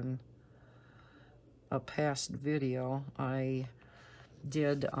this in a past video. I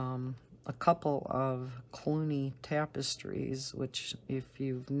did a couple of Cluny tapestries, which, if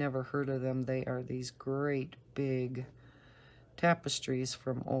you've never heard of them, they are these great big tapestries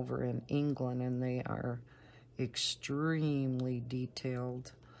from over in England, and they are extremely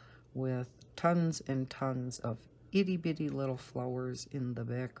detailed with tons and tons of itty-bitty little flowers in the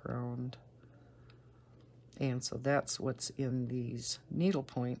background. And so that's what's in these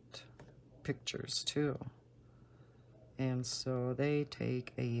needlepoint pictures too. And so they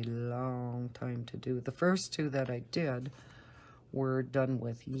take a long time to do. The first two that I did were done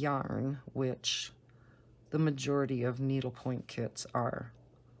with yarn, which the majority of needlepoint kits are.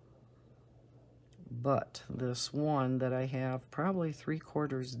 But this one that I have probably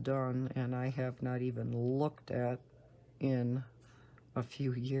 3/4 done, and I have not even looked at in a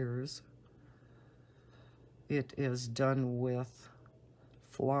few years. It is done with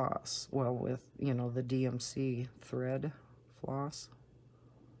floss, well, with, you know, the DMC thread floss.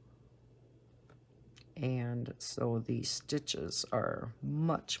 And so the stitches are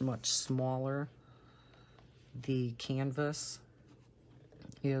much, much smaller. The canvas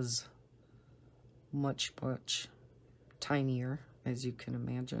is much, much tinier, as you can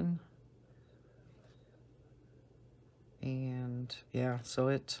imagine. And yeah,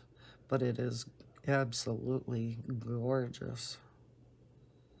 so but it is absolutely gorgeous.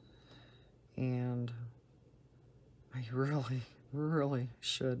 And I really, really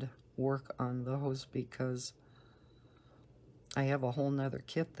should work on those, because I have a whole nother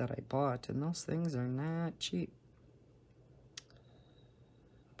kit that I bought, and those things are not cheap.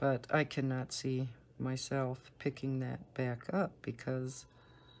 But I cannot see myself picking that back up, because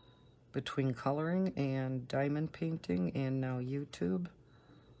between coloring and diamond painting and now YouTube,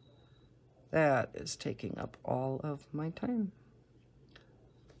 that is taking up all of my time.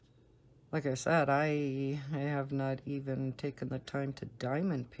 Like I said, I have not even taken the time to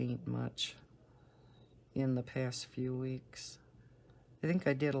diamond paint much in the past few weeks. I think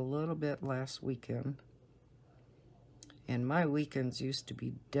I did a little bit last weekend. And my weekends used to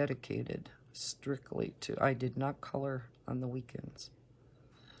be dedicated strictly to, I did not color on the weekends.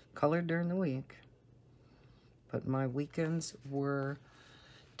 Colored during the week, but my weekends were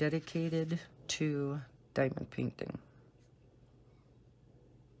dedicated to diamond painting.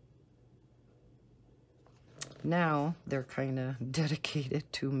 Now they're kind of dedicated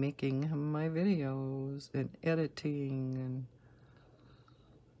to making my videos and editing,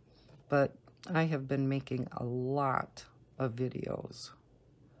 but I have been making a lot of videos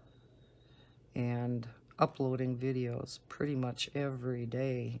and uploading videos pretty much every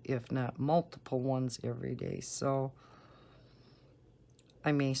day, if not multiple ones every day. So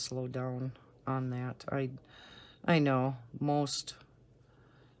I may slow down on that. I know most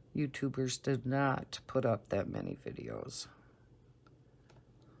YouTubers did not put up that many videos.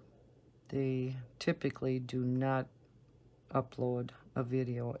 They typically do not upload a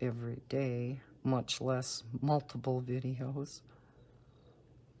video every day, much less multiple videos.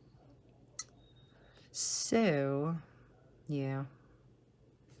 So, yeah,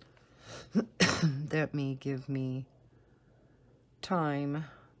 that may give me time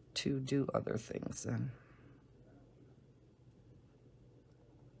to do other things then.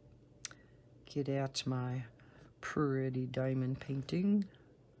 Get at my pretty diamond painting,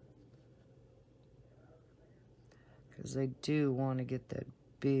 because I do want to get that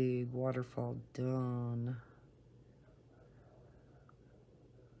big waterfall done.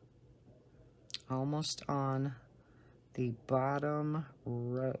 Almost on the bottom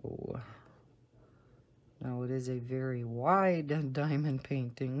row. Now it is a very wide diamond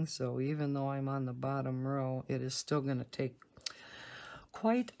painting, so even though I'm on the bottom row, it is still going to take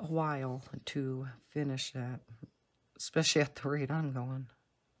quite a while to finish that, especially at the rate I'm going.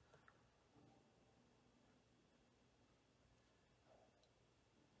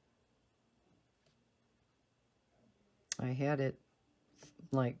 I had it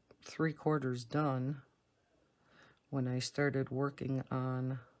like 3/4 done when I started working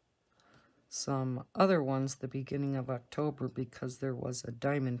on some other ones the beginning of October, because there was a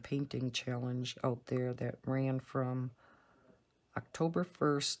diamond painting challenge out there that ran from October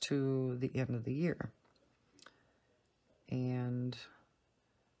 1st to the end of the year. And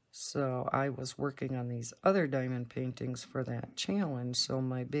so I was working on these other diamond paintings for that challenge, so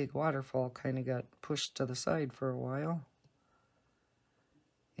my big waterfall kind of got pushed to the side for a while.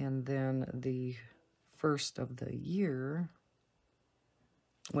 And then the first of the year,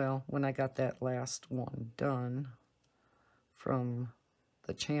 well, when I got that last one done from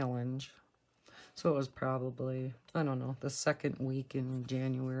the challenge, so it was probably, I don't know, the second week in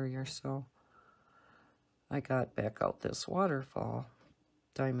January or so, I got back out this waterfall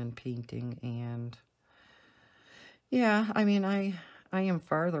diamond painting. And yeah, I mean, I am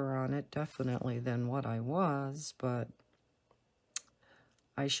farther on it definitely than what I was, but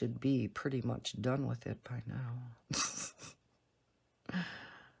I should be pretty much done with it by now.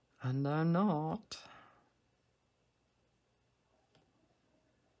 And I'm not.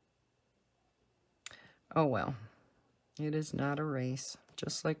 Oh well, it is not a race,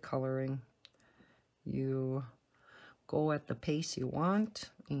 just like coloring. You go at the pace you want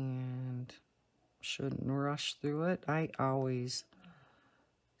and shouldn't rush through it. I always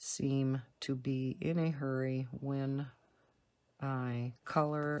seem to be in a hurry when I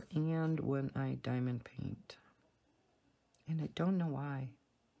color and when I diamond paint. And I don't know why.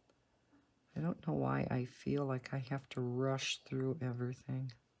 I don't know why I feel like I have to rush through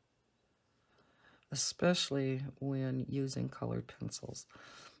everything, especially when using colored pencils.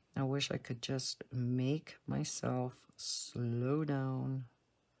 I wish I could just make myself slow down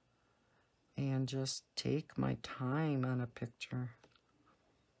and just take my time on a picture.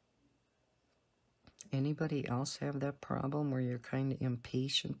 Anybody else have that problem where you're kind of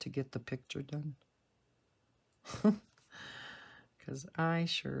impatient to get the picture done? Because I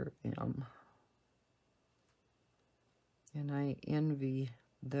sure am. And I envy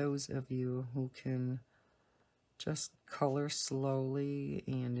those of you who can just color slowly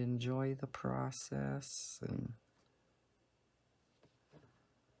and enjoy the process. And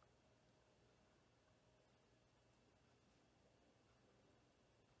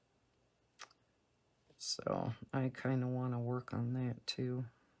so I kind of want to work on that too.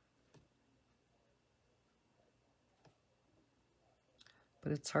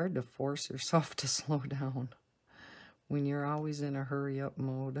 But it's hard to force yourself to slow down when you're always in a hurry-up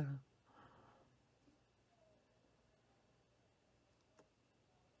mode.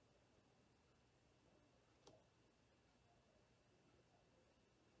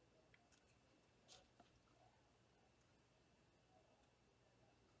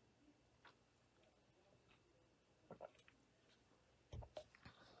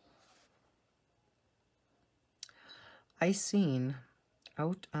 I seen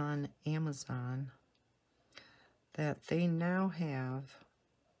out on Amazon that they now have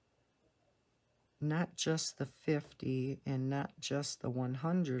not just the 50 and not just the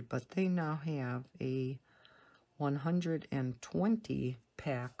 100, but they now have a 120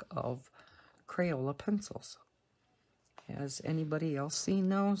 pack of Crayola pencils. Has anybody else seen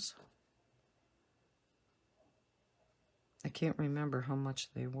those? I can't remember how much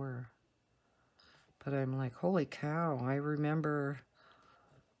they were. But I'm like, holy cow, I remember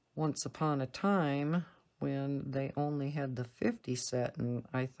once upon a time when they only had the 50 set, and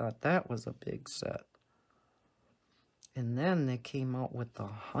I thought that was a big set. And then they came out with the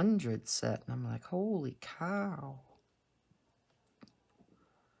 100 set, and I'm like, holy cow.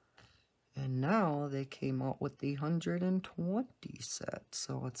 And now they came out with the 120 set,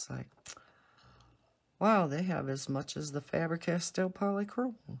 so it's like, wow, they have as much as the Faber-Castell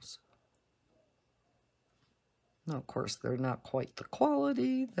polychromos. Now, of course, they're not quite the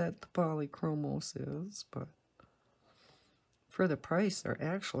quality that the polychromos is, but for the price, they're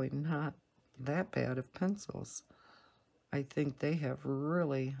actually not that bad of pencils. I think they have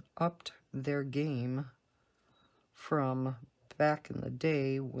really upped their game from back in the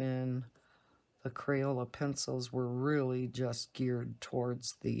day when the Crayola pencils were really just geared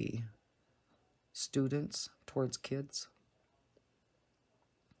towards the students, towards kids.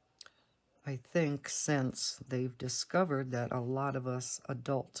 I think since they've discovered that a lot of us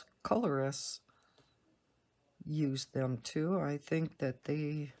adult colorists use them too. I think that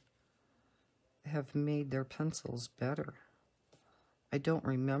they have made their pencils better. I don't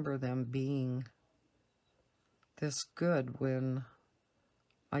remember them being this good when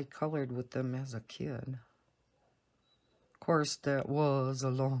I colored with them as a kid. Of course, that was a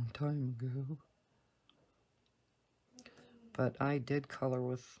long time ago. But I did color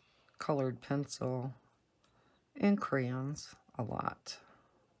with colored pencil and crayons a lot.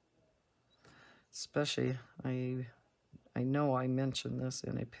 Especially, I know I mentioned this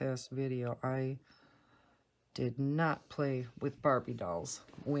in a past video. I did not play with Barbie dolls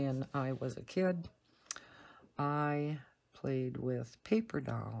when I was a kid. I played with paper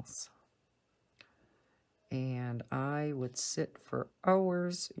dolls. And I would sit for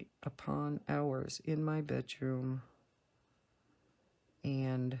hours upon hours in my bedroom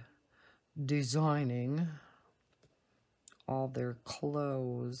and designing all their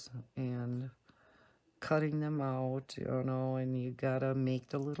clothes and cutting them out, you know, and you gotta make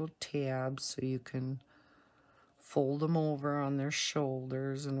the little tabs so you can fold them over on their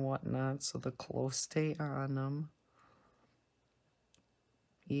shoulders and whatnot so the clothes stay on them.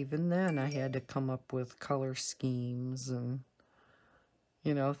 Even then, I had to come up with color schemes and,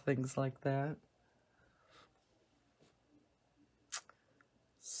 you know, things like that.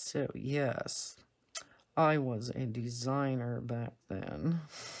 So, yes, I was a designer back then.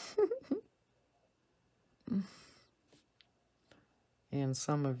 And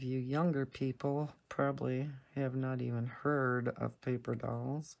some of you younger people probably have not even heard of paper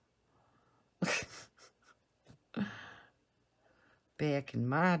dolls. Back in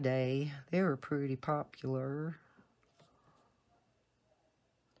my day, they were pretty popular.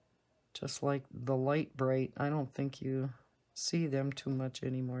 Just like the Light Bright, I don't think you see them too much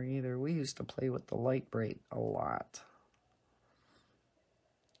anymore either. We used to play with the Light Bright a lot.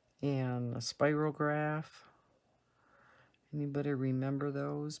 And a spirograph. Anybody remember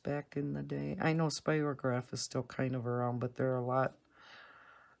those back in the day? I know spirograph is still kind of around, but they're a lot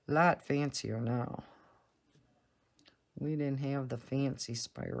fancier now. We didn't have the fancy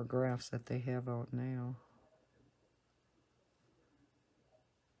spirographs that they have out now.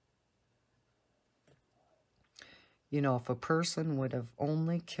 You know, if a person would have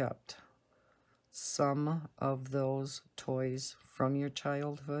only kept some of those toys from your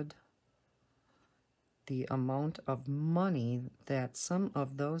childhood, the amount of money that some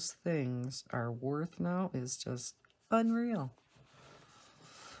of those things are worth now is just unreal.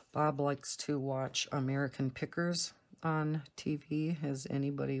 Bob likes to watch American Pickers on TV. Has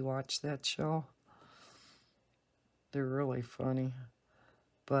anybody watched that show? They're really funny.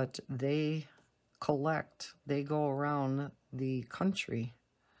 But they go around the country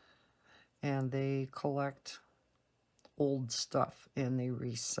and they collect old stuff and they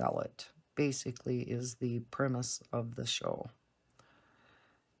resell it. Basically is the premise of the show.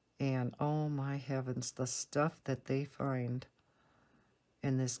 And oh my heavens, the stuff that they find.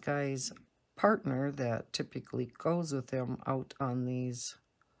 And this guy's partner that typically goes with him out on these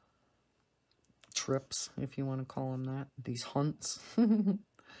trips, if you want to call them that, these hunts,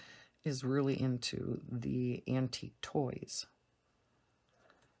 is really into the antique toys.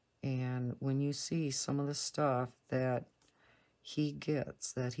 And when you see some of the stuff that he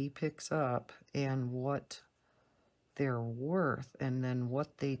gets, that he picks up, and what they're worth, and then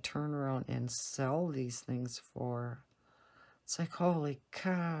what they turn around and sell these things for, it's like, holy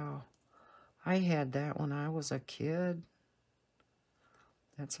cow, I had that when I was a kid.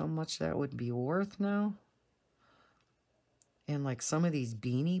 That's how much that would be worth now. And like some of these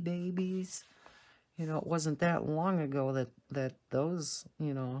Beanie Babies, you know, it wasn't that long ago that those,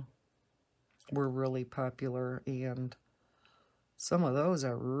 you know, were really popular, and some of those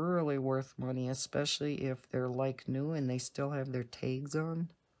are really worth money, especially if they're like new and they still have their tags on.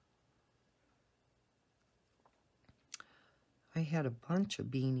 I had a bunch of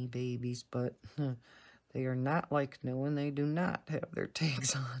Beanie Babies, but they are not like new and they do not have their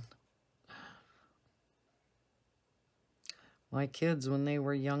tags on. My kids, when they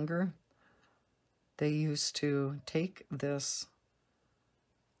were younger, they used to take this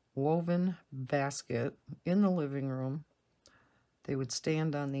woven basket in the living room. They would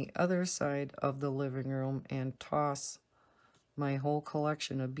stand on the other side of the living room and toss my whole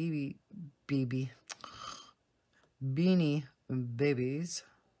collection of Beanie Babies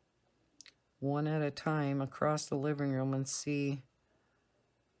one at a time across the living room and see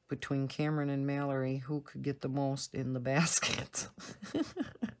between Cameron and Mallory who could get the most in the basket.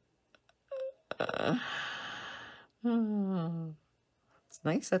 It's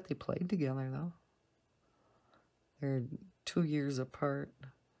nice that they played together, though. They're 2 years apart.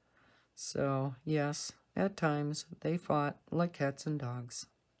 So, yes, at times they fought like cats and dogs,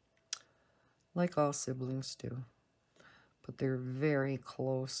 like all siblings do. But they're very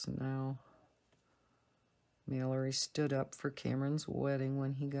close now. Mallory stood up for Cameron's wedding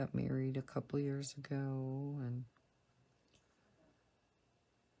when he got married a couple years ago, and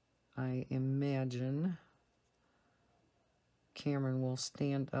I imagine Cameron will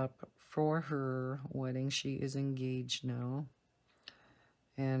stand up for her wedding. She is engaged now,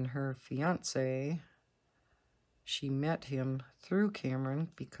 and her fiance, she met him through Cameron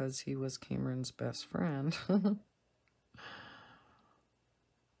because he was Cameron's best friend.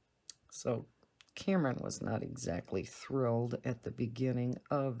 So Cameron was not exactly thrilled at the beginning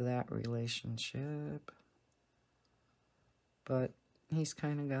of that relationship, but he's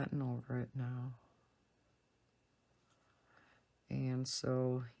kind of gotten over it now. And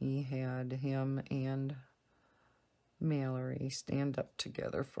so he had him and Mallory stand up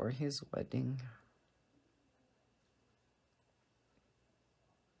together for his wedding.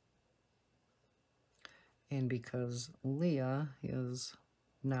 And because Leah, his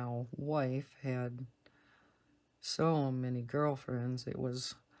now wife, had so many girlfriends, it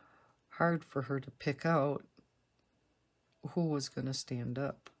was hard for her to pick out who was going to stand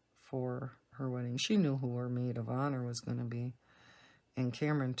up for her wedding. She knew who her maid of honor was going to be. And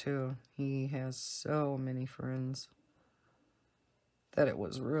Cameron, too. He has so many friends that it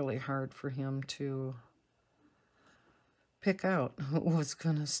was really hard for him to pick out who was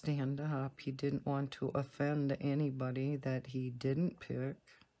going to stand up. He didn't want to offend anybody that he didn't pick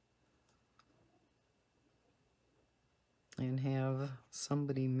and have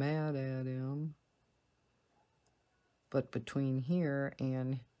somebody mad at him. But between here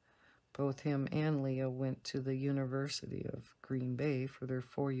and both him and Leah went to the University of Green Bay for their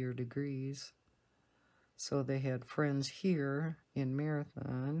 4-year degrees. So they had friends here in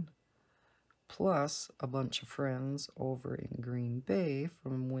Marathon, plus a bunch of friends over in Green Bay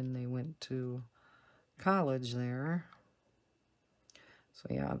from when they went to college there. So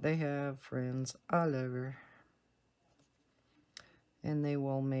yeah, they have friends all over. And they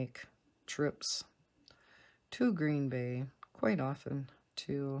will make trips to Green Bay quite often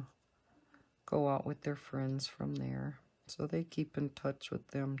to go out with their friends from there. So they keep in touch with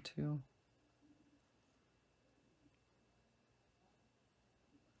them too.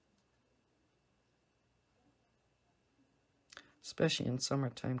 Especially in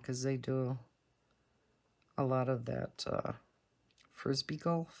summertime, because they do a lot of that frisbee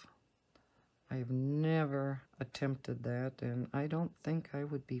golf. I've never attempted that, and I don't think I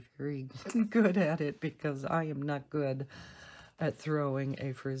would be very good at it because I am not good at throwing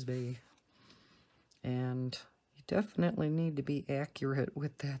a frisbee. And you definitely need to be accurate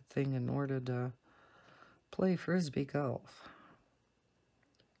with that thing in order to play frisbee golf.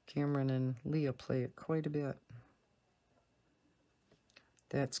 Cameron and Leah play it quite a bit.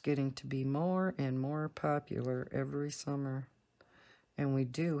 That's getting to be more and more popular every summer. And we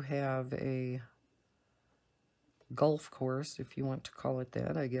do have a golf course, if you want to call it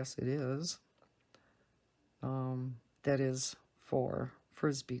that. I guess it is. That is for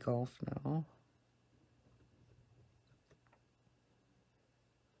frisbee golf now.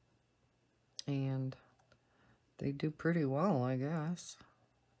 And they do pretty well, I guess.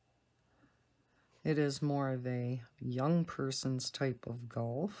 It is more of a young person's type of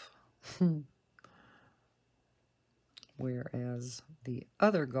golf. Whereas the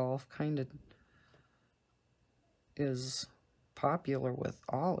other golf kind of is popular with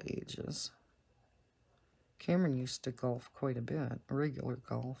all ages. Cameron used to golf quite a bit, regular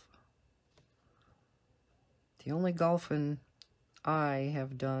golf. The only golfing I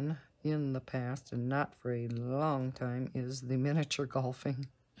have done in the past, and not for a long time, is the miniature golfing.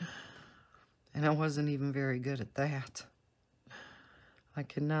 And I wasn't even very good at that. I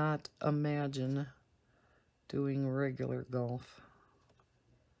cannot imagine doing regular golf.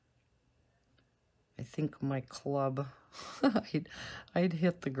 I think my club, I'd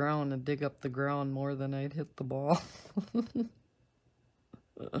hit the ground and dig up the ground more than I'd hit the ball.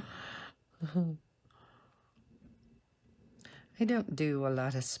 I don't do a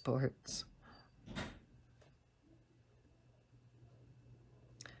lot of sports.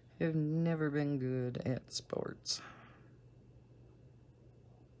 I've never been good at sports.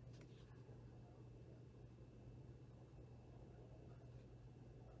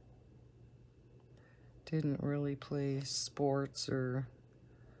 Didn't really play sports or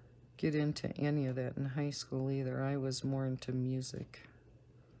get into any of that in high school either. I was more into music.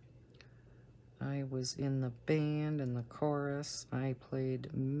 I was in the band and the chorus. I played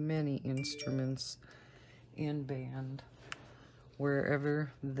many instruments in band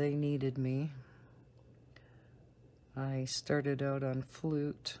wherever they needed me. I started out on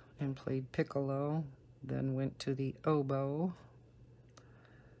flute and played piccolo, then went to the oboe,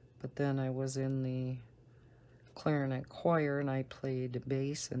 but then I was in the clarinet choir and I played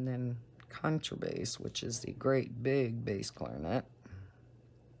bass and then contrabass, which is the great big bass clarinet.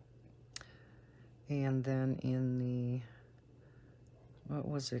 And then in the, what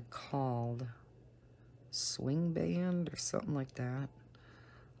was it called? Swing band or something like that.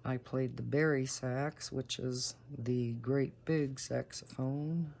 I played the bari sax, which is the great big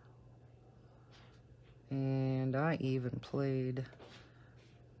saxophone. And I even played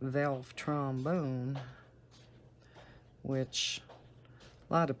valve trombone, which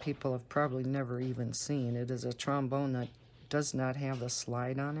a lot of people have probably never even seen. It is a trombone that does not have a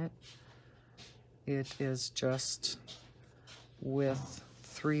slide on it. It is just with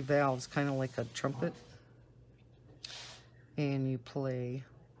 3 valves, kind of like a trumpet. And you play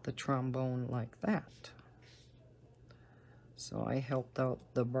the trombone like that. So I helped out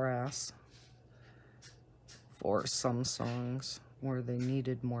the brass for some songs where they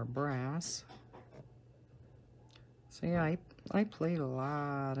needed more brass. So yeah, I played a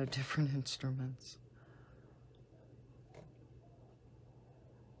lot of different instruments.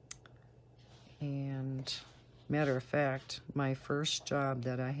 And matter of fact, my first job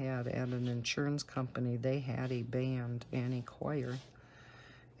that I had at an insurance company, they had a band and a choir.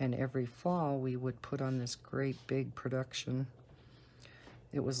 And every fall we would put on this great big production.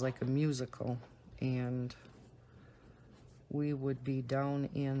 It was like a musical, and we would be down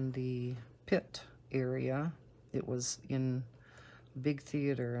in the pit area. It was in a big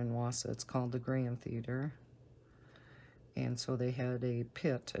theater in Wausau. It's called the Grand Theater. And so they had a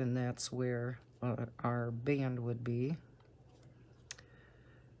pit, and that's where our band would be.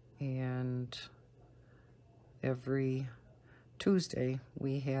 And every Tuesday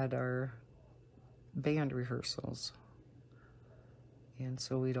we had our band rehearsals. And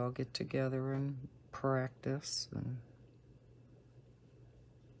so we'd all get together and practice, and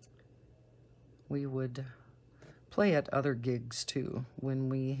we would play at other gigs too. When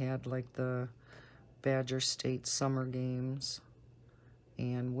we had like the Badger State summer games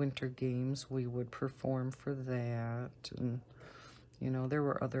and winter games, we would perform for that. And you know, there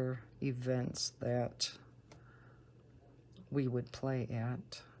were other events that we would play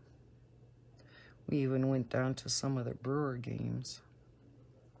at. We even went down to some of the Brewer games.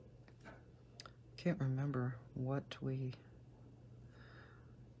 Can't remember what we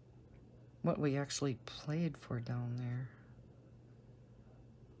actually played for down there.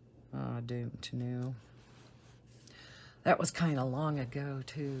 Oh, don't know. That was kind of long ago,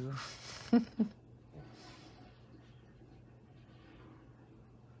 too.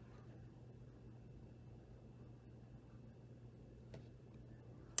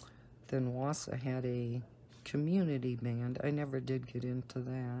 Then Wausau had a community band. I never did get into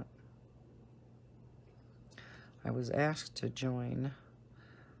that. I was asked to join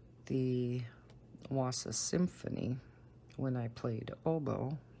the Wausau Symphony when I played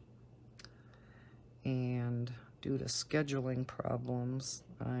oboe, and due to scheduling problems,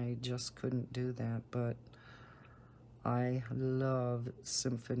 I just couldn't do that. But I love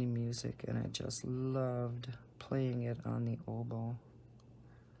symphony music, and I just loved playing it on the oboe.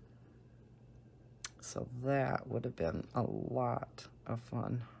 So that would have been a lot of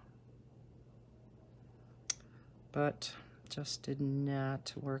fun. But just did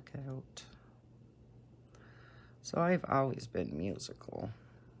not work out. So I've always been musical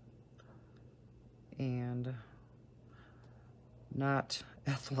and not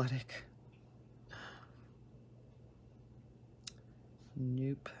athletic.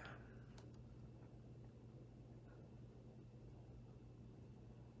 Nope.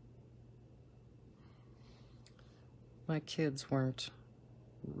 My kids weren't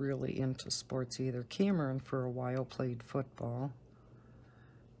really into sports either. Cameron, for a while, played football.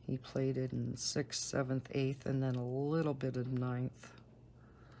 He played it in 6th, 7th, 8th, and then a little bit of 9th.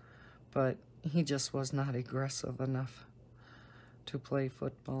 But he just was not aggressive enough to play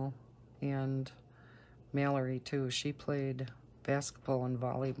football. And Mallory, too, she played basketball and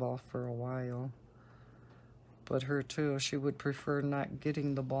volleyball for a while. But her, too, she would prefer not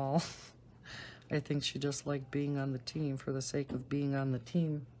getting the ball. I think she just liked being on the team for the sake of being on the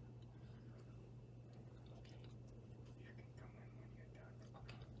team.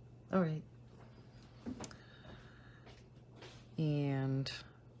 All right. And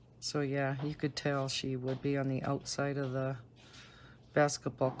so, yeah, you could tell she would be on the outside of the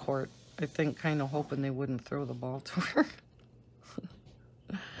basketball court, I think kind of hoping they wouldn't throw the ball to her.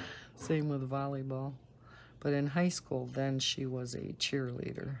 Same with volleyball. But in high school, then she was a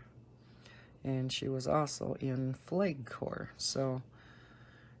cheerleader. And she was also in Flag Corps, so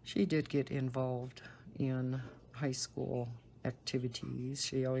she did get involved in high school activities.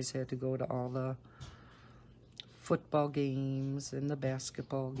 She always had to go to all the football games and the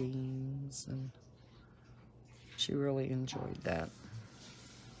basketball games, and she really enjoyed that.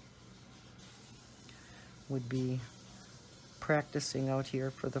 Would be practicing out here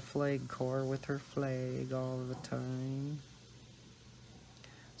for the Flag Corps with her flag all the time.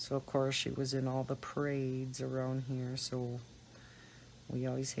 So of course she was in all the parades around here, so we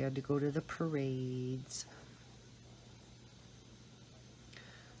always had to go to the parades.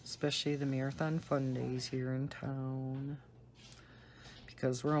 Especially the Marathon Fun Days here in town.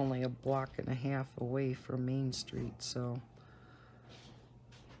 Because we're only a block and a half away from Main Street, so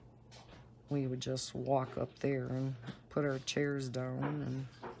we would just walk up there and put our chairs down, and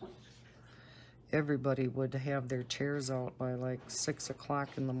everybody would have their chairs out by like 6 o'clock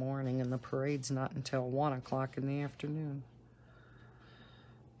in the morning, and the parade's not until 1 o'clock in the afternoon.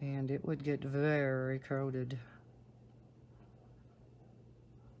 And it would get very crowded.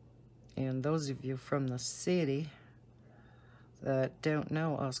 And those of you from the city that don't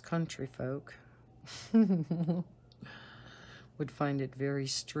know us country folk would find it very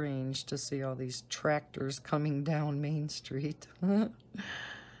strange to see all these tractors coming down Main Street,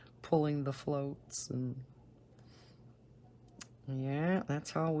 pulling the floats. And yeah,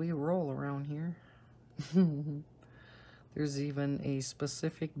 that's how we roll around here. There's even a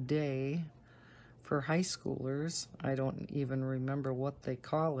specific day for high schoolers. I don't even remember what they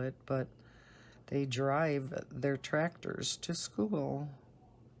call it, but they drive their tractors to school.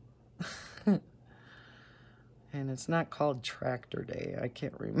 And it's not called Tractor Day. I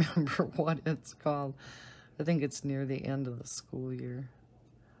can't remember what it's called. I think it's near the end of the school year.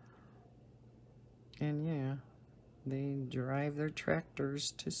 And yeah, they drive their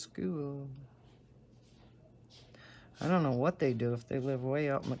tractors to school. I don't know what they do if they live way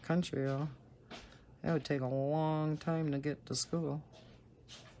out in the country, though. That would take a long time to get to school.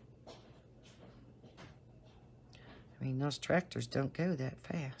 I mean, those tractors don't go that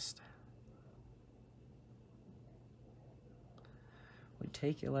fast. It would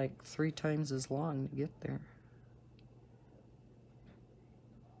take you like 3 times as long to get there.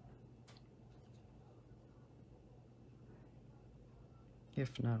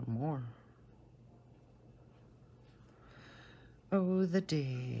 If not more. Oh, the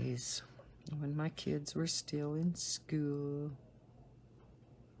days when my kids were still in school.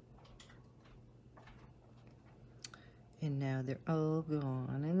 And now they're all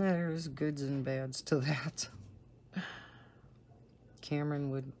gone, and there's goods and bads to that.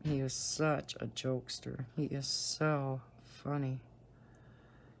 Cameron he was such a jokester. He is so funny.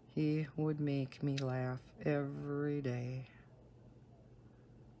 He would make me laugh every day.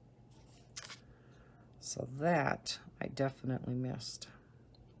 So that I definitely missed.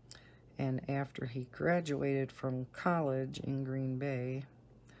 And after he graduated from college in Green Bay,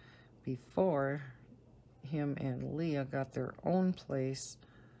 before him and Leah got their own place,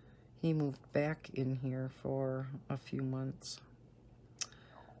 he moved back in here for a few months.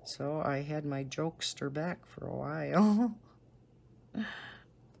 So I had my jokester back for a while.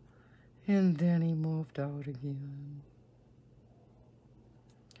 And then he moved out again.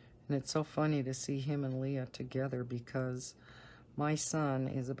 And it's so funny to see him and Leah together because my son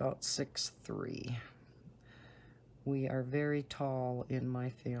is about 6'3". We are very tall in my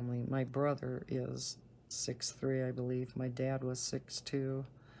family. My brother is 6'3", I believe. My dad was 6'2".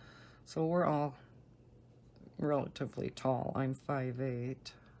 So we're all relatively tall. I'm 5'8".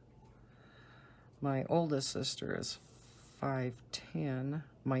 My oldest sister is 5'10".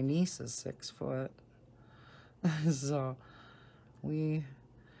 My niece is 6 foot. So we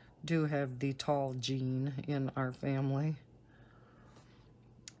do have the tall gene in our family.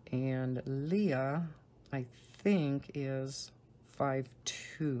 And Leah, I think, is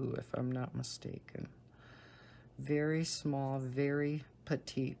 5'2", if I'm not mistaken. Very small, very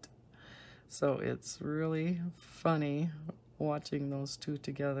petite. So it's really funny watching those two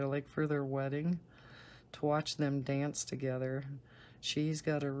together, like for their wedding, to watch them dance together. She's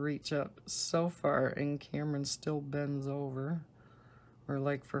got to reach up so far, and Cameron still bends over, or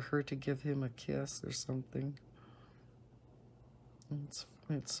like for her to give him a kiss or something. It's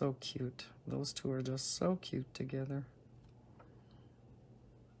so cute. Those two are just so cute together.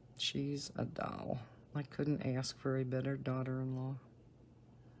 She's a doll. I couldn't ask for a better daughter-in-law.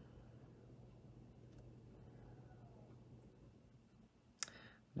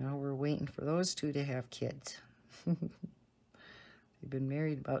 Now we're waiting for those two to have kids. They've been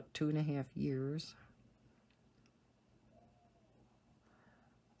married about 2.5 years.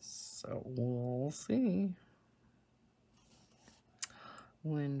 So we'll see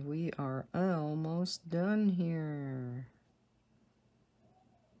when we are almost done here.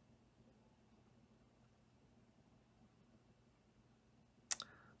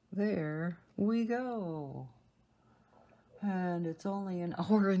 There we go. And it's only an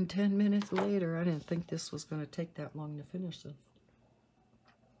hour and 10 minutes later. I didn't think this was going to take that long to finish this.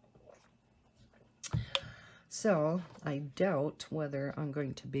 So I doubt whether I'm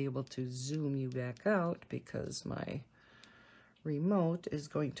going to be able to zoom you back out because my remote is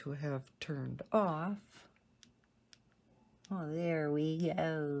going to have turned off. Oh, there we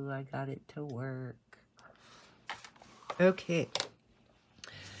go. I got it to work. Okay.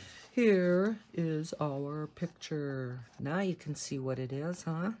 Here is our picture. Now you can see what it is,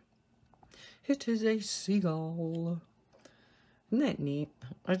 huh? It is a seagull. Isn't that neat?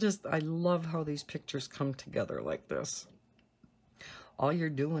 I love how these pictures come together like this. All you're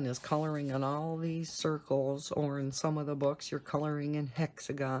doing is coloring in all these circles, or in some of the books, you're coloring in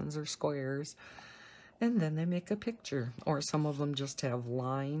hexagons or squares, and then they make a picture. Or some of them just have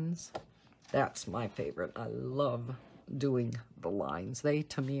lines. That's my favorite. I love doing the lines. They,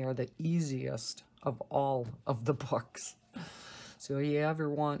 to me, are the easiest of all of the books. So you ever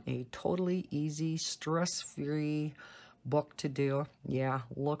want a totally easy, stress-free book to do, yeah,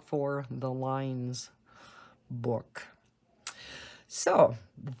 look for the lines book. So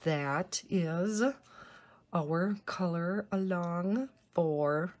that is our color along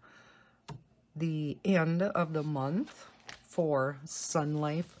for the end of the month for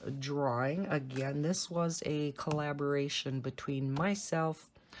Sunlife Drawing. Again, this was a collaboration between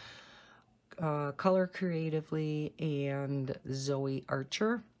myself, Color Creatively, and Zoe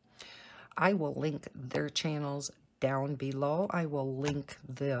Archer. I will link their channels down below. I will link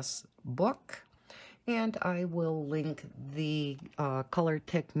this book, and I will link the Color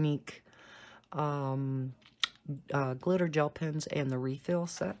Technique glitter gel pens and the refill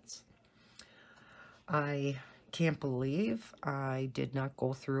sets. I can't believe I did not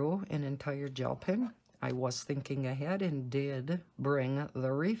go through an entire gel pen. I was thinking ahead and did bring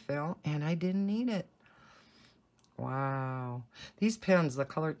the refill, and I didn't need it. Wow. These pens, the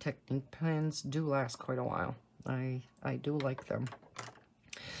Color Technique pens, do last quite a while. I do like them.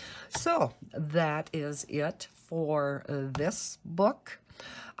 So that is it for this book.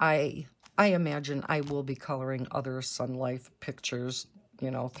 I imagine I will be coloring other Sunlife pictures,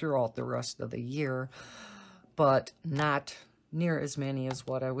 you know, throughout the rest of the year, but not near as many as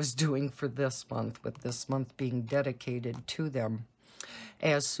what I was doing for this month, with this month being dedicated to them.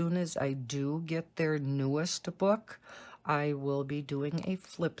 As soon as I do get their newest book, I will be doing a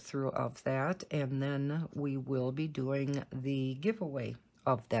flip through of that, and then we will be doing the giveaway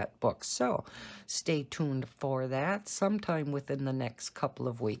of that book. So stay tuned for that sometime within the next couple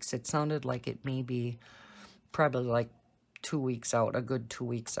of weeks. It sounded like it may be probably like 2 weeks out, a good 2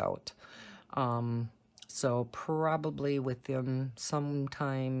 weeks out. So probably within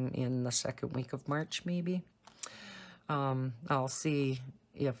sometime in the second week of March, maybe. I'll see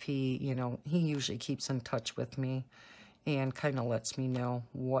if he, you know, he usually keeps in touch with me and kind of lets me know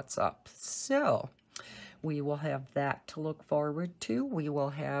what's up. So we will have that to look forward to. We will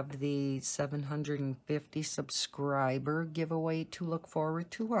have the 750 subscriber giveaway to look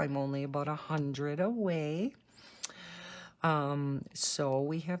forward to. I'm only about 100 away. So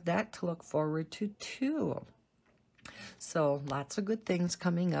we have that to look forward to too. So lots of good things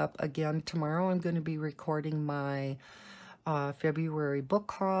coming up. Again, tomorrow I'm going to be recording my February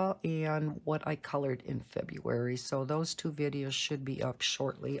book haul and what I colored in February. So those two videos should be up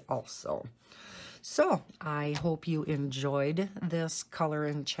shortly also. So I hope you enjoyed this color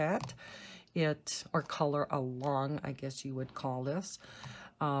and chat. Or color along, I guess you would call this.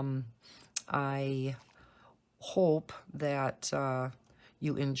 I hope that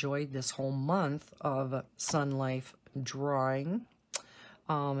you enjoyed this whole month of Sunlife Drawing,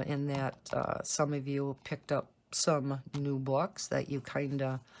 and that some of you picked up some new books that you kind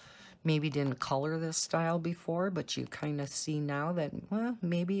of maybe didn't color this style before, but you kind of see now that, well,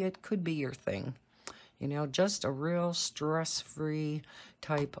 maybe it could be your thing. You know, just a real stress-free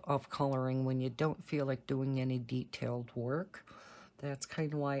type of coloring when you don't feel like doing any detailed work. That's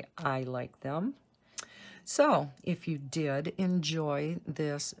kind of why I like them. So, if you did enjoy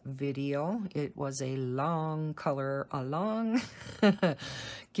this video, it was a long color along.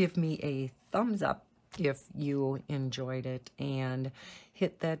 Give me a thumbs up if you enjoyed it, and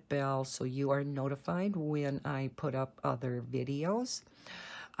hit that bell so you are notified when I put up other videos.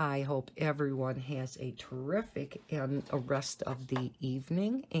 I hope everyone has a terrific rest of the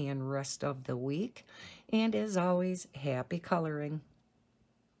evening and rest of the week. And as always, happy coloring.